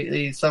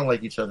they sound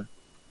like each other.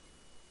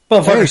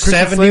 Motherfucker,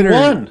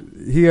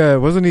 71. He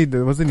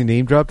wasn't he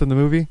name dropped in the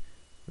movie?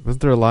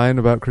 Wasn't there a line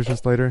about Christian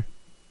Slater?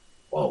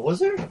 Oh,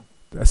 was there?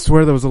 I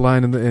swear there was a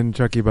line in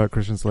Chucky about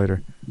Christian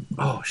Slater.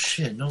 Oh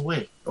shit! No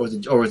way. Or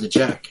was it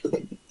Jack?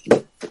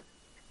 Did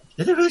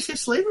they really say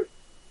Slater?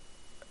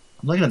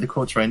 I'm looking at the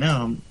quotes right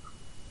now.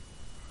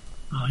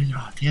 Oh,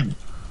 damn it!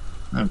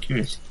 I'm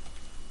curious.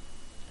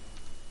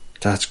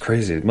 That's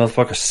crazy. The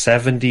motherfucker's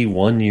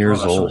 71 years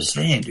That's old. what I'm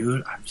saying,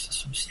 dude.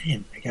 That's what I'm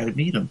saying. I gotta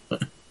meet him.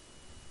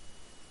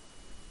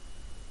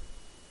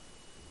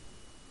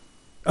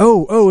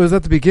 Oh, it was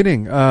at the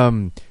beginning.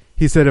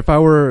 He said if I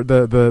were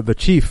the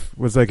chief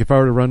was like, if I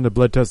were to run the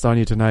blood test on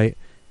you tonight,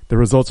 the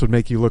results would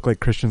make you look like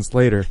Christian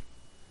Slater.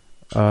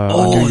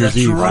 On New Year's that's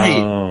Eve. right.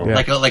 Yeah.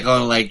 Like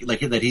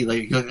that he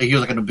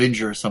was like an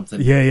Avenger or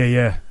something.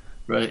 Yeah.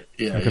 Right.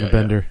 Yeah. Like a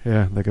bender.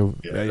 Yeah. Like a.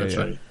 Yeah. That's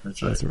right.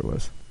 That's right. That's what it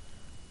was.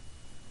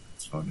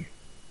 It's funny.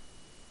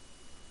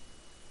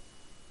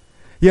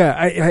 Yeah,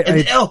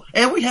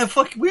 and we have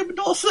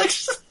doll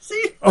sex.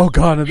 See? Oh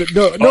god, no,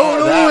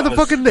 the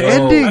fucking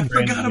ending. I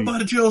forgot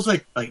about it too. I was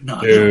like, no,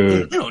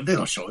 dude. They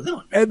don't show it. They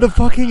don't. And the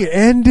fucking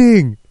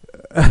ending.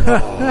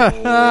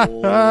 I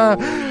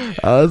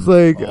was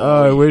like,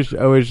 I wish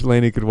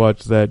Lainey could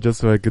watch that just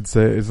so I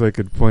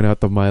could point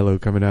out the Milo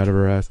coming out of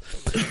her ass,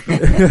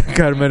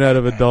 coming out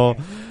of a doll.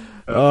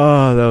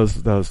 Oh, that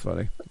was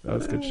funny. That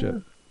was good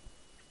shit.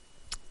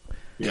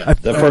 Yeah,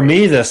 for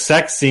me, the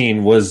sex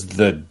scene was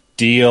the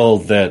deal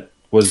that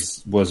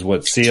was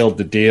what sealed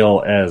the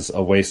deal as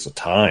a waste of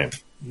time.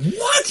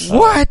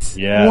 What?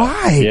 Yeah.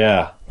 Why?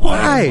 Yeah.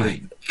 Why? Oh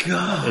my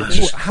god! It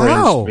just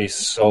cringed me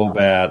so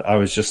bad. I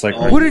was just like,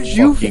 What did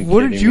you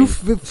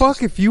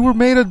fuck if you were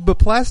made of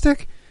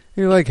plastic?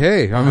 You're like,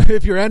 hey,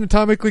 if you're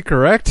anatomically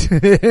correct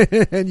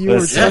and you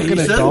were sucking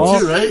a doll,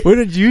 too, right?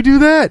 Wouldn't you do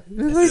that?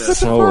 Like, what the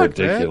so fuck,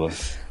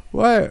 ridiculous. Man?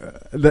 Why?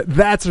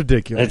 That's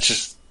ridiculous. It's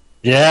just.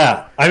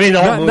 Yeah, I mean,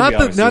 the whole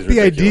movie not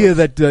the idea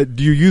that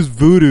you use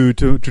voodoo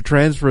to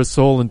transfer a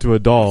soul into a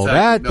doll.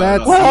 Exactly.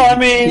 That's well, I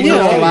mean, you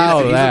don't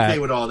allow that. He's okay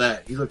with all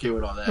that. He's okay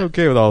with all that.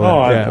 Okay with all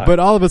that. Yeah, but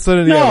all of a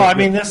sudden, I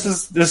mean, this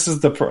is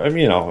the I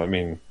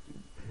mean,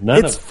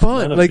 it's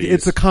fun. Like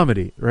it's a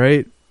comedy,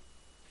 right?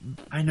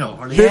 I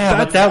know.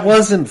 Yeah, but that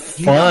wasn't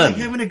fun. Like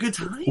having a good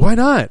time. Why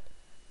not?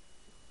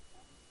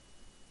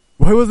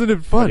 Why wasn't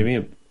it fun? What do you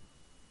mean?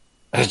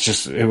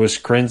 It was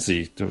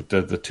cringy.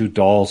 The two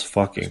dolls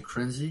fucking.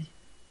 Cringy?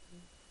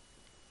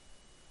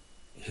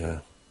 Yeah.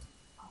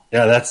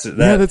 Yeah, that's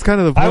kind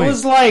of the point. I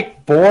was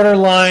like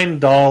borderline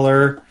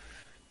dollar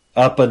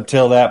up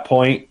until that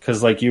point,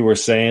 because like you were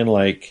saying,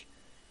 like,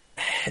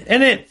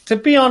 and to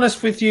be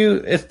honest with you,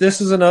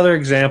 this is another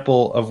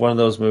example of one of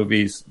those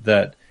movies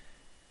that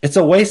it's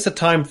a waste of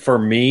time for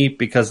me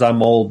because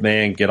I'm old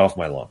man, get off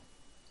my lawn.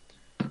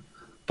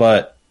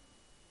 But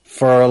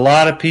for a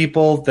lot of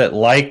people that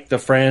like the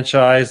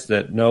franchise,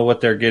 that know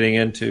what they're getting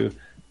into,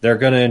 they're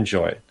going to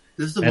enjoy it.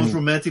 This is the most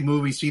romantic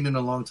movie seen in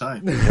a long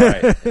time.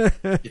 Right.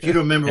 If you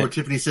don't remember what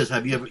Tiffany says,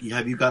 have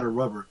you got a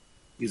rubber?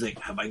 He's like,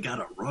 have I got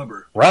a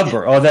rubber?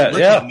 Rubber. Oh, that, Look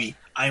yeah. at me.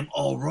 I'm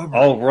all rubber.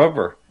 All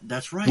rubber.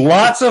 That's right.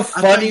 Lots of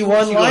I thought funny you-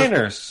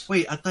 one-liners.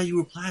 Wait, I thought you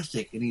were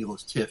plastic. And he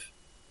goes, Tiff,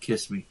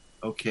 kiss me.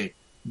 Okay.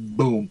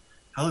 Boom.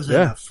 How is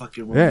that not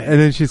fucking romantic? Yeah,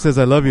 and then she says,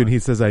 I love you, and he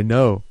says, I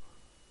know.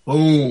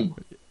 Boom.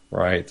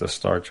 Right, the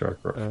Star Trek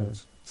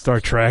reference. Star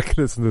Trek,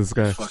 this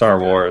guy. Star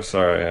Wars,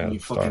 sorry. Yeah, You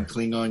fucking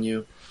cling on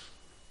you.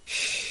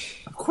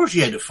 Of course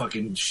you had to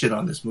fucking shit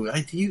on this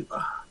movie. You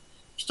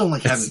just don't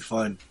like having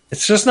fun.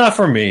 It's just not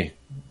for me.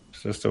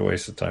 It's just a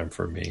waste of time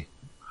for me.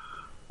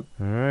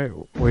 All right,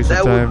 waste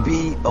That of would time.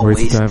 be a waste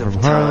waste of time of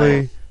from time.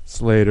 Harley.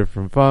 Slater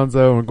from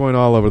Fonzo. We're going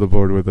all over the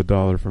board with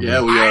 $1 from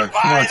Yeah, me. we are.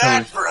 Come on,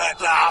 Tony.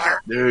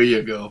 There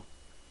you go.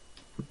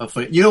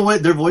 You know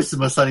what? Their voices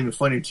must sound even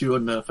funny too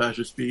on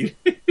faster speed.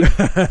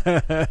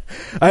 I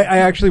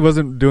actually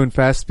wasn't doing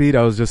fast speed.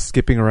 I was just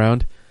skipping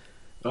around.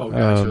 Oh,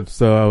 gotcha.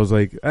 So I was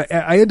like,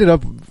 I ended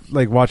up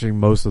like watching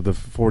most of the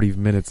 45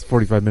 minutes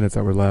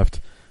that were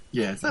left.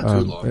 Yeah, it's not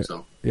too long.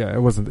 So yeah, it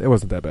wasn't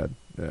that bad.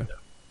 Yeah.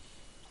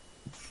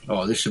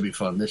 Oh, this should be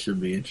fun. This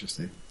should be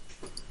interesting.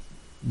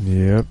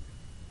 Yep.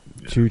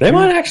 They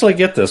might actually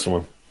get this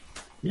one.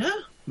 Yeah,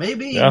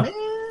 maybe. Yeah.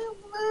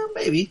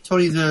 Maybe.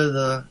 Tony's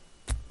the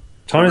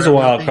Tony's a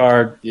wild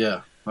card.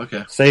 Yeah.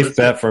 Okay. Safe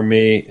bet for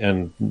me,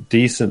 and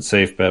decent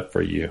safe bet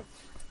for you.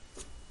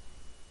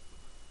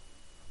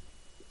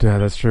 Yeah,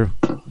 that's true.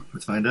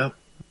 Let's find out.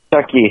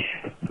 Chucky.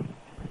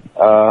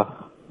 I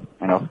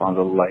know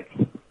Fonzo likes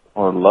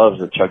or loves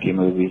the Chucky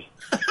movies.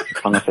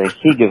 I'm gonna say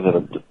he gives it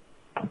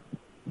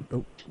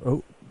a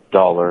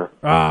 $1.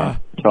 Ah.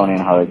 Tony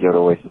and how they give it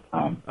a waste of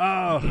time.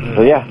 Oh.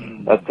 So yeah,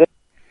 that's it.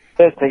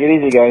 Take it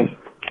easy, guys.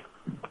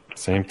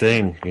 Same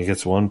thing. He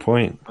gets 1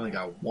 point. I only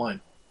got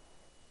one.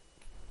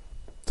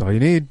 That's all you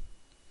need.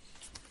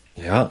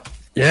 Yeah.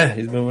 Yeah,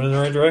 he's moving in the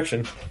right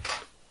direction.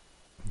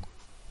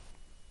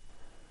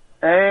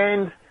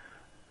 And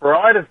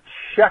Bride of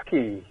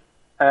Chucky.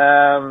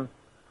 I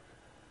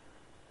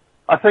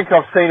think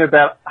I've seen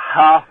about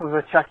half of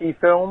a Chucky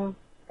film,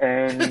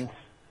 and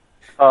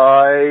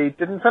I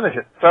didn't finish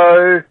it.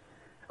 So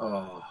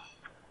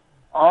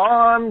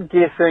I'm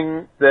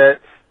guessing that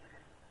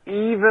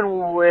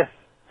even with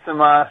some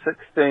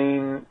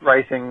R16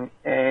 rating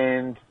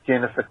and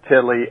Jennifer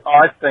Tilly,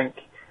 I think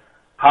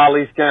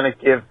Harley's going to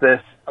give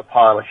this a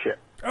pile of shit.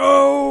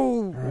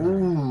 Oh!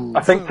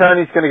 I think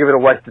Tony's going to give it a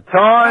waste of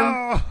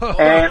time,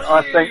 and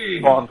I think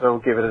Fonzo will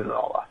give it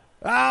 $1.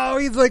 Oh,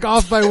 he's like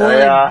off by one.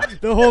 Yeah.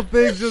 The whole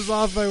thing's just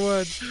off by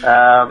one.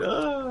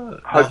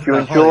 Hope you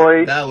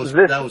enjoy that this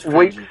was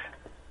week's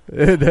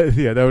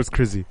Yeah, that was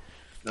crazy.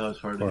 That was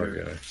hard to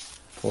hear.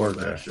 Poor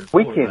guy.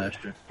 weekend.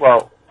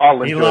 Well,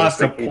 I'll He enjoy lost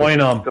the a point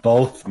on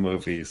both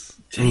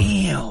movies.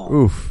 Damn.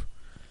 Oof.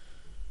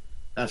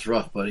 That's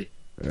rough, buddy.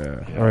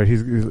 Yeah. All right,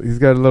 he's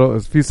got a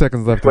few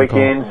seconds left on the call.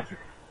 weekend.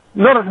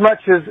 Not as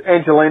much as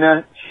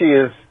Angelina. She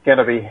is going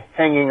to be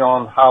hanging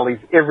on Harley's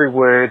every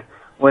word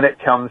when it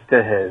comes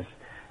to his.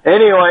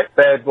 Anyway,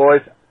 bad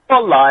boys,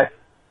 for life.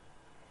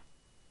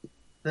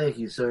 Thank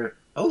you, sir.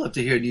 I would love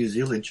to hear New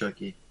Zealand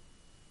Chucky.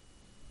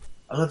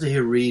 I'd love to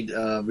hear read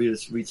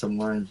some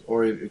lines,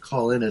 or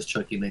call in as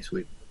Chucky next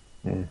week.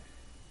 Let's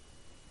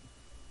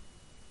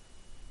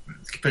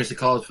finish the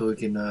call so we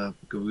can.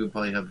 We'll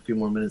probably have a few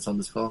more minutes on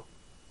this call.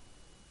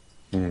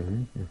 We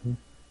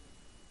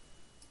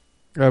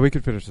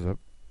can finish this up.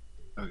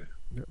 Okay.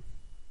 Yep.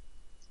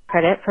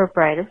 Credit for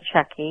Bride of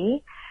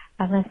Chucky.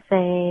 I'm going to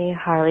say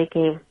Harley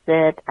gave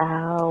it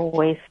a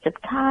waste of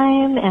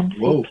time,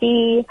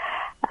 MCP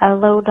a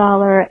low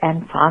 $1,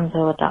 and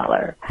Fonzo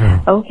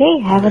 $1. Okay,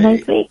 have a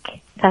nice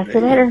week. Talk to you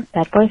later.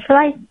 Bad boys for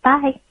life.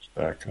 Bye.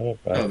 Back up.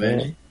 Oh,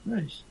 man.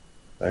 Nice.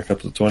 Back up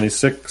to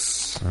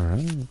 26. All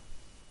right.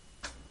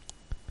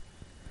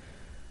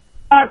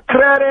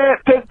 Credit,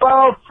 pick by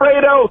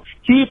Alfredo.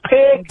 He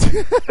picked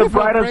The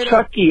Bride of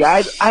Chucky.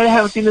 I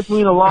haven't seen this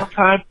movie in a long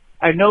time.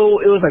 I know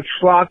it was like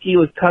schlocky, it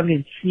was tongue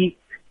in cheek,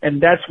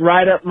 and that's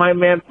right up my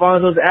man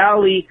Fonzo's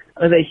alley.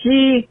 I was like,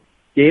 he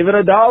gave it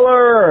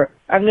 $1.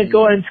 I'm gonna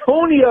go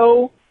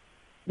Antonio,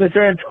 Mr.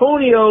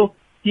 Antonio.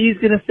 He's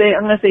gonna say,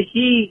 I'm gonna say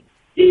he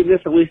gave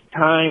this a waste of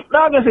time. No,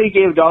 I'm gonna say he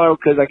gave $1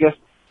 because I guess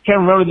can't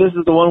remember. This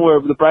is the one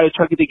where the Bride of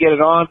Chucky to get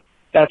it on.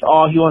 That's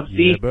all he wants to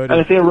see. Yeah, buddy.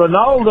 I'm gonna say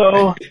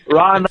Ronaldo.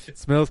 Ron.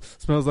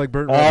 Smells like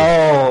burnt Oh,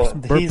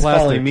 rubber. Burnt he's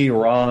plastic. calling me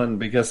Ron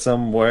because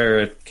somewhere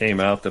it came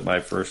out that my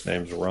first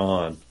name's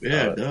Ron.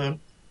 Yeah, duh.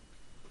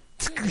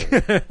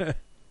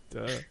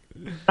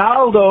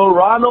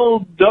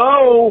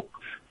 Ronaldo.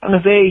 I'm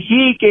gonna say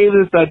he gave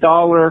us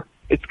 $1.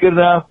 It's good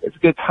enough. It's a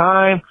good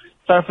time.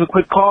 Sorry for the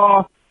quick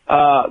call.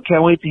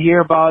 Can't wait to hear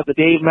about the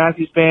Dave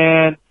Matthews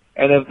Band.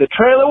 And if the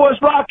trailer was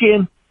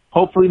rocking,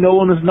 hopefully no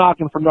one is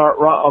knocking for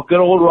good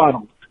old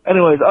Ronald.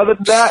 Anyways, other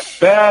than that,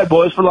 bad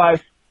boys for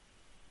life.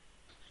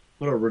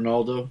 What a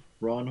Ronaldo.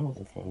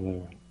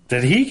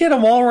 Did he get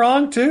them all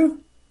wrong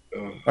too?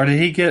 Or did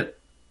he get...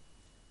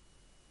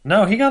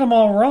 No, he got them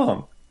all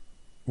wrong.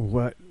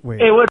 What? Wait.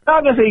 Hey, we're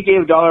not gonna say he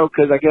gave $1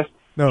 because I guess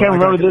No, can't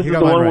remember. This is the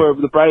one where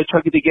the Bride of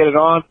Chucky to get it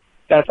on.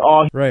 That's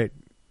all. Right,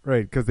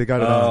 because they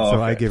got it on,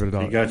 so I gave it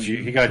 $1. He got you.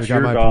 He got They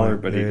your my dollar,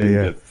 point. but he Yeah, didn't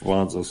yeah. get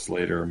Lonzo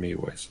Slater or me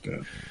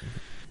wasted.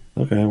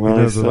 Okay, well,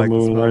 He he's does still like the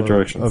moving in the smell right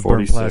direction. of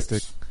burnt 46.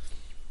 plastic.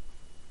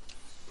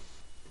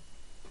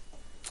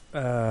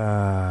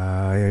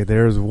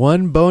 There's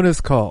one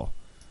bonus call.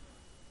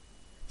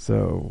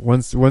 So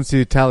once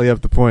you tally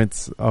up the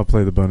points, I'll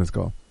play the bonus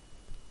call.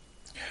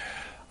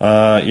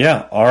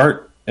 Yeah,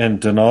 Art and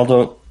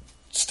Donaldo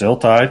still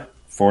tied,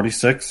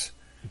 46.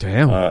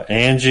 Damn.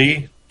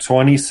 Angie,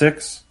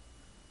 26.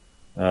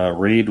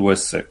 Reed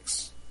was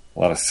 6. A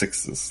lot of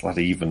sixes, a lot of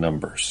even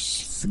numbers.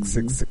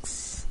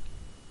 666.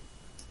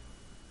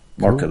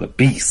 Mark Cool. of the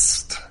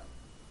Beast.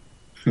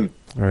 All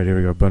right, here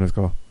we go. Bonus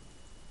call.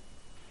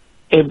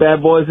 Hey,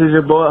 bad boys, this is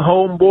your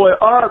homeboy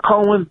Art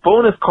calling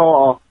bonus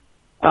call.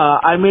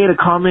 I made a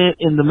comment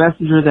in the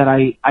messenger that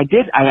I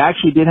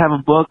actually did have a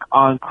book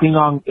on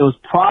Klingon. It was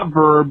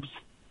Proverbs,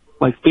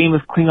 like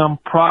famous Klingon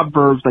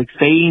proverbs, like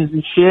sayings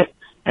and shit.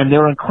 And they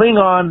were in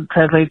Klingon,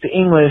 translated to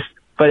English,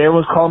 but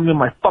everyone's calling me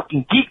my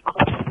fucking geek.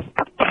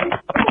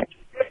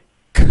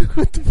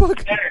 What the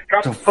fuck?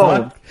 Drop the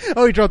phone.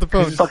 Oh, he dropped the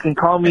phone. Fucking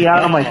call me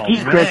out on my geek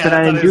crits and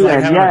I didn't thought do it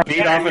was like that. having Yeah, a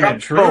beat off an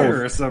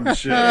intruder or some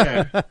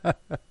shit.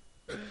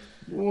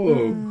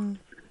 Whoa.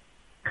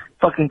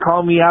 Fucking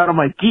call me out on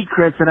my geek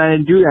crits and I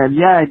didn't do that.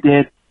 Yeah, I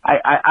did.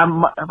 I'm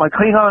my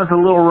Klingon is a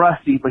little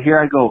rusty, but here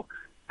I go.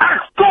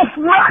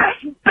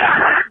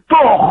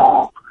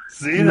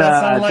 See,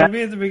 that sounded like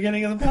me at the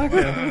beginning of the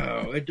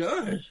podcast. Oh, it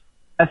does.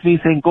 That's me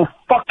saying, go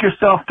fuck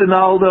yourself,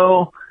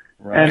 Donaldo.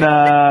 Right.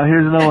 And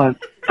here's another one.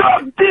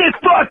 Stop this,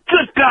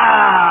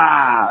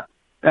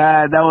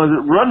 that was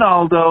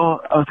Ronaldo.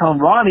 I was telling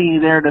Ronnie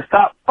there to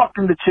stop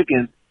fucking the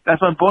chickens.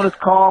 That's my bonus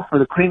call for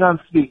the Klingon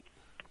speak.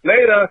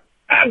 Later.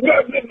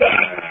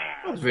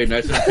 That was very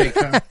nice to take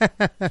time.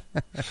 That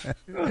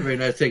was very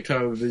nice to take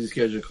time with a busy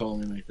schedule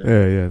calling like that.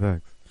 Yeah,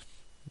 thanks.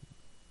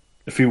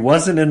 If he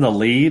wasn't in the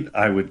lead,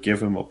 I would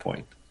give him a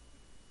point.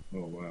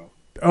 Oh, wow.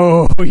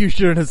 Oh, you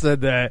shouldn't have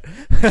said that.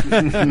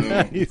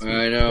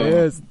 I know.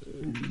 Yes.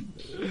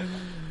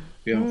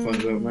 Yeah, I'm fun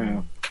up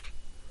now.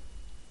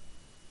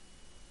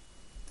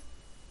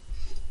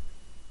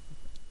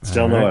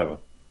 Still no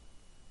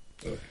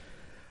Evan.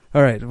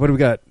 All right, what do we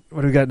got?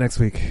 What do we got next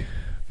week?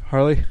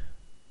 Harley?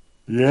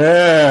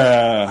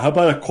 Yeah. How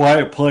about A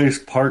Quiet Place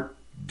Part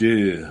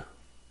 2?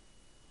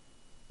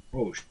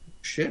 Oh,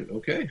 shit.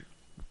 Okay.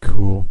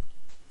 Cool.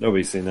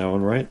 Nobody's seen that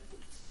one, right?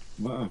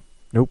 Wow.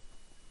 Nope.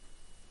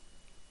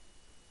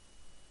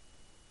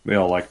 We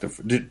all liked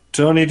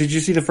Tony, did you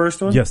see the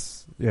first one?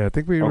 Yes. Yeah, I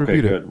think we Okay,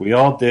 reviewed good. it. We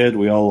all did.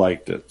 We all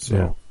liked it. So.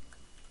 Yeah.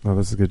 Oh,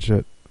 this is good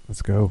shit.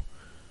 Let's go.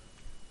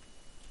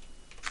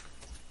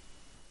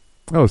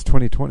 Oh, it's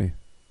 2020.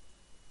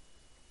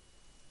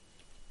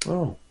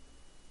 Oh.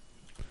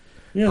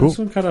 Yeah, Cool. this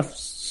one kind of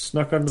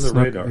snuck under the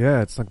radar.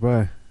 Yeah, it snuck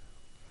by.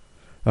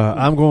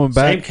 I'm going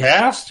back. Same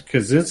cast.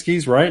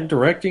 Kaczynski's writing,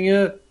 directing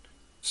it,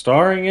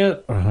 starring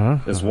it.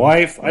 His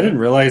wife. I didn't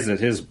realize that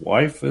his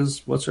wife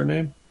is, what's her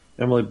name?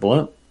 Emily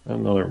Blunt. I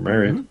didn't know they were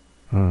married.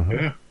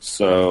 Yeah.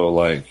 So,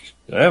 like,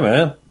 yeah,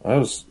 man, I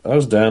was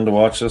down to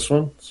watch this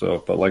one.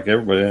 So, but like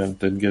everybody, I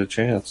didn't get a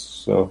chance.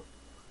 So,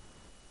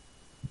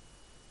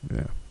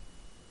 Yeah.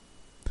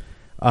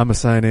 I'm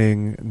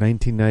assigning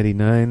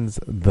 1999's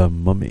The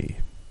Mummy.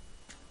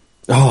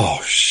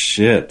 oh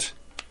shit,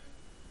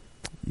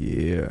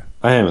 Yeah.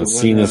 I haven't The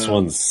one, seen this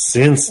one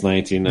since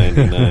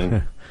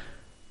 1999.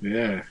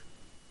 Yeah.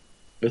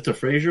 That's the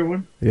Frasier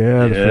one?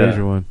 Yeah, the Yeah.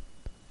 Frasier one.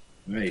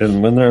 Nice.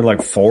 And when there are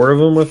like 4 of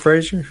them with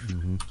Frasier,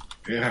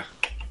 Yeah.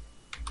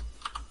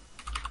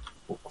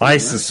 I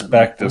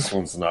suspect this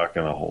one's not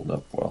going to hold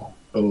up well.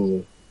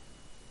 Oh.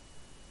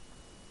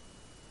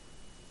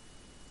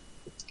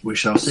 We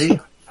shall see.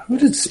 Who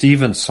did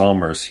Steven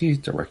Sommers? He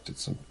directed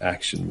some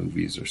action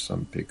movies or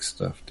some big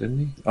stuff, didn't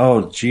he?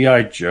 Oh,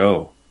 G.I.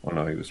 Joe. Oh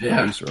no, he was Yeah,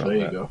 producer on there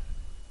you that. go.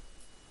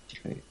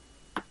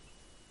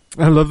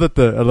 I love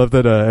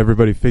that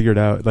everybody figured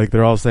out, like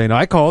they're all saying,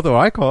 I called.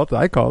 Like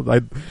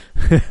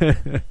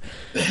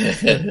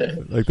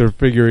they're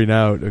figuring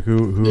out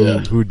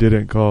who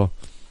didn't call.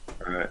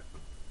 All right.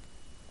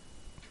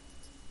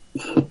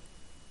 All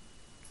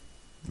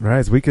right,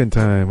 it's weekend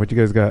time. What you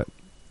guys got?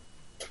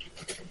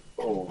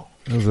 Oh.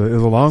 It was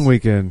a long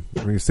weekend.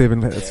 I mean,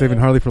 saving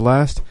Harley for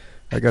last.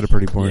 I got a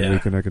pretty boring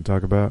weekend I can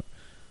talk about.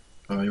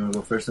 Oh, you want to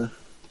go first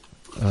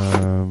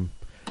then?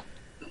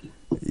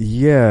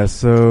 Yeah.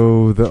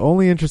 So the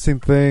only interesting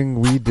thing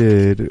we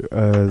did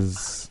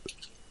was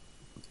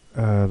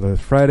the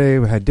Friday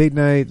we had date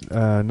night.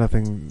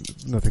 Nothing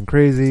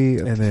crazy.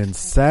 And then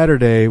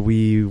Saturday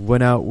we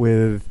went out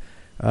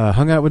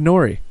hung out with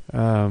Nori.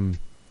 Nice.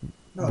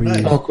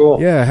 Oh,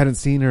 cool. Yeah, I hadn't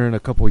seen her in a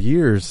couple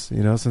years.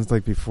 Since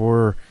like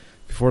before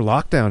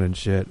lockdown and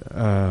shit.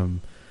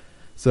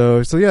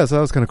 So that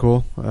was kind of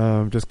cool.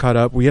 Just caught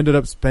up. We ended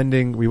up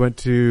we went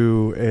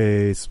to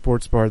a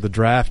sports bar, the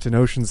Draft in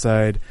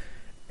Oceanside,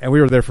 and we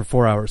were there for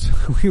 4 hours.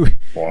 We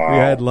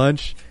had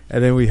lunch,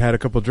 and then we had a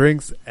couple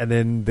drinks, and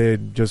then they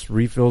just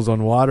refills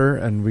on water,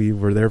 and we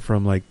were there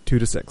from like 2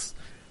 to 6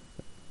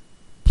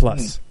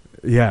 plus.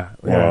 Yeah,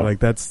 like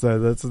that's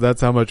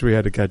how much we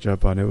had to catch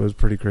up on. It was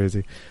pretty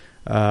crazy.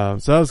 So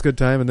that was a good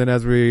time. And then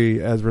as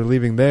we're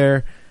leaving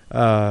there,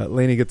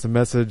 Lainey gets a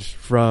message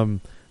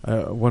from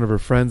one of her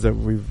friends that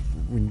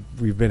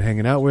we've been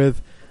hanging out with,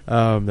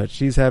 that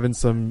she's having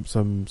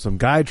some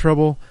guy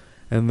trouble,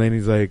 and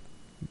Lainey's like,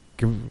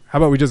 how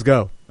about we just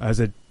go? I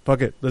said,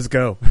 fuck it, let's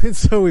go. And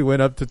so we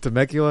went up to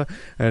Temecula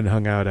and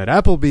hung out at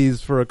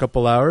Applebee's for a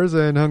couple hours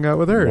and hung out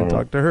with her and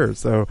talked to her.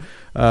 So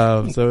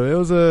it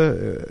was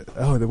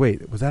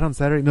wait, was that on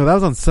Saturday? No, that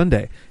was on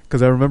Sunday,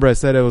 because I remember I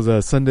said it was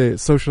a Sunday,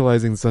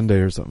 socializing Sunday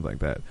or something like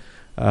that.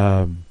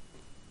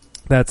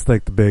 That's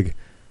like the big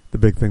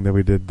thing that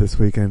we did this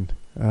weekend.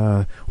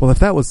 Well, if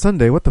that was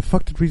Sunday, what the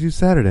fuck did we do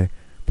Saturday?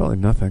 Probably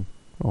nothing.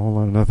 A whole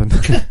lot of nothing.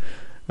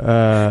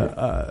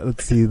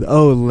 Let's see.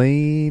 Oh,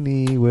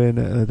 Lainey,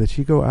 when did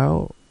she go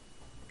out?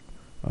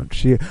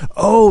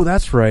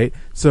 That's right.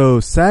 So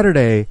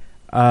Saturday,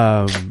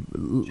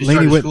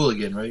 Lainey went to school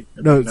again, right?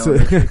 No, so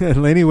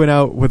Lainey went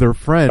out with her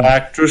friend.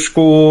 Back to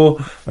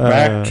school.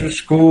 Back to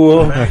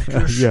school.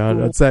 Yeah,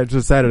 that's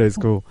Saturday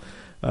school.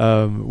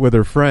 With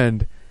her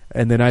friend.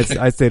 And then I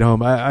stayed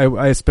home.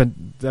 I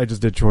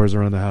just did chores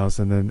around the house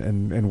and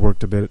then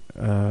worked a bit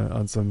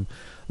on some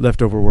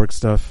leftover work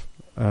stuff.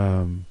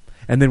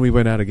 And then we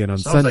went out again on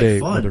Sunday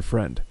with a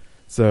friend.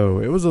 So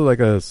it was like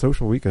a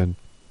social weekend.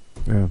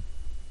 Yeah,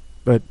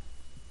 but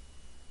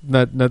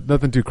not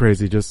nothing too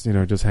crazy. Just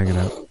just hanging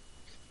out.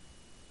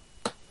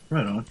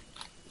 Right on.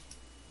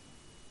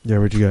 Yeah,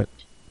 what'd you get?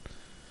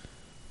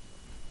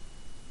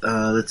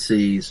 Let's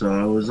see. So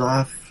I was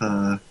off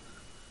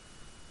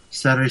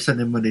Saturday,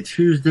 Sunday, Monday,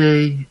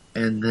 Tuesday,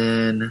 and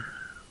then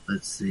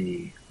let's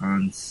see,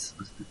 was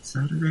it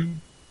Saturday?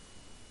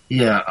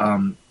 Yeah,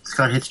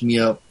 Scott hits me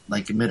up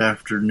like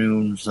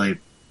mid-afternoon. It's like,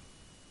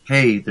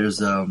 hey, there's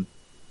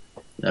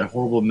that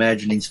Horrible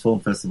Imaginings Film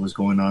Festival is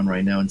going on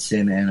right now in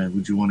Santa Ana.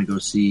 Would you want to go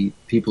see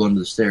People Under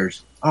the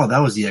Stairs? Oh, that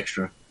was the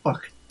extra.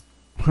 Fuck.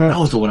 That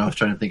was the one I was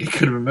trying to think. I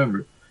couldn't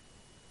remember.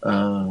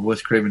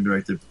 Wes Craven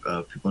directed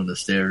People Under the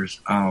Stairs.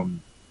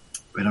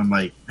 And I'm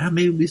like,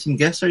 maybe it'll be some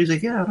guest stars. He's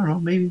like, yeah, I don't know,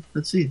 maybe.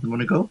 Let's see. You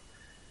want to go?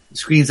 The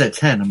screen's at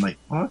 10. I'm like,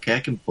 well, okay,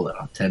 I can pull that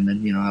off 10.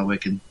 Then, how I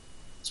can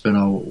spend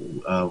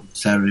all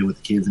Saturday with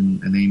the kids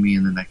and Amy,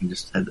 and then I can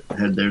just head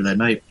there that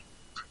night.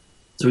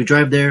 So we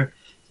drive there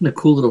in a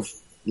cool little,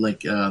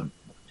 like,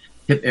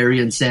 hip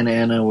area in Santa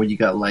Ana where you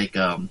got, like,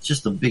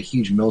 just a big,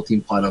 huge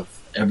melting pot of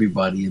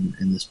everybody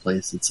in this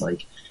place. It's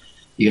like,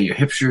 you got your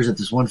hipsters at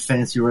this one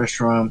fancy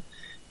restaurant.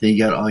 Then you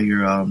got all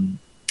your,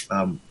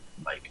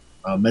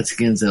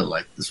 Mexicans at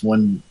like this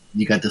one,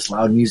 you got this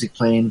loud music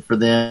playing for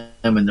them,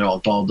 and they're all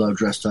dolled up,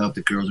 dressed up.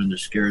 The girls are in their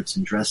skirts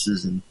and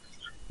dresses and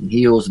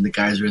heels, and the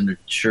guys are in their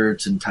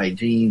shirts and tight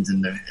jeans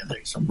and their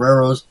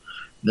sombreros.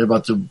 They're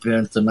about to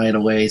dance the night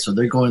away, so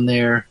they're going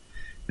there.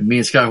 And me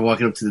and Scott are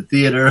walking up to the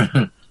theater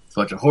to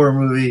watch a horror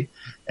movie.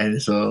 And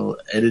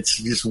it's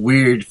just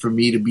weird for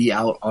me to be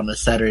out on a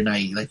Saturday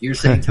night. Like you're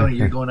saying, Tony,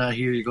 you're going out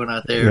here, you're going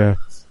out there. Yeah.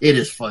 It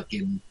is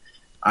fucking,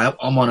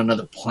 I'm on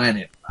another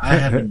planet. I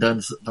haven't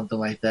done something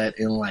like that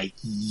in like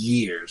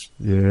years.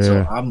 Yeah.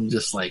 So I'm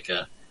just like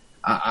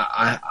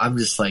I'm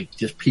just like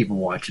just people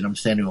watching. I'm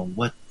standing on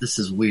this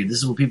is weird. This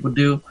is what people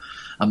do.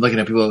 I'm looking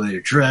at people in their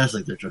dress,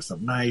 like they're dressed up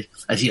nice.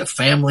 I see a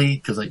family,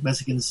 cause like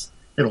Mexicans,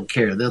 they don't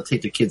care. They'll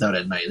take their kids out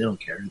at night. They don't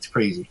care. It's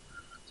crazy.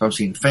 So I'm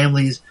seeing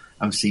families.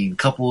 I'm seeing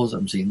couples.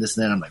 I'm seeing this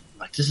and that. I'm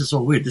like, this is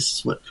so weird.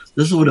 This is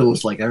what it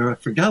was like. I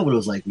forgot what it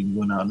was like when you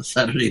went out on a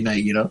Saturday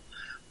night,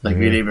 Like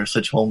me and Amy are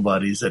such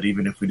homebodies that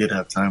even if we did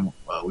have time,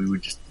 we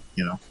would just,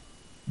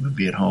 we'd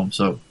be at home.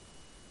 So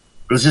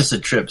it was just a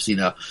trip.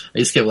 I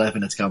just kept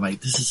laughing at Scott. I'm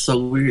like, this is so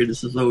weird.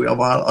 This is so weird. I'm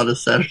out on a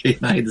Saturday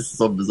night. This is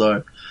so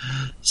bizarre.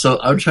 So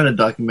I'm trying to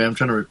document. I'm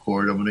trying to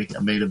record. I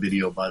made a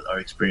video about our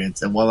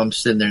experience. And while I'm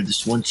sitting there,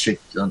 this one chick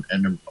on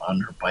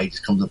her bike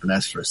just comes up and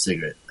asks for a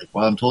cigarette. Like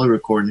while I'm totally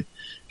recording,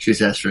 she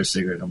just asked for a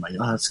cigarette. I'm like,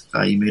 oh, that's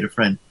Scott. You made a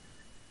friend.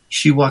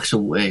 She walks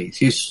away.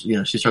 She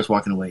starts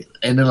walking away.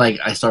 And then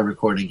I start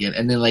recording again.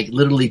 And then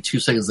literally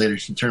 2 seconds later,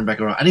 she turned back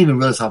around. I didn't even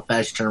realize how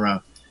fast she turned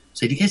around.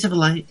 So, do you guys have a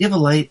light? Do you have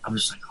a light? I'm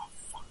just like, oh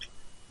fuck.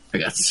 I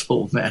got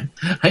so mad.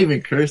 I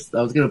even cursed.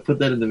 I was going to put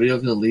that in the video. I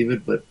was going to leave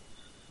it, but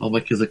all my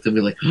kids looked at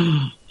me like,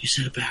 oh, you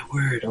said a bad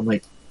word. I'm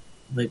like,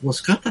 well,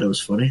 Scott thought it was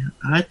funny.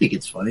 I think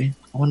it's funny.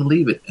 I want to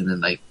leave it. And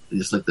then like, they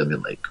just looked at me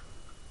like,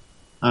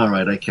 all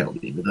right, I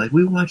can't leave it. Like,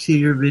 we watch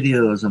your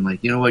videos. I'm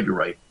like, you know what? You're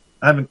right.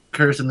 I haven't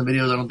cursed in the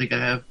videos. I don't think I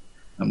have.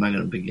 I'm not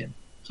going to begin.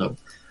 So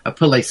I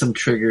put like some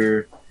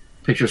trigger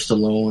picture of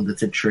Stallone that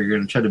said trigger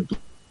and tried to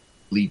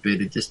bleep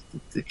it.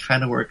 It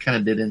kind of worked, kind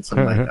of didn't. So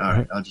I'm like,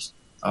 all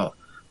right,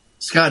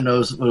 Scott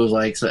knows what it was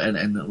like. So, and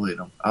you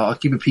know, I'll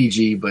keep it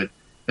PG, but if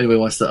anybody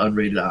wants to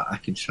unrated, I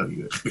can show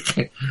you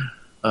it.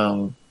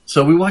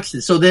 So we watched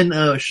it. So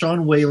then,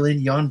 Sean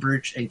Whalen, Jan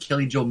Birch, and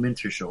Kelly Jo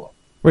Minter show up.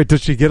 Wait,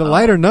 does she get a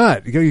light or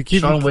not? You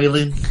keep Sean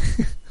Whalen.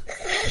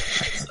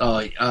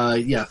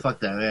 Yeah, fuck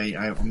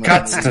that.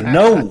 Got to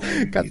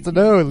know. Got to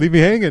know. Leave me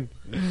hanging.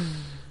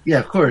 Yeah,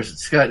 of course.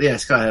 Scott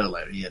had a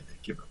lighter. He had to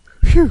give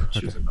her.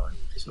 She was annoying.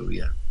 So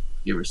yeah,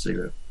 give her a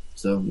cigarette.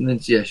 So and then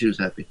yeah, she was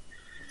happy.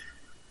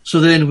 So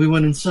then we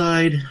went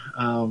inside.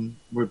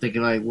 We're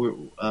thinking like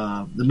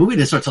the movie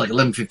didn't start till like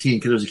 11:15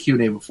 because there was a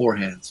Q&A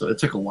beforehand. So it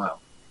took a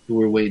while. They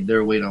were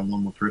waiting on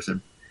one more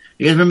person.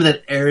 You guys remember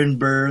that Aaron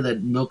Burr,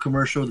 that milk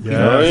commercial?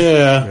 Oh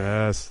yeah.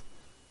 Yes.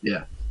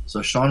 Yeah.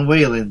 So Sean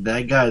Whalen,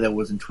 that guy that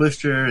was in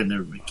Twister and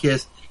Everybody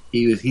Kissed,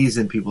 he's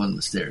in People on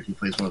the Stairs. He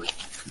plays one of the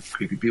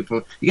creepy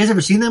people. You guys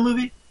ever seen that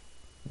movie?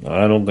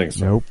 I don't think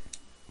so.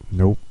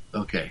 Nope.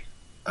 Okay.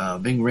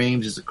 Ving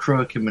Rhames is a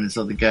crook, him and this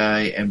other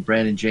guy, and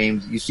Brandon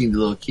James. You've seen the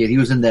little kid. He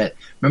was in that.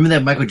 Remember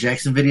that Michael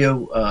Jackson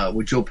video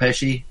with Joe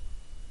Pesci?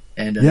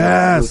 And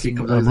yes,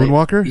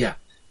 Moonwalker. Like,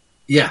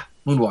 yeah,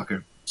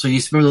 Moonwalker. So you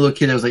remember the little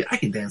kid that was like, I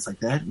can dance like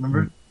that.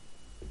 Remember?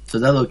 So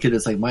that little kid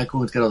that's like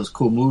Michael, he's got all those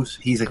cool moves.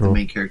 He's like the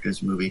main character in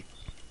this movie.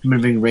 Him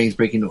and Ving Rhames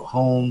break into a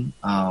home,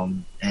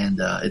 and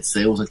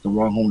it was like the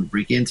wrong home to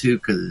break into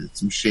because it's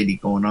some shady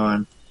going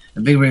on.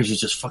 And Ving Rhames is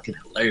just fucking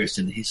hilarious,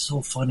 and he's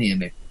so funny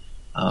in it.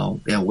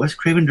 Wes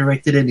Craven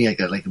directed it, and he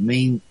got like a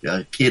main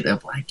kid, a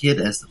black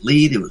kid as the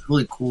lead. It was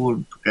really cool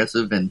and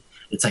progressive, and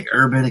it's like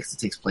urban because it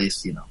takes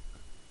place, you know,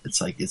 it's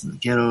like it's in the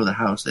ghetto, the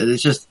house. It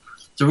was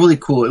a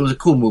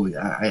cool movie.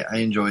 I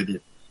enjoyed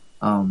it.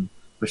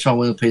 But Sean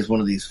Williams plays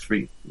one of these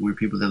freak weird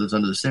people that lives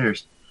under the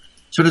stairs.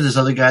 So did this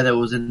other guy that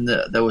was in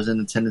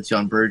attendance,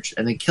 Jan Birch,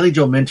 and then Kelly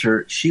Jo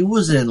Minter. She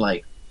was in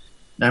like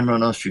Nightmare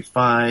on Elm Street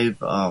 5,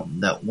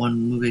 that one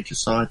movie I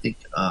just saw, I think,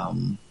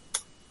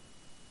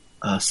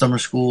 Summer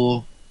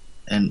School,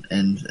 and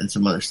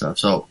some other stuff.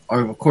 So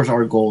of course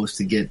our goal is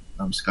to get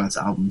Scott's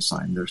album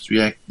signed. There's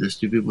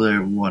three people there.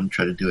 We want to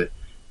try to do it.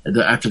 And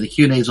after the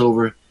Q&A is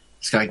over,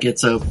 Scott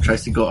gets up,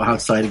 tries to go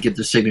outside and get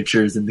their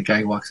signatures, and the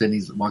guy walks in.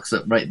 He walks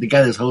up, right? The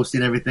guy that's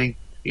hosting everything,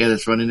 the guy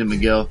that's running it,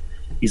 Miguel.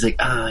 He's like,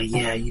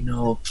 yeah, you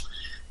know,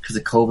 because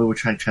of COVID, we're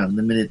trying to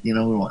limit it. You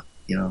know, we want,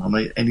 you know. I'm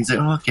like, and he's like,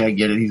 oh, okay, I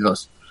get it. He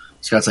goes,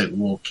 Scott's like,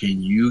 well,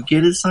 can you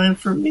get it signed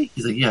for me?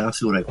 He's like, yeah, I'll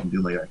see what I can do.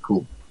 I'm like, all right,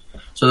 cool.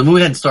 So the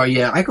movie hadn't started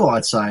yet. I go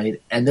outside,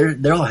 and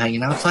they're all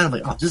hanging outside. I'm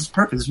like, oh, this is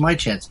perfect. This is my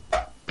chance.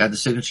 Got the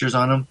signatures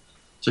on them.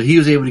 So he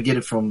was able to get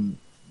it from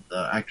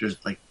the actors,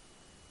 like,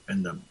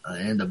 in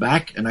the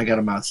back, and I got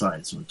him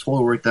outside. So it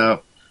totally worked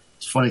out.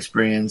 It's a fun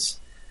experience.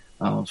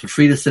 For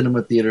Frida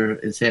Cinema Theater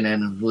in Santa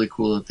Ana. It was really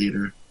cool at the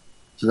theater.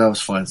 So that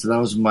was fun. So that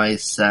was my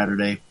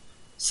Saturday.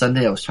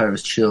 Sunday I was tired. I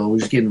was chill. We were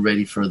just getting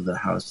ready for the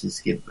house. It's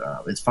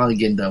finally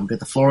getting done. We got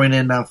the flooring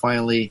in now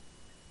finally.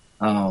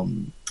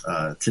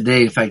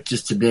 Today, in fact,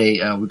 just today,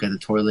 we got the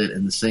toilet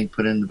and the sink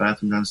put in the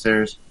bathroom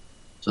downstairs.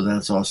 So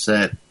that's all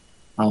set.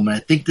 And I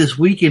think this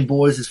weekend,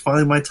 boys, is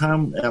finally my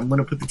time. I'm going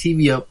to put the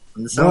TV up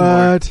on the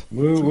soundboard.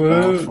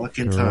 What?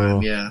 Fucking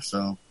time, yeah.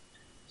 So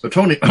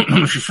Tony,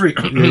 you're free.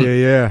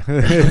 Yeah.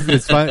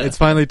 It's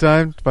finally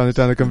time. Finally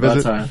time to come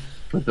visit. Time.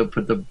 I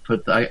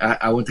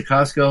went to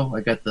Costco.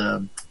 I got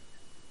the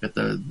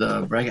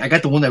I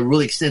got the one that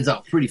really extends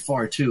out pretty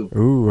far too.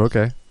 Ooh,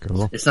 okay,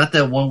 cool. It's not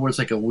that one where it's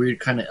like a weird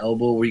kind of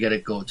elbow where you got to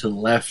go to the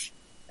left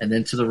and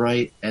then to the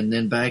right and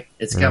then back.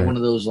 It's got one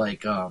of those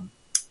like a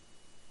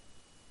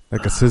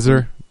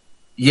scissor.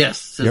 Yes,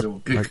 scissor.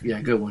 Yep.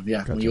 Good, good one.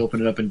 Yeah, gotcha. When you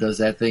open it up and does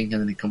that thing,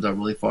 and then it comes out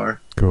really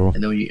far. Cool.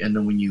 And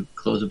then when you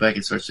close it back,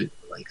 it starts to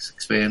like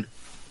expand.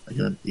 I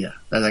got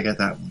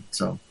that one.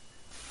 So.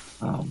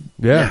 I'm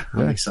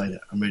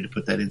excited. I'm ready to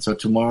put that in. So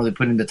tomorrow they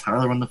put in the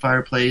Tyler on the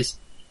fireplace.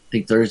 I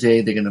think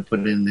Thursday they're going to put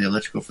in the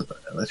electrical for the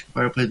electrical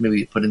fireplace.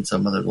 Maybe put in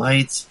some other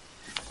lights.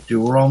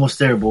 Dude, we're almost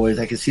there, boys.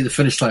 I can see the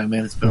finish line,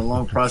 man. It's been a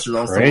long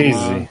process.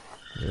 Crazy.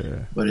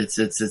 But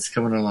it's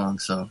coming along.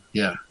 So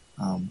yeah.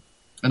 And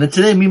then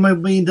today me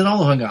and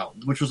Denalo hung out,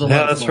 which was a lot of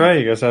fun. Yeah, that's right.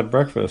 You guys had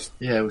breakfast.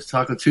 Yeah, it was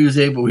Taco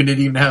Tuesday, but we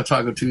didn't even have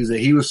Taco Tuesday.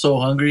 He was so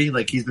hungry,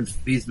 like he's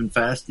been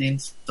fasting,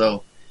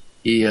 so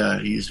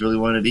he's really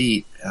wanted to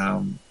eat.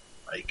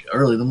 Like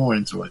early in the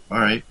morning, so like, all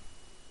right.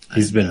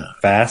 He's been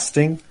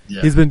fasting?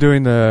 Yeah. He's been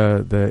doing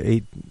the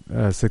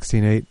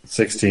 16-8.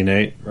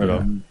 16-8, right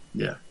on.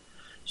 Yeah.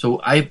 So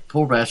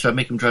poor bastard, I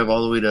make him drive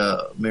all the way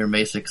to Mira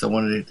Mesa because I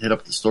wanted to hit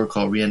up the store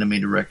called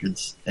Reanimated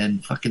Records,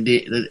 and fucking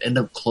they end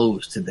up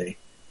closed today.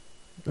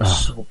 I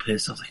was so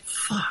pissed. I was like,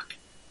 fuck.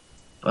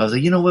 But I was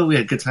like, you know what? We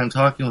had a good time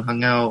talking. We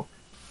hung out.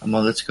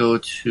 Let's go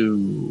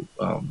to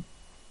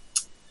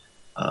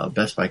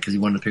Best Buy because he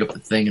wanted to pick up The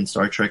Thing and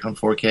Star Trek on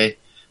 4K.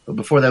 But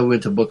before that, we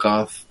went to Book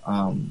Off.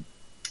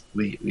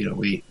 We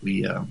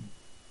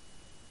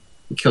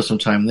killed some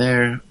time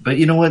there. But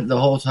you know what? The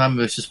whole time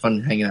it was just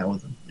fun hanging out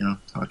with him,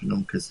 talking to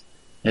him because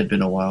it had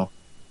been a while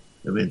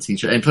that we hadn't seen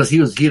each other. And plus, he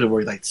had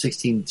worked like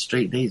 16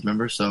 straight days,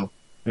 remember? So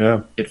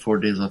yeah, he had 4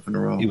 days off in a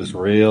row. He was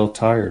real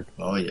tired.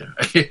 Oh yeah,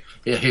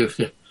 yeah.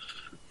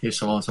 He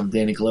was on some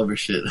Danny Glover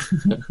shit.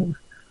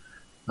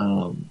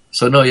 So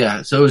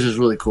it was just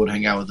really cool to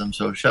hang out with them.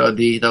 So shout out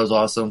D, that was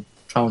awesome.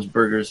 Tom's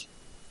Burgers,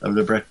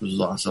 the breakfast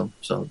was awesome.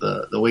 So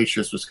the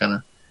waitress was kind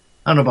of,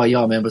 I don't know about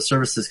y'all, man, but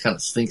services kind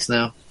of stinks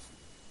now.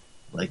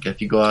 Like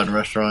if you go out in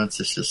restaurants,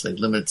 it's just like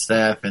limited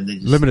staff, and they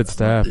just limited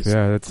staff.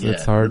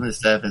 That's hard. Limited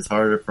staff, it's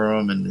harder for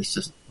them, and it's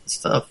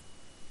tough.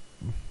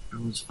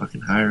 Everyone's fucking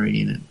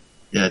hiring, and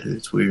yeah, dude,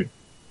 it's weird.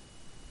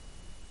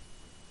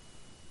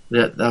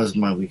 Yeah, that was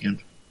my weekend.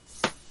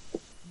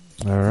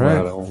 All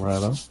right.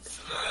 Right on.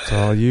 It's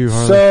all you,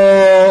 Harley.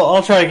 So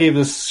I'll try to keep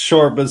this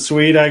short but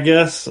sweet, I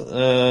guess.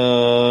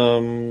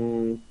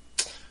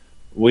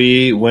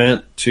 We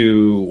went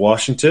to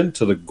Washington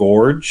to the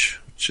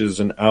Gorge, which is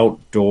an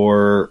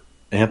outdoor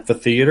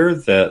amphitheater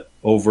that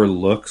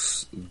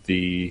overlooks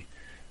the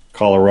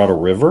Colorado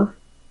River.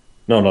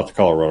 No, not the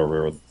Colorado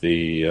River.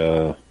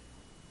 The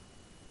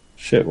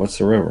what's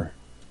the river?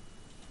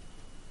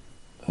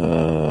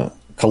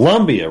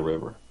 Columbia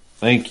River.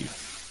 Thank you.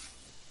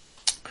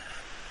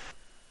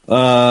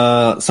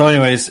 So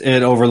anyways,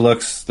 it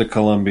overlooks the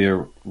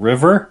Columbia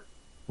River,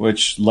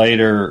 which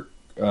later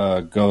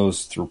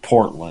goes through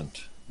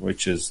Portland,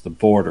 which is the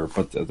border.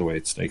 But the way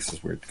it snakes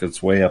is weird because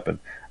it's way up, and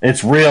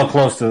it's real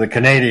close to the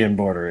Canadian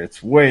border.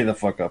 It's way the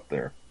fuck up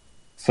there.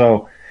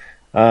 So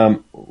our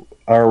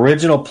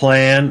original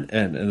plan,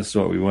 and this is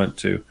what we went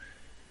to,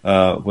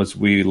 was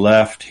we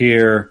left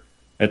here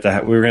we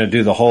were going to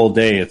do the whole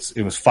day.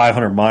 It was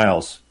 500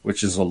 miles,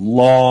 which is a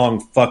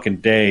long fucking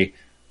day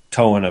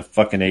towing a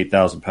fucking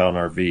 8,000 pound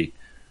RV,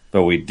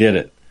 but we did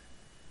it.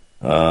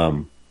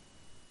 So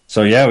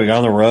yeah, we got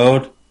on the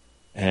road,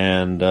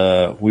 and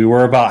we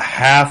were about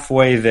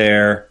halfway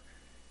there,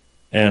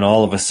 and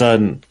all of a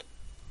sudden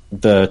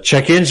the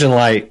check engine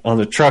light on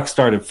the truck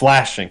started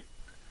flashing,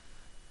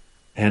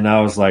 and I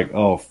was like,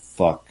 oh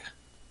fuck.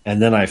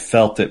 And then I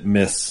felt a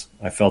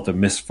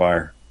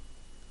misfire,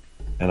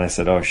 and I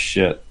said, oh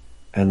shit.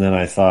 And then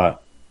I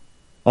thought,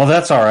 oh,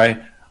 that's all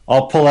right,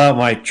 I'll pull out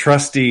my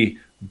trusty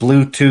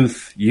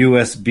Bluetooth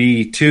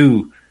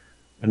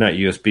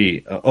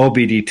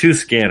OBD2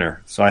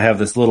 scanner. So I have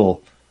this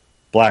little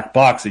black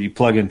box that you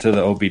plug into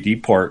the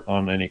OBD port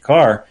on any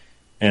car,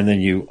 and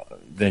then you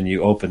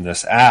open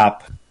this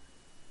app,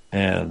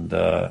 and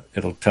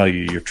it'll tell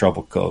you your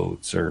trouble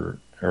codes or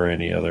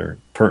any other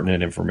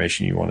pertinent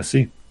information you want to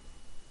see.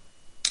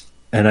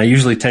 And I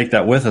usually take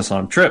that with us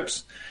on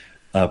trips,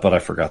 but I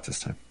forgot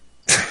this time.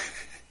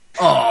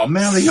 Oh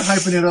man, you're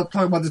hyping it up,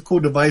 talking about this cool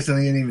device, and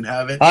they didn't even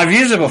have it. I've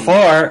used it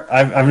before.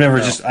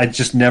 I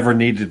just never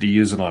needed to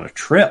use it on a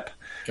trip.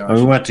 Gotcha.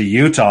 We went to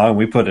Utah, and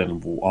we put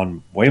in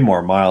on way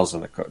more miles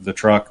in the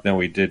truck than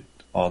we did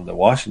on the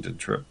Washington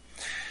trip.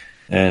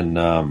 And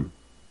I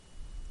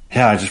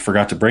just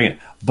forgot to bring it.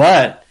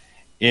 But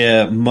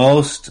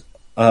most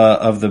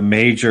of the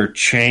major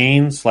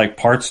chains, like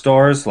parts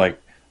stores,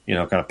 like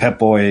kind of Pep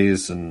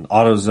Boys and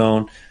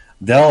AutoZone,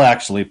 they'll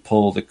actually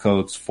pull the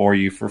codes for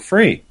you for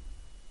free.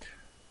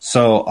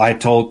 So I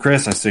told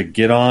Chris, I said,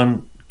 get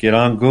on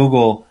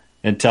Google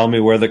and tell me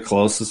where the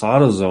closest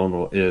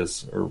AutoZone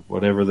is, or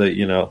whatever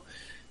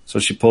So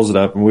she pulls it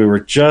up, and we were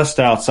just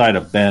outside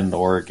of Bend,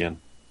 Oregon.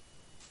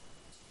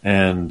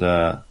 And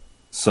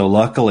so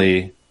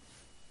luckily,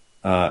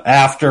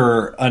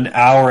 after an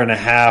hour and a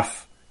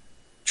half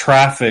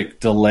traffic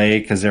delay,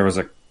 because there was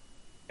a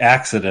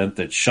accident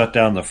that shut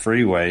down the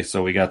freeway,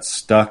 so we got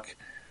stuck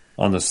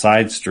on the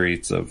side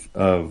streets of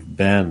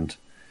Bend.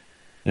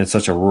 In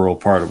such a rural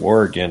part of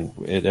Oregon,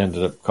 it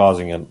ended up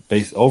causing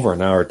over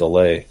an hour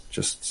delay.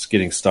 Just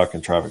getting stuck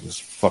in traffic is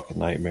a fucking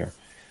nightmare.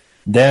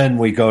 Then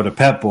we go to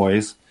Pep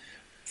Boys.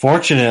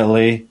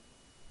 Fortunately,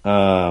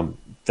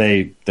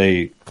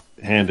 they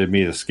handed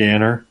me the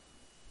scanner,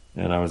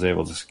 and I was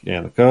able to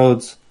scan the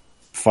codes,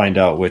 find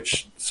out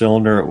which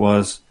cylinder it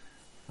was.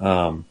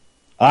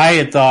 I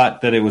had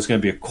thought that it was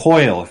going to be a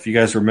coil. If you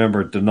guys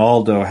remember,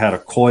 Donaldo had a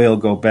coil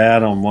go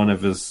bad on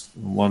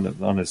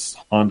on his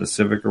Honda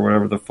Civic or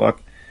whatever the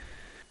fuck,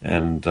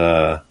 and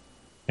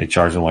they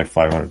charged him like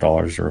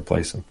 $500 to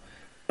replace him.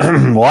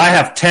 Well, I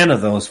have 10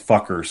 of those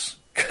fuckers.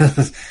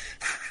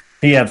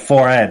 He had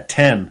 4, I had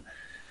 10,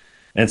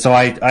 and so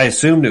I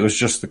assumed it was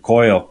just the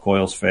coil.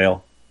 Coils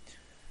fail,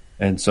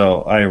 and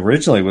so I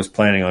originally was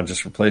planning on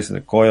just replacing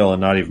the coil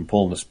and not even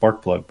pulling the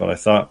spark plug. But I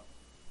thought,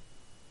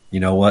 you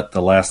know what?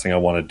 The last thing I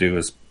want to do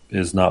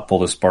is not pull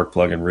the spark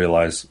plug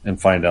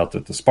and find out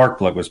that the spark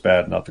plug was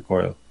bad, not the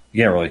coil.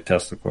 You can't really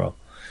test the coil.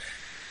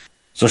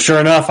 So sure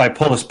enough, I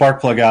pull the spark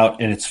plug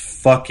out, and it's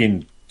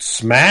fucking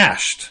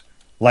smashed.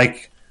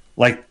 Like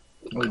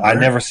I'd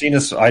never seen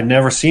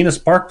a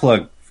spark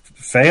plug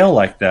fail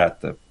like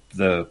that.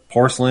 The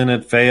porcelain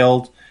had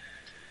failed.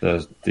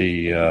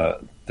 The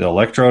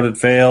electrode had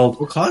failed.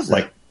 What caused that?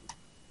 Like,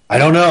 I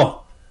don't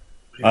know.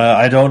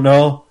 I don't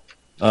know.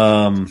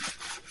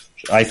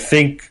 I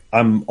think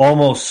I'm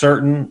almost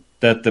certain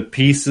that the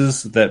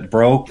pieces that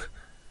broke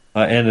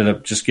ended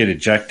up just get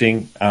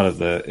ejecting out of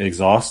the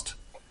exhaust.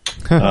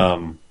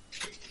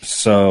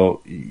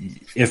 So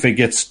if it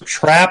gets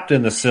trapped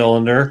in the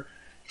cylinder,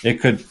 it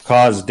could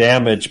cause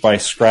damage by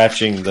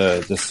scratching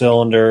the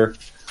cylinder.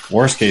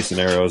 Worst case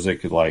scenario is it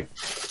could like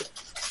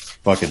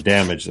fucking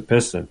damage the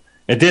piston.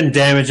 It didn't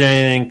damage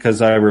anything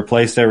because I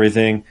replaced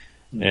everything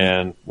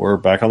and we're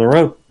back on the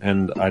road,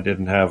 and I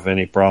didn't have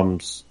any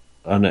problems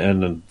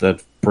in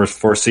the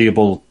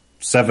foreseeable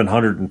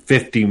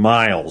 750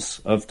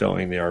 miles of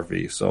towing the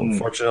RV. So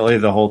fortunately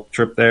the whole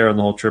trip there and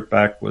the whole trip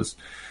back was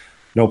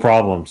no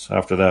problems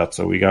after that.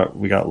 So we got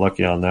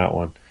lucky on that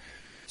one.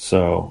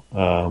 So,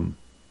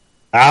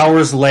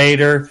 hours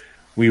later,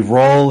 we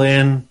roll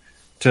in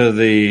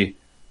to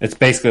it's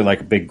basically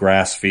like a big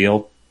grass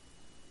field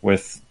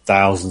with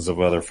thousands of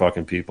other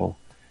fucking people.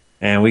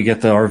 And we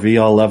get the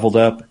RV all leveled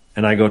up,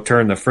 and I go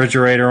turn the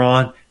refrigerator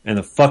on, and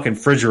the fucking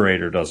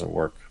refrigerator doesn't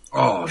work.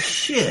 Oh,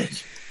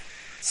 shit.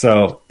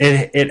 So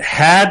it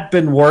had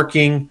been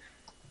working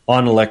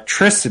on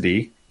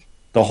electricity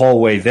the whole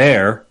way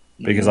there,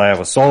 because I have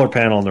a solar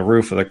panel on the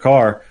roof of the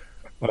car,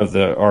 of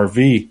the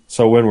RV.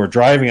 So when we're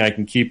driving, I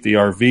can keep the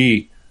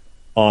RV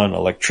on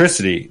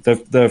electricity.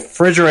 The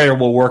refrigerator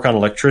will work on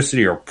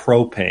electricity or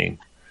propane,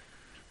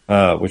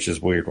 which is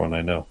a weird one,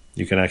 I know.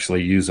 You can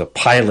actually use a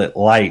pilot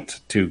light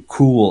to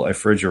cool a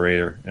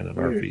refrigerator in an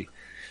RV.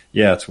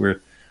 Yeah, it's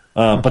weird.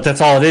 But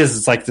that's all it is.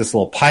 It's like this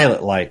little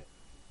pilot light.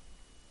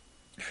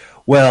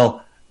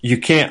 Well,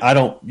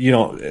 when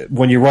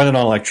you run it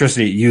on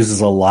electricity, it uses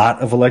a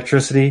lot of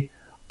electricity.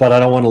 But I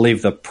don't want to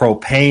leave the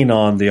propane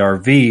on the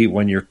RV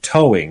when you're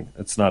towing.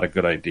 It's not a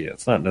good idea.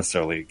 It's not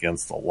necessarily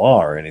against the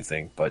law or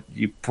anything, but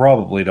you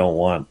probably don't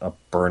want a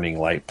burning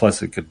light.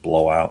 Plus, it could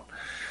blow out.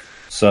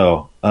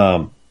 So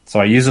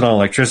I use it on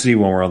electricity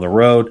when we're on the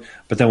road.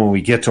 But then when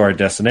we get to our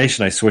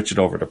destination, I switch it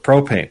over to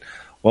propane.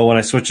 Well, when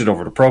I switch it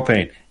over to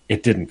propane,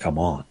 it didn't come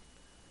on.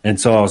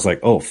 And so I was like,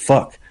 oh,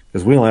 fuck,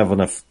 because we don't have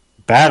enough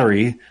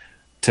battery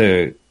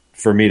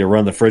for me to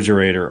run the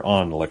refrigerator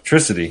on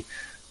electricity.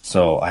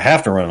 So I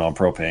have to run it on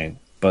propane,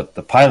 but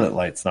the pilot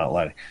light's not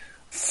lighting.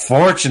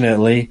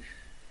 Fortunately,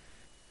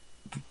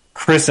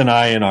 Chris and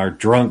I, in our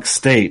drunk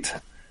state,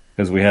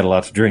 because we had a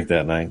lot to drink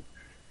that night,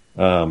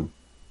 I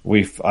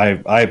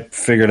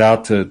figured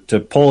out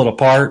to pull it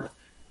apart,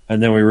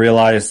 and then we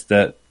realized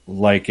that,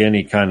 like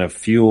any kind of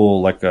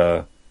fuel, like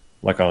on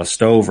a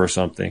stove or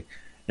something,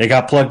 it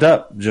got plugged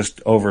up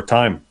just over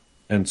time,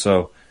 and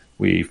so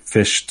we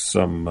fished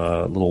some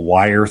little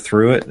wire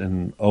through it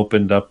and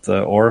opened up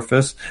the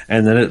orifice,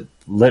 and then it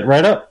lit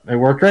right up. It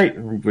worked great.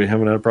 We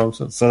haven't had a problem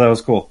since. So that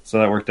was cool. So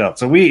that worked out.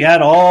 So we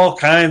had all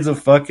kinds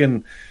of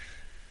fucking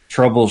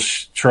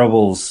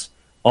troubles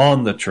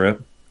on the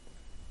trip.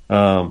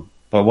 But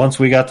once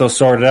we got those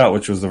sorted out,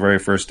 which was the very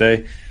first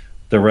day,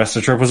 the rest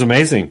of the trip was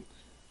amazing.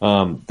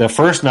 The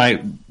first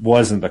night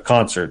wasn't the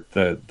concert.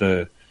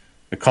 The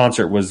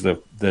concert was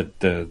the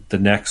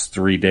next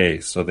 3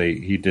 days. So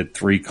he did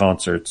 3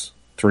 concerts,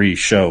 3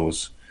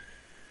 shows.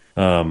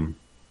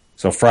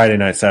 So Friday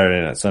night,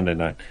 Saturday night, Sunday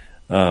night.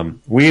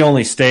 We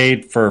only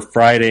stayed for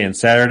Friday and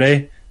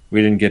Saturday.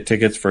 We didn't get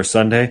tickets for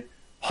Sunday.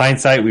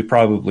 Hindsight, we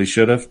probably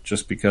should have,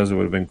 just because it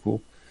would have been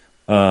cool.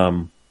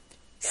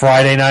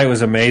 Friday night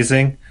was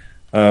amazing.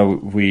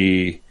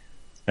 We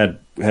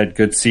had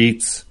good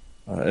seats.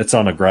 It's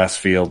on a grass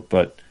field,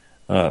 but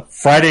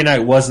Friday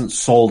night wasn't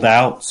sold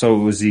out, so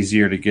it was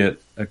easier to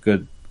get a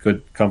good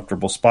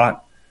comfortable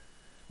spot.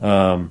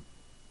 And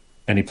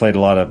he played a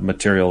lot of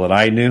material that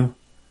I knew.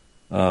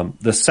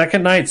 The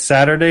second night,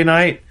 Saturday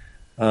night,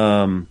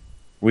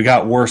 we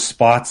got worse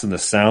spots and the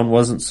sound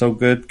wasn't so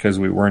good because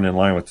we weren't in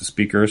line with the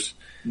speakers.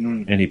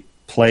 And he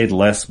played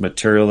less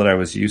material that I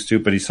was used to,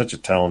 but he's such a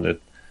talented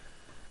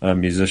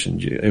musician.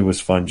 It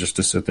was fun just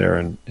to sit there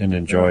and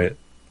enjoy it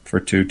for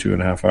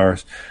 2.5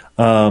 hours.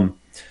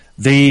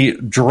 The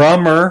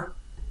drummer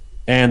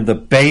and the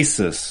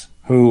bassist,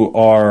 who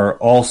are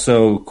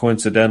also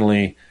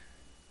coincidentally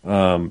 2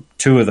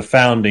 of the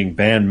founding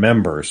band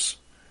members.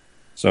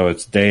 So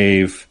it's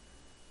Dave,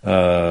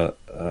 Carter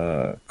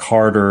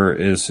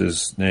is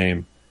his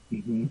name,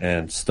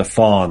 and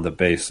Stefan, the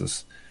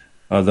bassist.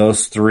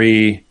 Those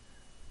 3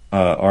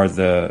 are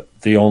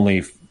the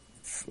only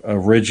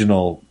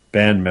original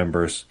band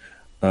members.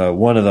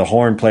 One of the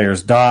horn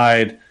players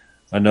died.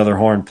 Another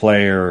horn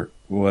player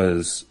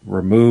was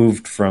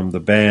removed from the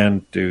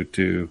band due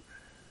to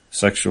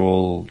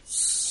sexual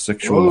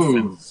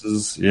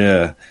offenses.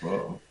 Yeah.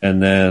 Whoa.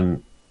 And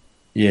then,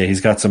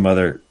 he's got some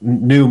other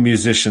new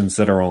musicians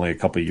that are only a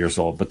couple of years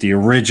old, but the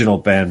original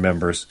band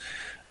members,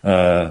 2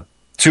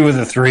 of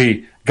the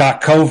 3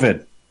 got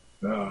COVID.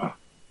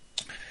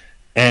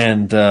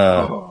 And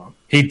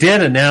he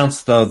did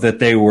announce, though, that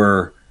they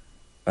were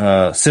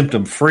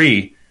symptom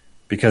free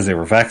because they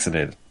were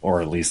vaccinated,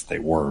 or at least they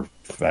were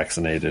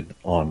vaccinated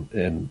on.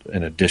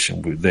 In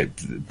addition,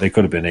 they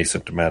could have been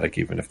asymptomatic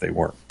even if they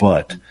weren't.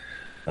 But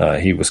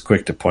he was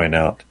quick to point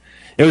out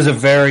it was a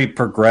very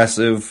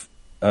progressive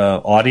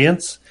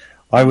audience.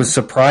 I was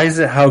surprised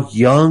at how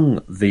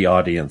young the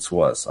audience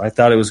was. I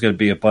thought it was going to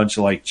be a bunch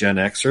of like Gen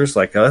Xers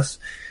like us,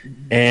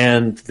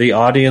 and the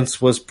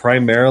audience was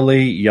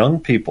primarily young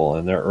people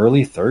in their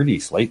early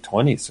 30s, late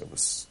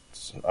 20s.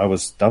 I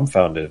was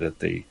dumbfounded at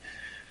the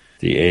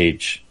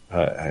age.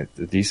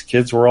 These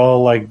kids were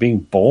all like being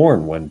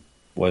born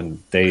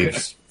when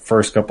Dave's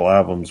first couple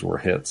albums were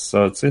hits.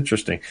 So it's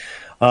interesting.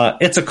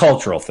 It's a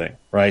cultural thing,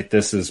 right?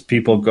 This is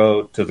people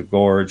go to the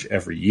Gorge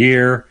every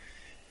year.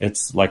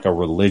 It's like a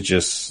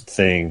religious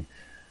thing.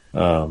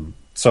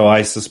 So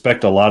I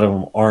suspect a lot of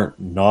them aren't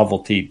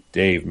novelty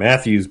Dave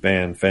Matthews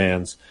Band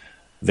fans.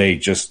 They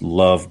just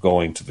love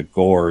going to the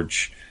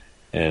Gorge.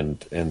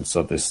 And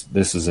so this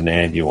is an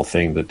annual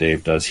thing that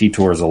Dave does. He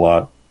tours a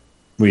lot.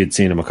 We had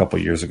seen him a couple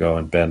of years ago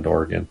in Bend,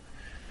 Oregon.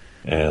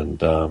 And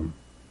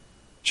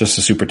just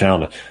a super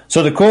talented.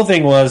 So the cool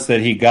thing was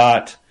that he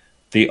got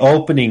the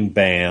opening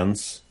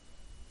bands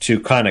to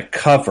kind of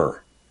cover.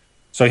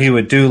 So he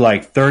would do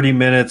like 30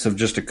 minutes of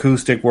just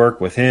acoustic work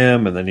with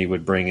him, and then he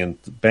would bring in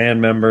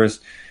band members.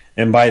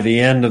 And by the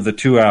end of the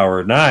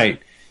 2-hour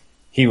night,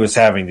 he was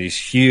having these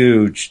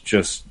huge,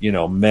 just,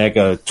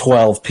 mega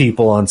 12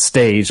 people on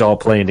stage all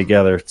playing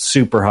together.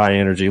 Super high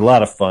energy, a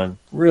lot of fun,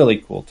 really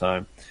cool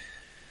time.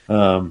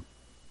 And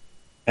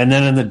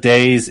then in the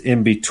days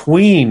in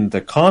between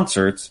the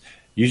concerts,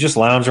 you just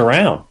lounge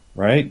around,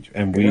 right?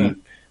 And we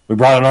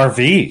brought an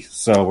RV,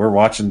 so we're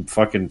watching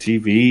fucking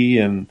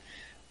TV and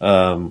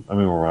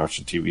we're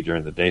watching TV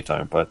during the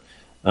daytime, but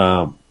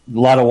a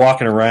lot of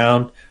walking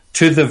around.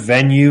 To the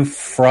venue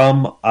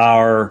from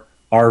our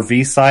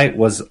RV site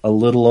was a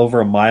little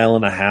over 1.5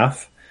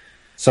 miles.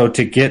 So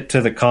to get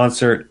to the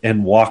concert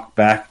and walk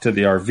back to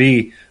the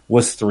RV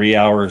was 3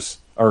 hours,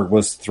 or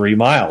was 3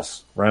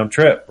 miles round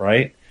trip,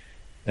 right?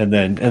 And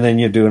then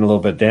you're doing a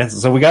little bit of dancing.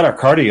 So we got our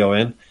cardio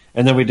in,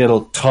 and then we did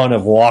a ton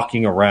of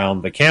walking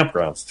around the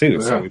campgrounds too.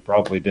 Yeah. So we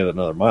probably did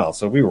another mile.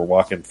 So we were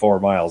walking 4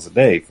 miles a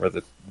day for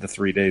the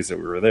 3 days that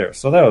we were there.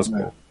 So that was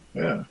cool.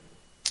 Yeah.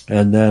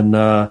 And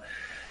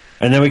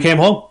then we came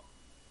home,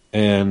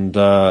 and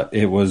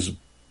it was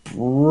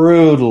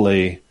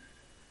brutally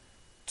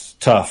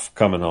tough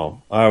coming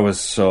home. I was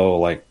so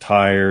like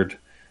tired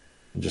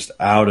and just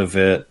out of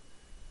it.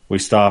 We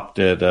stopped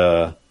at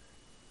that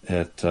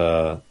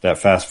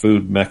fast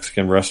food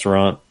Mexican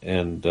restaurant,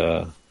 and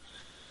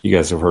you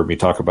guys have heard me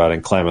talk about it,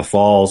 in Klamath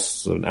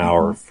Falls, an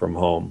hour from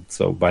home.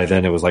 So by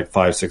then it was like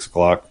 5-6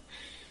 o'clock,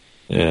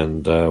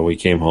 and we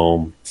came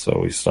home.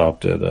 So we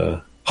stopped at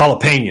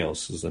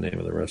Jalapenos is the name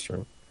of the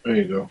restaurant. There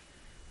you go.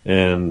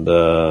 And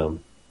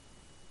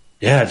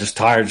just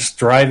tired, just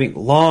driving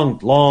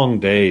long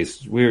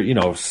days. We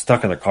were,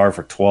 stuck in the car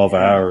for 12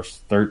 hours,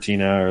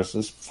 13 hours.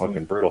 It's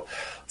fucking brutal.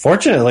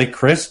 Fortunately,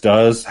 Chris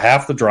does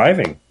half the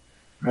driving.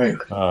 Right.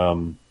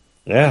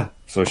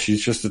 So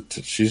she's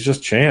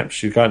just champ.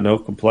 She's got no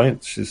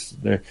complaints. She's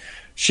there.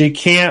 She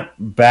can't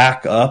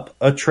back up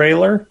a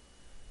trailer.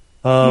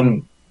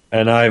 And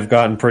I've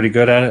gotten pretty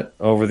good at it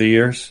over the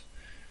years.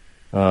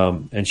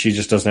 And she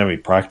just doesn't have any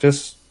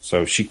practice.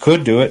 So she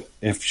could do it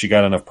if she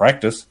got enough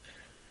practice.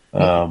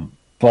 But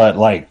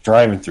like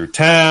driving through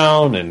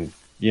town and,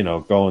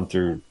 going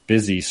through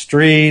busy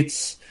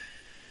streets,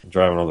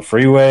 driving on the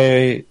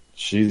freeway,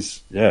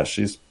 she's a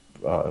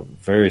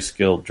very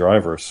skilled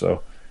driver.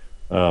 So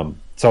I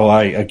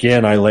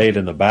laid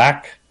in the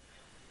back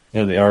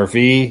in the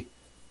RV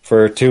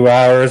for 2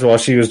 hours while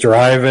she was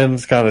driving,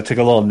 kind of took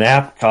a little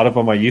nap, caught up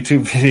on my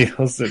YouTube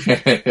videos.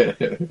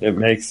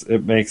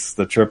 It makes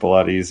the trip a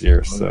lot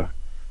easier. So,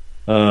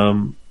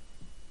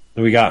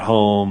 we got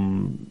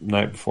home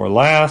night before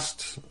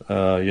last.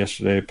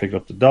 Yesterday, picked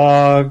up the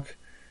dog.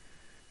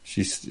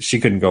 She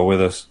couldn't go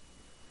with us,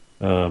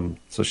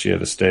 so she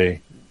had to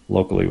stay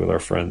locally with our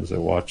friends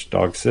that watch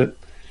dog sit.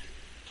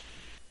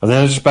 And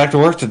then it's just back to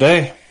work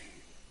today.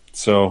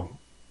 So,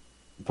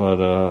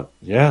 but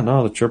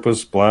the trip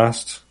was a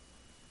blast.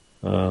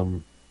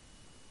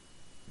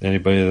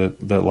 Anybody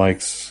that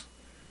likes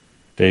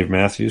Dave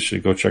Matthews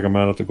should go check him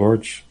out at the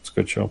Gorge. It's a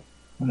good show.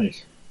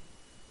 Nice.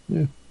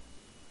 Yeah.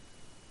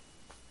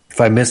 If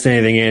I missed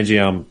anything, Angie,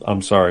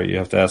 I'm sorry. You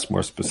have to ask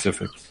more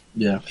specifics.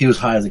 Yeah, he was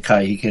high as a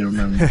kite. He can't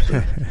remember.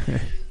 So.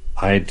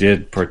 I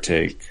did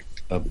partake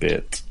a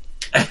bit.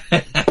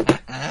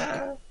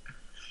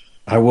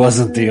 I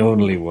wasn't the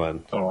only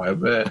one. Oh, I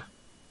bet.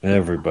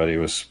 Everybody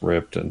was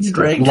ripped and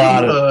drank a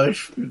lot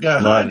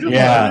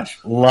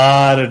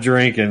of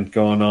drinking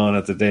going on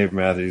at the Dave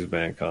Matthews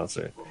Band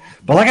concert.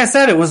 But like I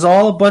said, it was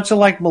all a bunch of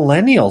like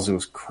millennials. It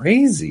was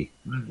crazy.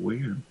 That's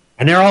weird.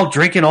 And they're all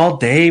drinking all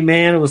day,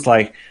 man. It was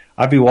like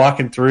I'd be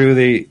walking through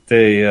the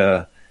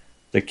camp,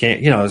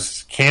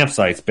 it's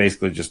campsites,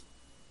 basically just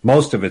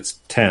most of it's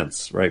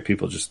tents, right?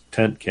 People just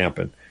tent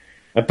camping.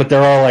 But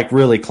they're all like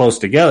really close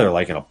together,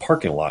 like in a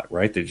parking lot,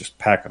 right? They just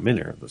pack them in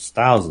there. There's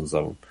thousands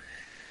of them.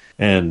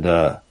 And,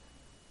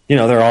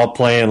 they're all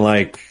playing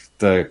like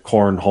the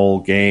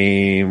cornhole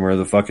game or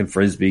the fucking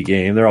frisbee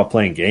game. They're all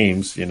playing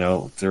games,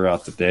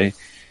 throughout the day.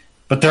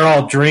 But they're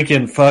all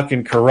drinking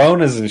fucking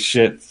Coronas and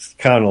shit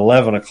kind of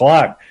 11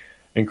 o'clock.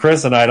 And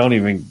Chris and I don't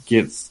even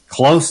get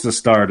close to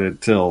started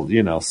till,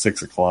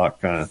 6 o'clock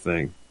kind of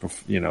thing.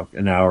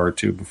 An hour or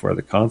two before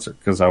the concert.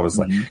 Because I was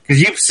like,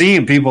 because you've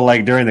seen people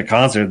like during the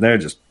concert, they're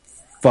just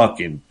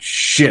fucking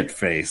shit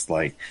faced.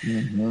 Like,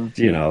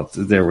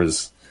 there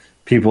was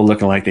people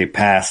looking like they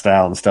passed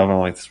out and stuff. I'm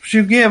like,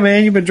 shoot, yeah,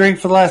 man, you've been drinking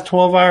for the last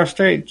 12 hours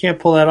straight. You can't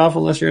pull that off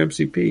unless you're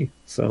MCP.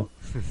 So,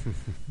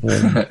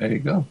 there you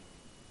go.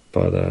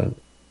 But,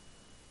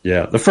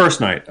 yeah, the first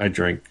night I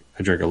drank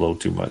a little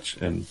too much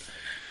and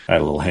I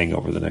had a little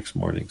hangover the next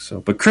morning.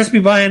 So, but Chris be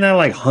buying that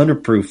like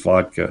 100 proof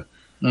vodka.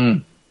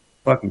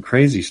 Fucking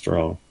crazy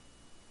strong.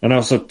 And I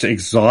was so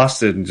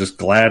exhausted and just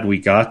glad we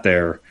got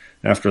there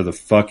after the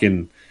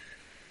fucking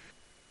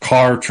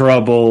car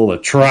trouble, the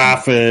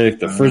traffic,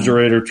 the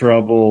refrigerator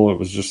trouble. It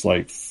was just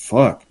like,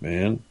 fuck,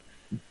 man.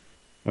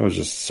 I was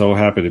just so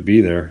happy to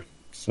be there.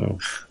 So,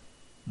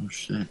 oh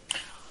shit.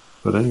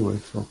 But anyway,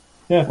 so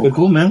yeah, well,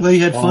 cool, man. Well,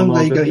 you had fun.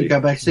 Glad you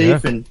got back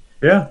safe, and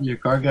yeah, your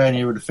car guy and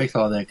you were able to fix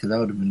all that because that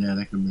would have been that could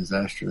have been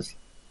disastrous.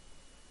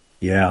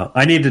 Yeah,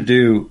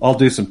 I'll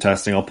do some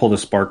testing. I'll pull the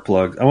spark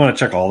plug. I want to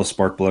check all the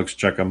spark plugs,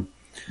 check them.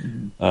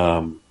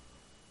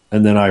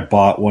 And then I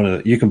bought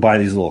you can buy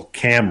these little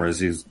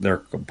cameras. They're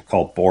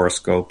called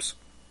borescopes.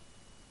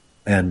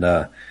 And,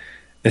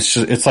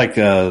 it's like,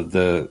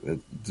 the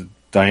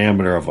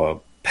diameter of a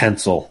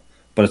pencil,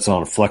 but it's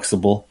on a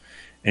flexible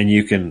and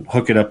you can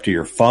hook it up to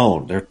your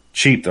phone. They're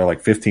cheap. They're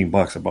like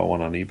 $15. I bought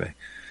one on eBay.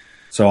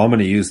 So I'm going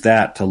to use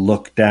that to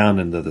look down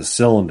into the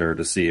cylinder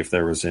to see if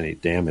there was any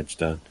damage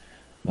done.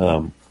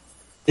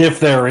 If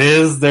there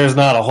is, there's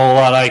not a whole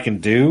lot I can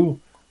do.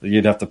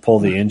 You'd have to pull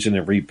the engine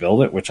and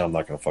rebuild it, which I'm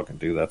not going to fucking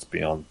do. That's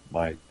beyond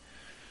my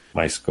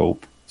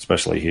scope,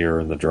 especially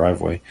here in the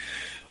driveway.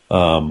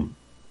 And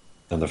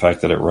the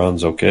fact that it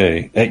runs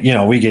okay.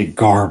 We get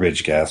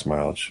garbage gas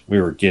mileage.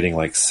 We were getting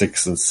like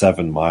 6 and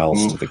 7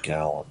 miles to the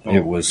gallon.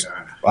 It was,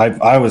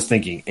 I was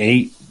thinking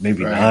 8,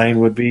 maybe 9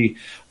 would be,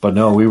 but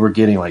no, we were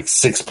getting like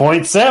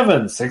 6.7,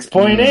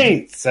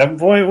 6.8,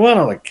 7.1.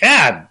 I'm like,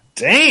 God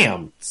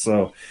damn.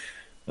 So,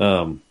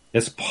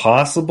 it's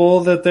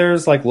possible that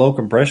there's like low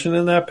compression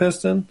in that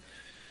piston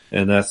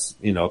and that's,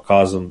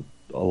 causing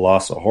a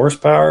loss of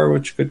horsepower,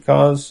 which could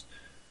cause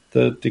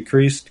the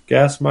decreased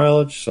gas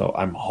mileage. So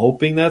I'm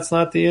hoping that's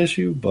not the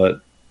issue,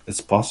 but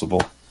it's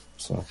possible.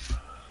 So,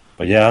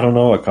 but yeah, I don't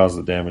know what caused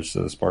the damage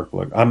to the spark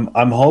plug.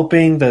 I'm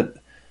hoping that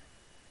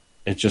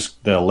it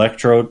just, the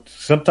electrode,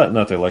 sometimes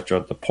not the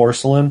electrode, the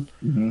porcelain.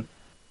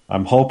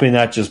 I'm hoping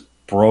that just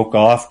broke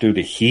off due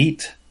to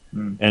heat.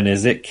 And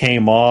as it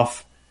came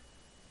off,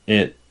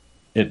 it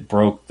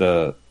broke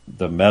the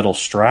metal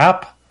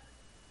strap.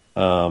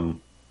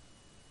 And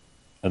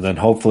then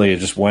hopefully it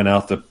just went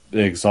out the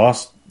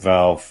exhaust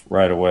valve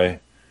right away.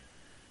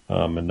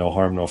 And no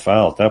harm, no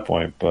foul at that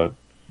point. But,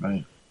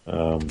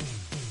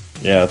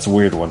 yeah, it's a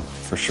weird one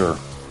for sure.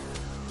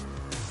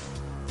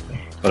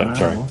 But I'm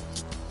sorry.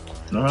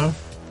 No.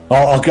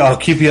 I'll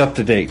keep you up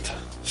to date.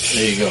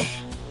 There you go.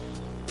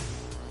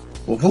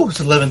 Well, it's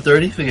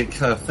 11:30. If we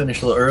could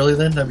finish a little early,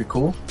 then that'd be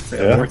cool. I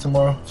got work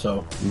tomorrow,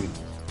 so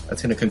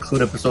that's going to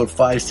conclude episode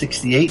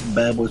 568 of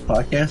Bad Boys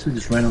Podcast. We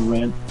just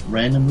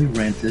randomly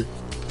ranted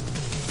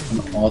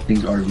on all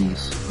things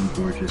RVs and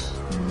gorgeous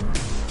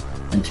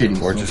and titties.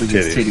 Gorgeous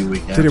titties. Titty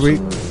week. Titty week.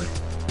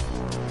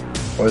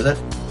 What was that?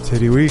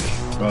 Titty week.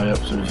 Oh, yep.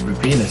 So just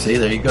repeating it. See,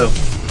 there you go.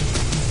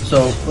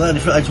 So, I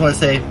just want to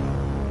say,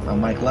 I'm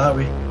Mike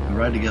Lowry. We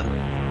ride together.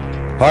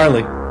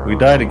 Harley, we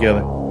die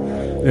together.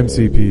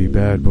 MCP,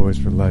 Bad Boys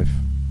for Life.